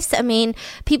serious. I mean,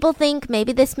 people think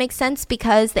maybe this makes sense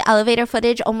because the elevator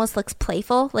footage almost looks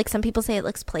playful. Like some people say it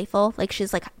looks playful, like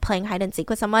she's like playing hide and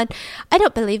seek with someone. I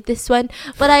don't believe this one,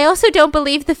 but I also don't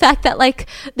believe the fact that like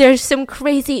there's some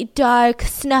crazy dark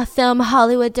snuff film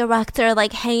Hollywood director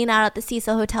like hanging out at the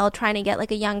Cecil Hotel trying to get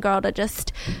like a young girl to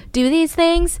just do these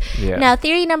things. Yeah. Now,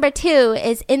 theory number 2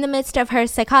 is in the midst of her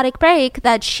psychotic break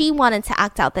that she wanted to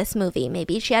act out this movie.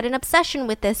 Maybe she had an obsession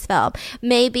with this film.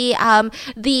 Maybe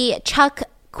the Chuck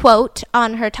quote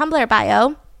on her Tumblr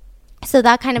bio, so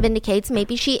that kind of indicates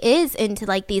maybe she is into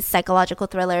like these psychological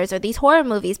thrillers or these horror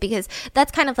movies because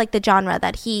that's kind of like the genre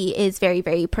that he is very,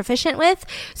 very proficient with.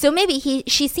 So maybe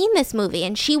she's seen this movie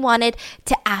and she wanted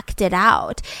to act it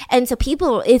out. And so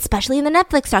people, especially in the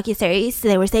Netflix docuseries,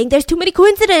 they were saying there's too many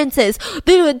coincidences.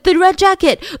 The red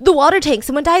jacket, the water tank,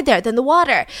 someone died there, then the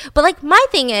water. But like my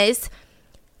thing is,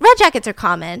 red jackets are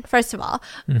common, first of all.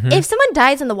 If someone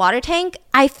dies in the water tank,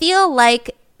 I feel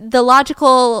like the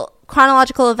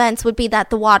chronological events would be that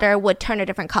the water would turn a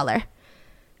different color.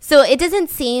 So it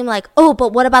doesn't seem like, oh,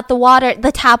 but what about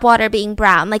the tap water being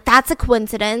brown? Like, that's a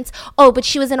coincidence. Oh, but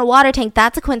she was in a water tank.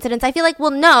 That's a coincidence. I feel like, well,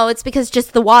 no, it's because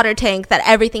just the water tank that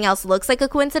everything else looks like a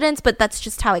coincidence, but that's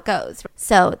just how it goes.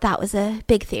 So that was a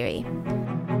big theory.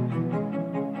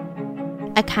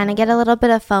 I kind of get a little bit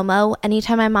of FOMO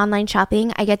anytime I'm online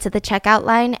shopping. I get to the checkout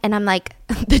line and I'm like,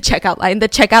 the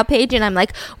checkout page, and I'm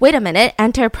like, wait a minute,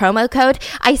 enter promo code.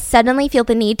 I suddenly feel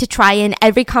the need to try in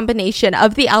every combination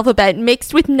of the alphabet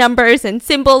mixed with numbers and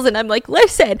symbols, and I'm like,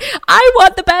 listen, I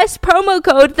want the best promo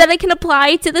code that I can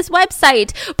apply to this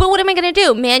website. But what am I going to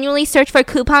do? Manually search for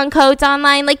coupon codes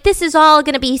online? Like, this is all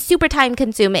going to be super time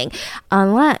consuming.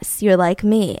 Unless you're like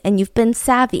me and you've been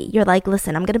savvy. You're like,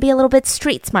 listen, I'm going to be a little bit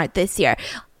street smart this year.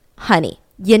 Honey.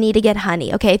 You need to get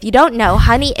Honey, okay? If you don't know,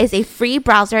 Honey is a free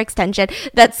browser extension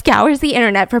that scours the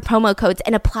internet for promo codes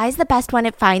and applies the best one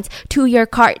it finds to your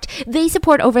cart. They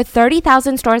support over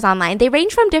 30,000 stores online. They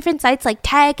range from different sites like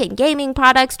tech and gaming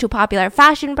products to popular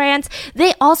fashion brands.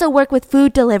 They also work with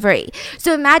food delivery.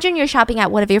 So imagine you're shopping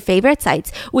at one of your favorite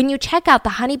sites. When you check out,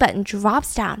 the Honey button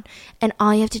drops down, and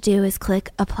all you have to do is click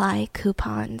Apply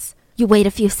Coupons. You wait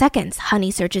a few seconds. Honey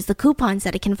searches the coupons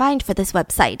that it can find for this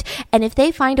website. And if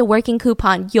they find a working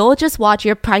coupon, you'll just watch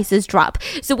your prices drop.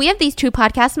 So we have these 2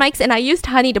 podcast mics and I used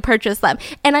Honey to purchase them.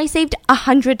 And I saved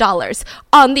 $100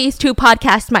 on these 2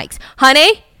 podcast mics.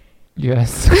 Honey?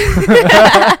 Yes.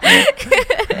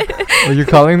 Are you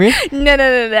calling me?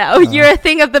 No. You're a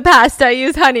thing of the past. I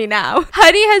use Honey now.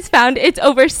 Honey has found its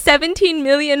over 17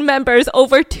 million members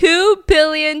over $2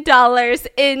 billion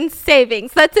in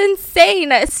savings. That's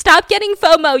insane. Stop getting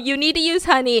FOMO. You need to use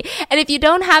Honey. And if you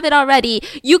don't have it already,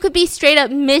 you could be straight up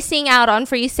missing out on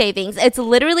free savings. It's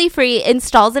literally free,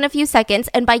 installs in a few seconds.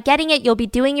 And by getting it, you'll be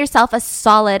doing yourself a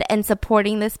solid and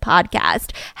supporting this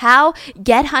podcast. How?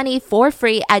 Get Honey for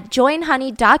free at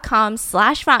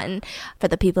joinhoney.com/rotten. For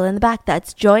the people in the back,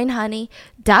 that's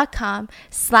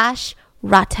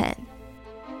joinhoney.com/rotten.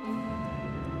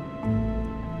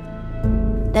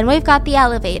 Then we've got the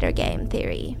elevator game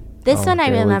theory. This one I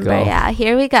remember. Yeah,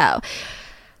 here we go.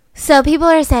 So people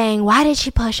are saying, why did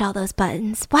she push all those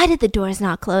buttons? Why did the doors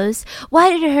not close? Why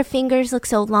did her fingers look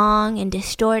so long and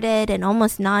distorted and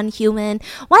almost non-human?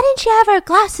 Why didn't she have her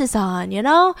glasses on, you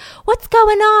know? What's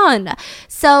going on?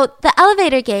 So the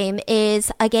elevator game is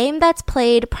a game that's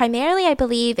played primarily, I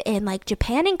believe, in like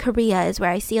Japan and Korea is where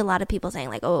I see a lot of people saying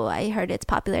like, oh, I heard it's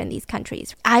popular in these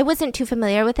countries. I wasn't too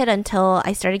familiar with it until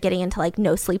I started getting into like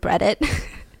No Sleep Reddit.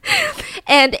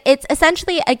 And it's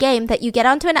essentially a game that you get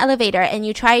onto an elevator and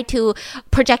you try to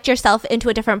project yourself into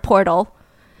a different portal.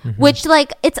 Which,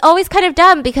 like, it's always kind of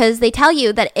dumb because they tell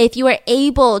you that if you are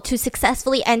able to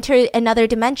successfully enter another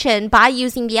dimension by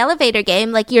using the elevator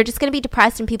game, like, you're just going to be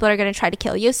depressed and people are going to try to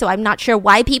kill you. So I'm not sure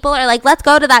why people are like, let's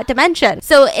go to that dimension.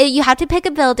 So you have to pick a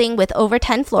building with over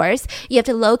 10 floors. You have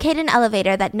to locate an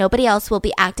elevator that nobody else will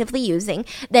be actively using.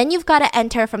 Then you've got to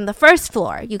enter from the first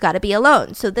floor. You got to be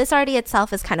alone. So this already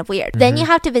itself is kind of weird. Then you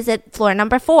have to visit floor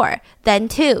number 4, then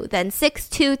 2, then 6,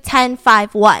 2, 10,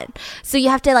 5, 1. So you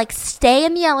have to like stay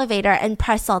in the elevator and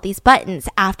press all these buttons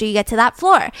after you get to that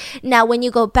floor. Now, when you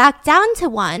go back down to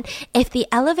 1, if the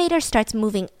elevator starts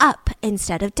moving up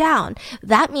instead of down,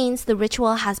 that means the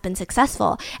ritual has been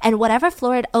successful. And whatever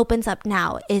floor it opens up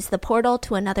now is the portal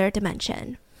to another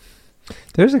dimension.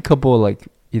 There's a couple like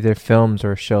either films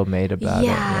or a show made about it.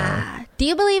 Yeah. Do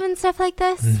you believe in stuff like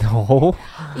this? No.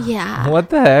 Yeah.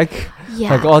 What the heck?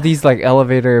 Yeah. Like all these like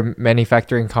elevator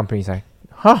manufacturing companies, like,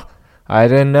 huh? I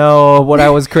didn't know what I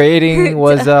was creating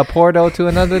was a portal to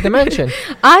another dimension.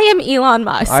 I am Elon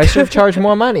Musk. I should have charged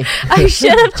more money. I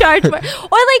should have charged more. Or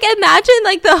like imagine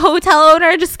like the hotel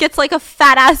owner just gets like a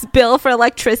fat ass bill for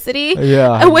electricity.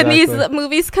 Yeah. And when these exactly.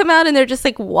 movies come out and they're just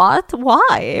like, what?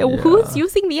 Why? Who's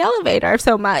using the elevator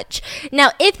so much?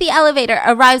 Now, if the elevator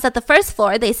arrives at the first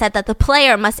floor, they said that the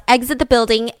player must exit the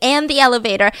building and the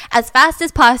elevator as fast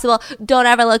as possible. Don't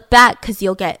ever look back because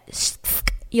you'll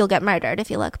get murdered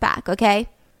if you look back, okay?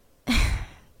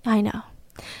 I know.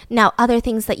 Now, other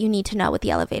things that you need to know with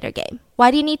the elevator game.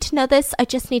 Why do you need to know this? I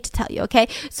just need to tell you, okay?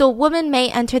 So a woman may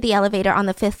enter the elevator on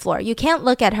the 5th floor. You can't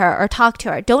look at her or talk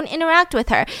to her. Don't interact with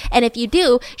her. And if you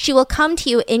do, she will come to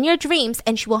you in your dreams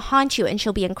and she will haunt you and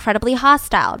she'll be incredibly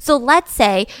hostile. So let's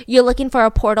say you're looking for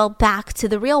a portal back to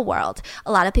the real world.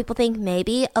 A lot of people think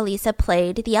maybe Elisa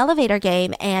played the elevator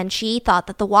game and she thought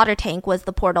that the water tank was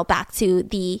the portal back to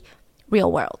the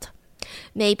real world.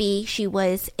 Maybe she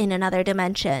was in another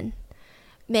dimension.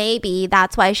 Maybe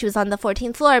that's why she was on the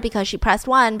 14th floor because she pressed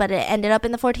 1, but it ended up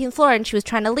in the 14th floor and she was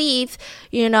trying to leave,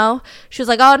 you know. She was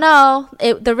like, oh no,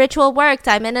 the ritual worked.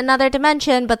 I'm in another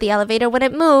dimension, but the elevator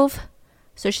wouldn't move.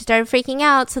 So she started freaking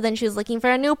out. So then she was looking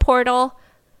for a new portal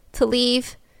to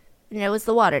leave, and it was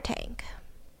the water tank.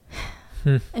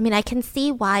 I mean, I can see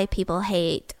why people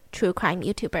hate true crime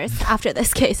YouTubers after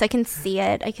this case. I can see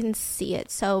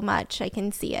it so much.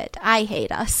 I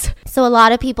hate us. So a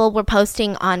lot of people were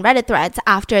posting on Reddit threads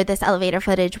after this elevator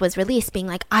footage was released being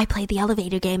like, I played the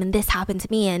elevator game and this happened to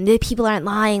me and the people aren't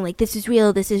lying, like this is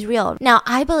real. Now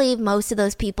I believe most of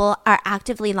those people are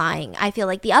actively lying. I feel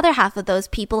like the other half of those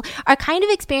people are kind of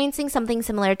experiencing something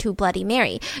similar to Bloody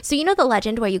Mary. So you know the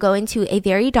legend where you go into a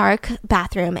very dark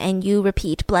bathroom and you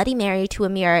repeat Bloody Mary to a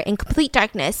mirror in complete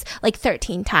darkness like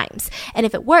 13 times. And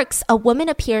if it works, a woman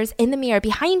appears in the mirror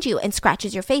behind you and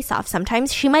scratches your face off.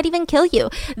 Sometimes she might even kill you.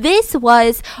 This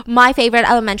was my favorite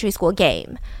elementary school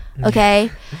game. Okay?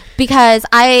 Because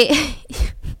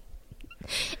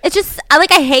it's just,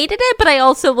 I hated it, but I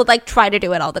also would try to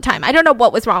do it all the time. I don't know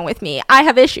what was wrong with me. I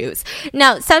have issues.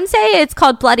 Now, some say it's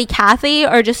called Bloody Kathy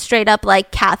or just straight up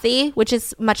Kathy, which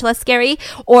is much less scary,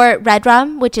 or Red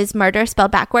Rum, which is murder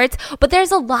spelled backwards. But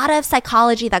there's a lot of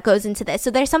psychology that goes into this.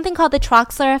 So there's something called the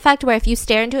Troxler effect, where if you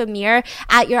stare into a mirror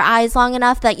at your eyes long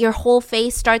enough that your whole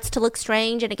face starts to look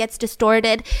strange and it gets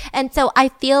distorted. And so I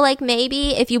feel like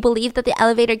maybe if you believe that the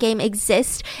elevator game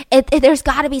exists, there's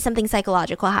got to be something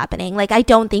psychological happening. I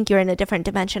don't think you're in a different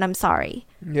dimension. I'm sorry.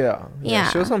 Yeah.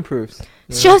 Show some proofs.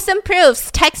 Yeah. Show some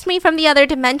proofs. Text me from the other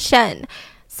dimension.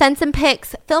 Send some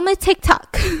pics. Film a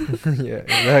TikTok. Yeah,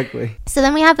 exactly. So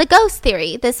then we have the ghost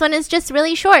theory. This one is just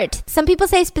really short. Some people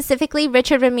say specifically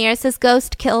Richard Ramirez's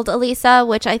ghost killed Elisa,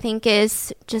 which I think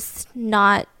is just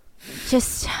not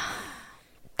just...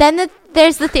 Then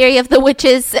there's the theory of the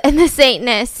witches and the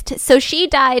Satanist. So she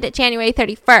died January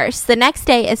 31st. The next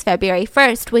day is February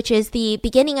 1st, which is the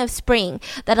beginning of spring.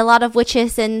 That a lot of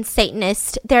witches and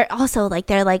Satanists, they're also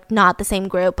they're not the same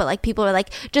group, but people are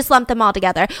just lump them all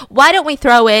together. Why don't we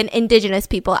throw in indigenous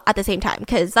people at the same time?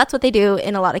 Because that's what they do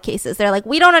in a lot of cases. They're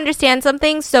we don't understand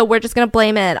something, so we're just going to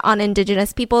blame it on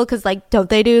indigenous people because don't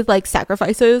they do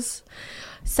sacrifices?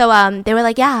 So they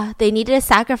were yeah, they needed a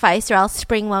sacrifice or else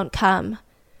spring won't come.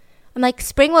 I'm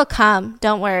spring will come,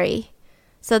 don't worry.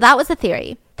 So that was the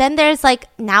theory. Then there's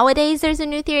nowadays there's a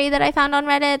new theory that I found on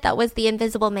Reddit that was the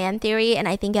Invisible Man theory, and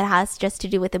I think it has just to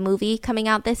do with the movie coming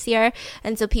out this year.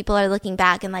 And so people are looking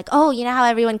back and oh, you know how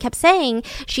everyone kept saying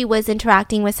she was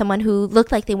interacting with someone who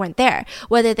looked like they weren't there,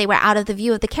 whether they were out of the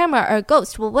view of the camera or a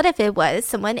ghost. Well, what if it was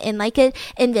someone in an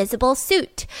invisible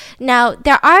suit? Now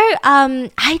there are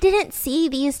I didn't see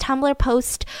these Tumblr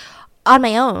posts on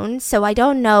my own, so I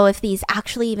don't know if these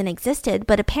actually even existed,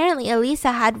 but apparently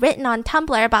Elisa had written on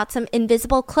Tumblr about some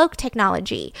invisible cloak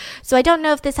technology. So I don't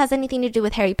know if this has anything to do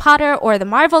with Harry Potter or the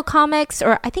Marvel comics,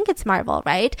 or I think it's Marvel,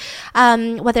 right?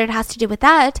 Whether it has to do with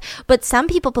that, but some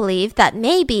people believe that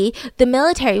maybe the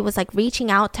military was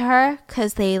reaching out to her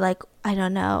because they I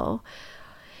don't know.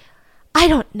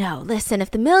 Listen, if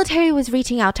the military was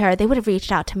reaching out to her, they would have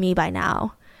reached out to me by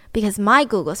now because my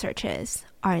Google searches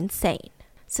are insane.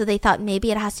 So they thought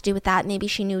maybe it has to do with that. Maybe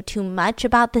she knew too much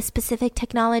about the specific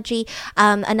technology.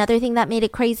 Another thing that made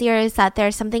it crazier is that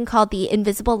there's something called the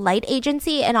Invisible Light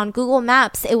Agency. And on Google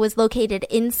Maps, it was located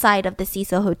inside of the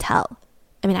Cecil Hotel.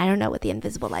 I mean, I don't know what the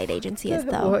Invisible Light Agency is,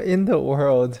 though. What in the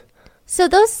world? So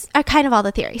those are kind of all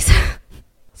the theories.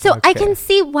 So Okay. I can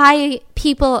see why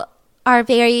people are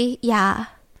very,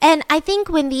 And I think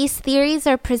when these theories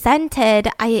are presented,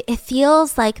 it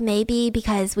feels like maybe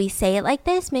because we say it like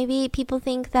this, maybe people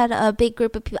think that a big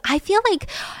group of people, I feel like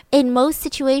in most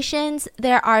situations,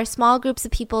 there are small groups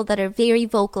of people that are very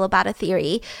vocal about a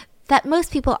theory that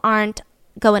most people aren't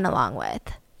going along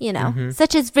with, you know,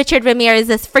 such as Richard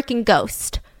Ramirez's freaking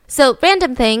ghost. So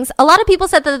random things. A lot of people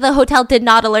said that the hotel did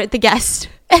not alert the guest.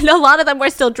 And a lot of them were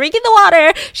still drinking the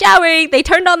water, showering. They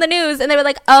turned on the news and they were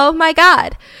like, oh my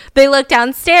God. They looked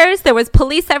downstairs. There was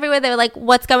police everywhere. They were like,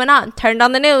 what's going on? Turned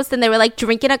on the news and they were like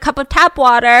drinking a cup of tap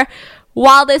water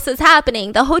while this was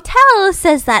happening. The hotel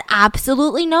says that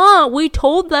absolutely not. We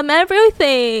told them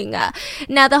everything.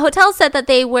 Now, the hotel said that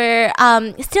they were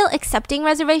still accepting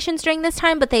reservations during this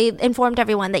time, but they informed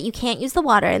everyone that you can't use the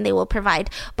water and they will provide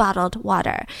bottled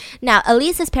water. Now,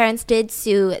 Elisa's parents did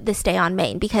sue the stay on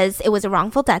Main because it was a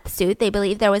wrongful death suit. They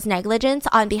believe there was negligence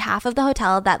on behalf of the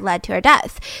hotel that led to her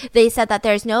death. They said that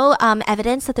there's no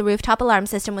evidence that the rooftop alarm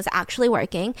system was actually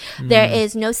working. There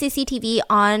is no CCTV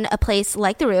on a place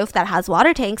like the roof that has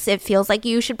water tanks. It feels like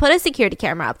you should put a security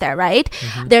camera up there, right?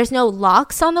 There's no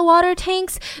locks on the water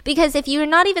tanks because if you're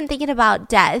not even thinking about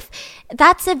death,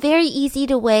 that's a very easy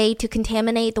way to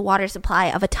contaminate the water supply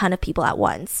of a ton of people at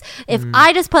once. If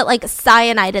I just put like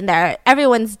cyanide in there,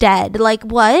 everyone's dead. Like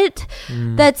what?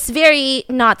 That's very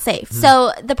not safe.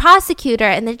 So the prosecutor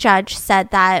and the judge said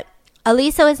that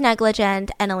Elisa was negligent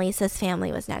and Elisa's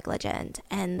family was negligent,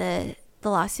 and the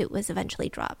lawsuit was eventually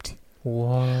dropped.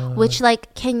 What? Which,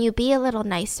 like, can you be a little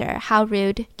nicer? How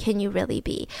rude can you really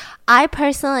be? I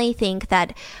personally think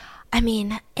that, I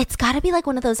mean, it's got to be like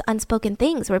one of those unspoken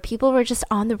things where people were just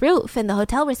on the roof and the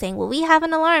hotel were saying, well, we have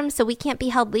an alarm, so we can't be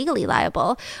held legally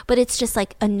liable. But it's just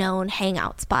like a known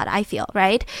hangout spot, I feel,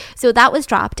 right? So that was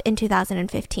dropped in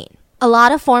 2015. A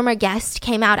lot of former guests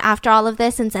came out after all of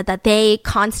this and said that they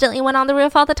constantly went on the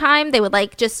roof all the time. They would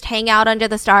like just hang out under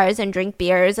the stars and drink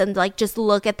beers and like just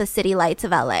look at the city lights of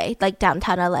LA, like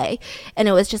downtown LA. And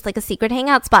it was just like a secret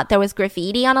hangout spot. There was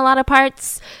graffiti on a lot of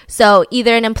parts. So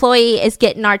either an employee is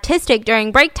getting artistic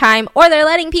during break time or they're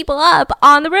letting people up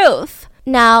on the roof.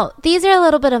 Now, these are a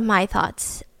little bit of my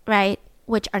thoughts, right?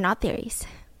 Which are not theories.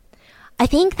 I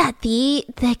think that the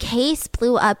case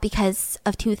blew up because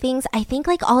of two things. I think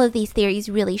like all of these theories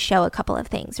really show a couple of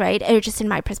things, right? Or just in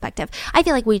my perspective. I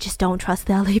feel like we just don't trust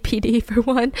the LAPD for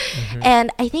one.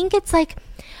 And I think it's like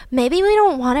maybe we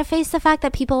don't want to face the fact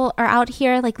that people are out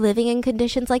here like living in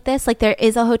conditions like this. Like there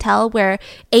is a hotel where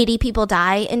 80 people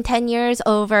die in 10 years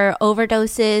over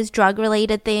overdoses,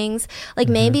 drug-related things. Like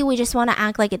maybe we just want to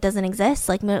act like it doesn't exist.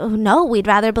 Like no, we'd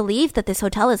rather believe that this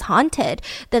hotel is haunted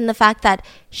than the fact that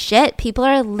shit, people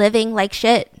are living like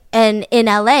shit. And in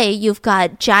LA, you've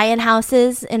got giant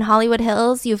houses in Hollywood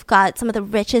Hills. You've got some of the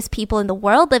richest people in the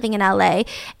world living in LA.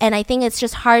 And I think it's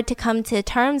just hard to come to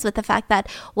terms with the fact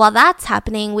that while that's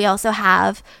happening, we also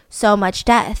have so much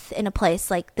death in a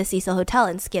place like the Cecil Hotel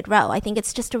in Skid Row. I think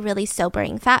it's just a really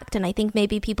sobering fact. And I think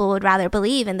maybe people would rather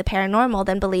believe in the paranormal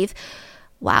than believe,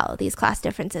 wow, these class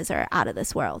differences are out of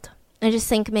this world. I just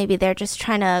think maybe they're just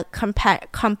trying to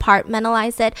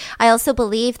compartmentalize it. I also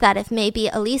believe that if maybe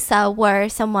Elisa were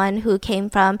someone who came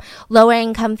from lower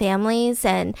income families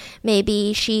and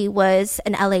maybe she was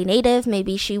an LA native,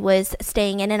 maybe she was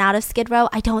staying in and out of Skid Row,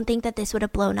 I don't think that this would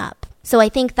have blown up. So I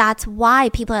think that's why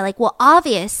people are like, well,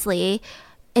 obviously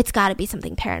it's got to be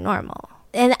something paranormal.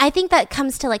 And I think that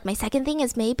comes to like my second thing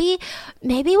is maybe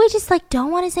we just like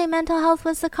don't want to say mental health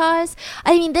was the cause.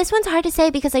 I mean, this one's hard to say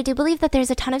because I do believe that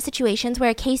there's a ton of situations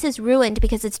where a case is ruined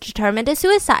because it's determined as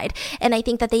suicide. And I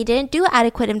think that they didn't do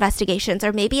adequate investigations,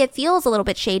 or maybe it feels a little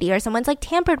bit shady or someone's like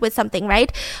tampered with something,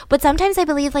 right? But sometimes I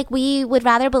believe like we would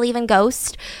rather believe in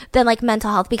ghosts than like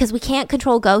mental health because we can't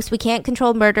control ghosts. We can't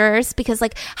control murderers because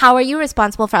like how are you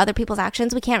responsible for other people's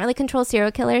actions? We can't really control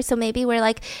serial killers. So maybe we're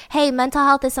like, hey, mental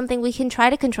health is something we can try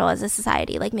to control as a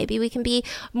society. Like maybe we can be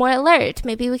more alert,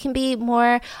 maybe we can be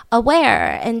more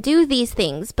aware and do these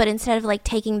things, but instead of like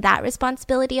taking that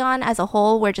responsibility on as a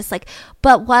whole, we're just like,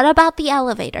 but what about the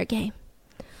elevator game?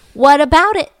 What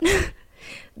about it?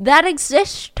 That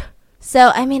exists.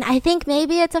 So, I mean, I think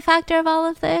maybe it's a factor of all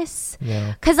of this.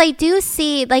 Yeah. Because I do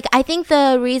see, like, I think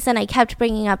the reason I kept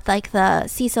bringing up, like, the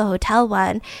Cecil Hotel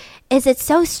one is it's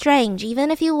so strange. Even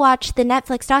if you watch the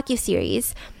Netflix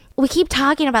docuseries, we keep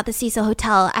talking about the Cecil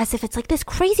Hotel as if it's like this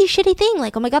crazy shitty thing.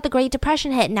 Like, oh my God, the Great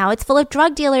Depression hit. Now it's full of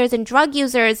drug dealers and drug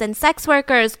users and sex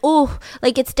workers. Oh,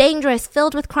 like it's dangerous,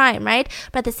 filled with crime, right?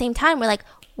 But at the same time, we're like,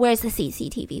 where's the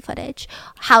CCTV footage?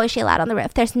 How is she allowed on the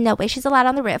roof? There's no way she's allowed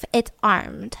on the roof. It's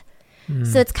armed.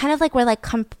 So it's kind of like we're like,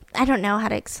 I don't know how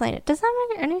to explain it. Does that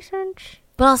make any sense?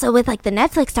 But also with like the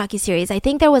Netflix docuseries, I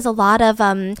think there was a lot of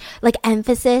like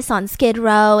emphasis on Skid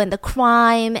Row and the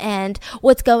crime and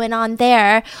what's going on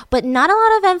there, but not a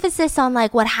lot of emphasis on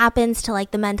like what happens to like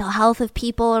the mental health of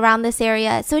people around this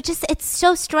area. So it's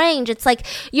so strange. It's like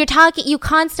you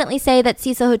constantly say that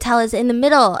Cecil Hotel is in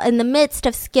the midst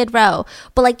of Skid Row,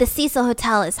 but like the Cecil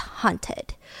Hotel is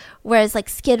haunted. Whereas like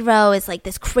Skid Row is like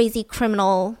this crazy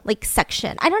criminal like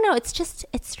section. I don't know. It's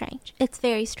strange. It's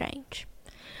very strange.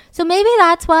 So maybe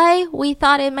that's why we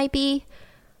thought it might be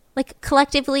like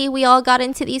collectively we all got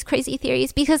into these crazy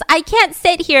theories, because I can't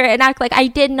sit here and act like I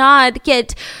did not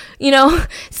get,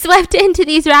 swept into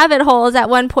these rabbit holes at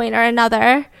one point or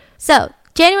another. So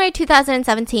January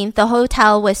 2017, the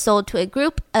hotel was sold to a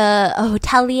group, a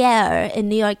hotelier in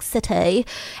New York City,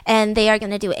 and they are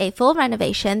going to do a full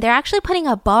renovation. They're actually putting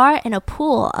a bar and a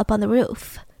pool up on the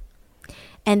roof.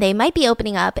 And they might be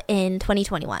opening up in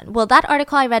 2021. Well, that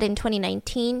article I read in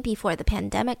 2019 before the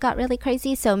pandemic got really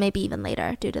crazy, so maybe even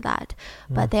later due to that.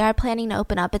 But they are planning to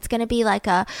open up. It's going to be like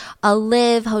a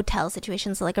live hotel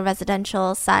situation, so like a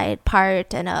residential side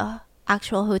part and a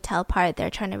actual hotel part.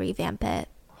 They're trying to revamp it.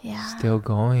 Yeah. Still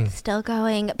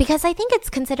going. Because I think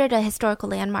it's considered a historical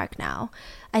landmark now.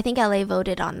 I think LA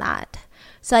voted on that.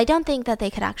 So I don't think that they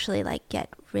could actually like get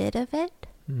rid of it.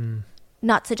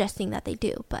 Not suggesting that they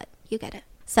do, but you get it.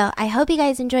 So I hope you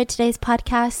guys enjoyed today's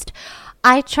podcast.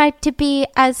 I tried to be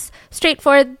as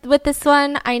straightforward with this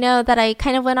one. I know that I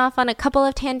kind of went off on a couple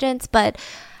of tangents, but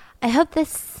I hope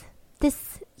this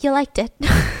you liked it.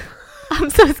 I'm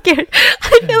so scared.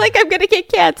 I feel like I'm going to get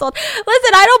canceled.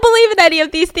 Listen, I don't believe in any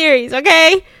of these theories,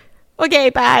 okay? Okay,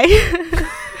 bye.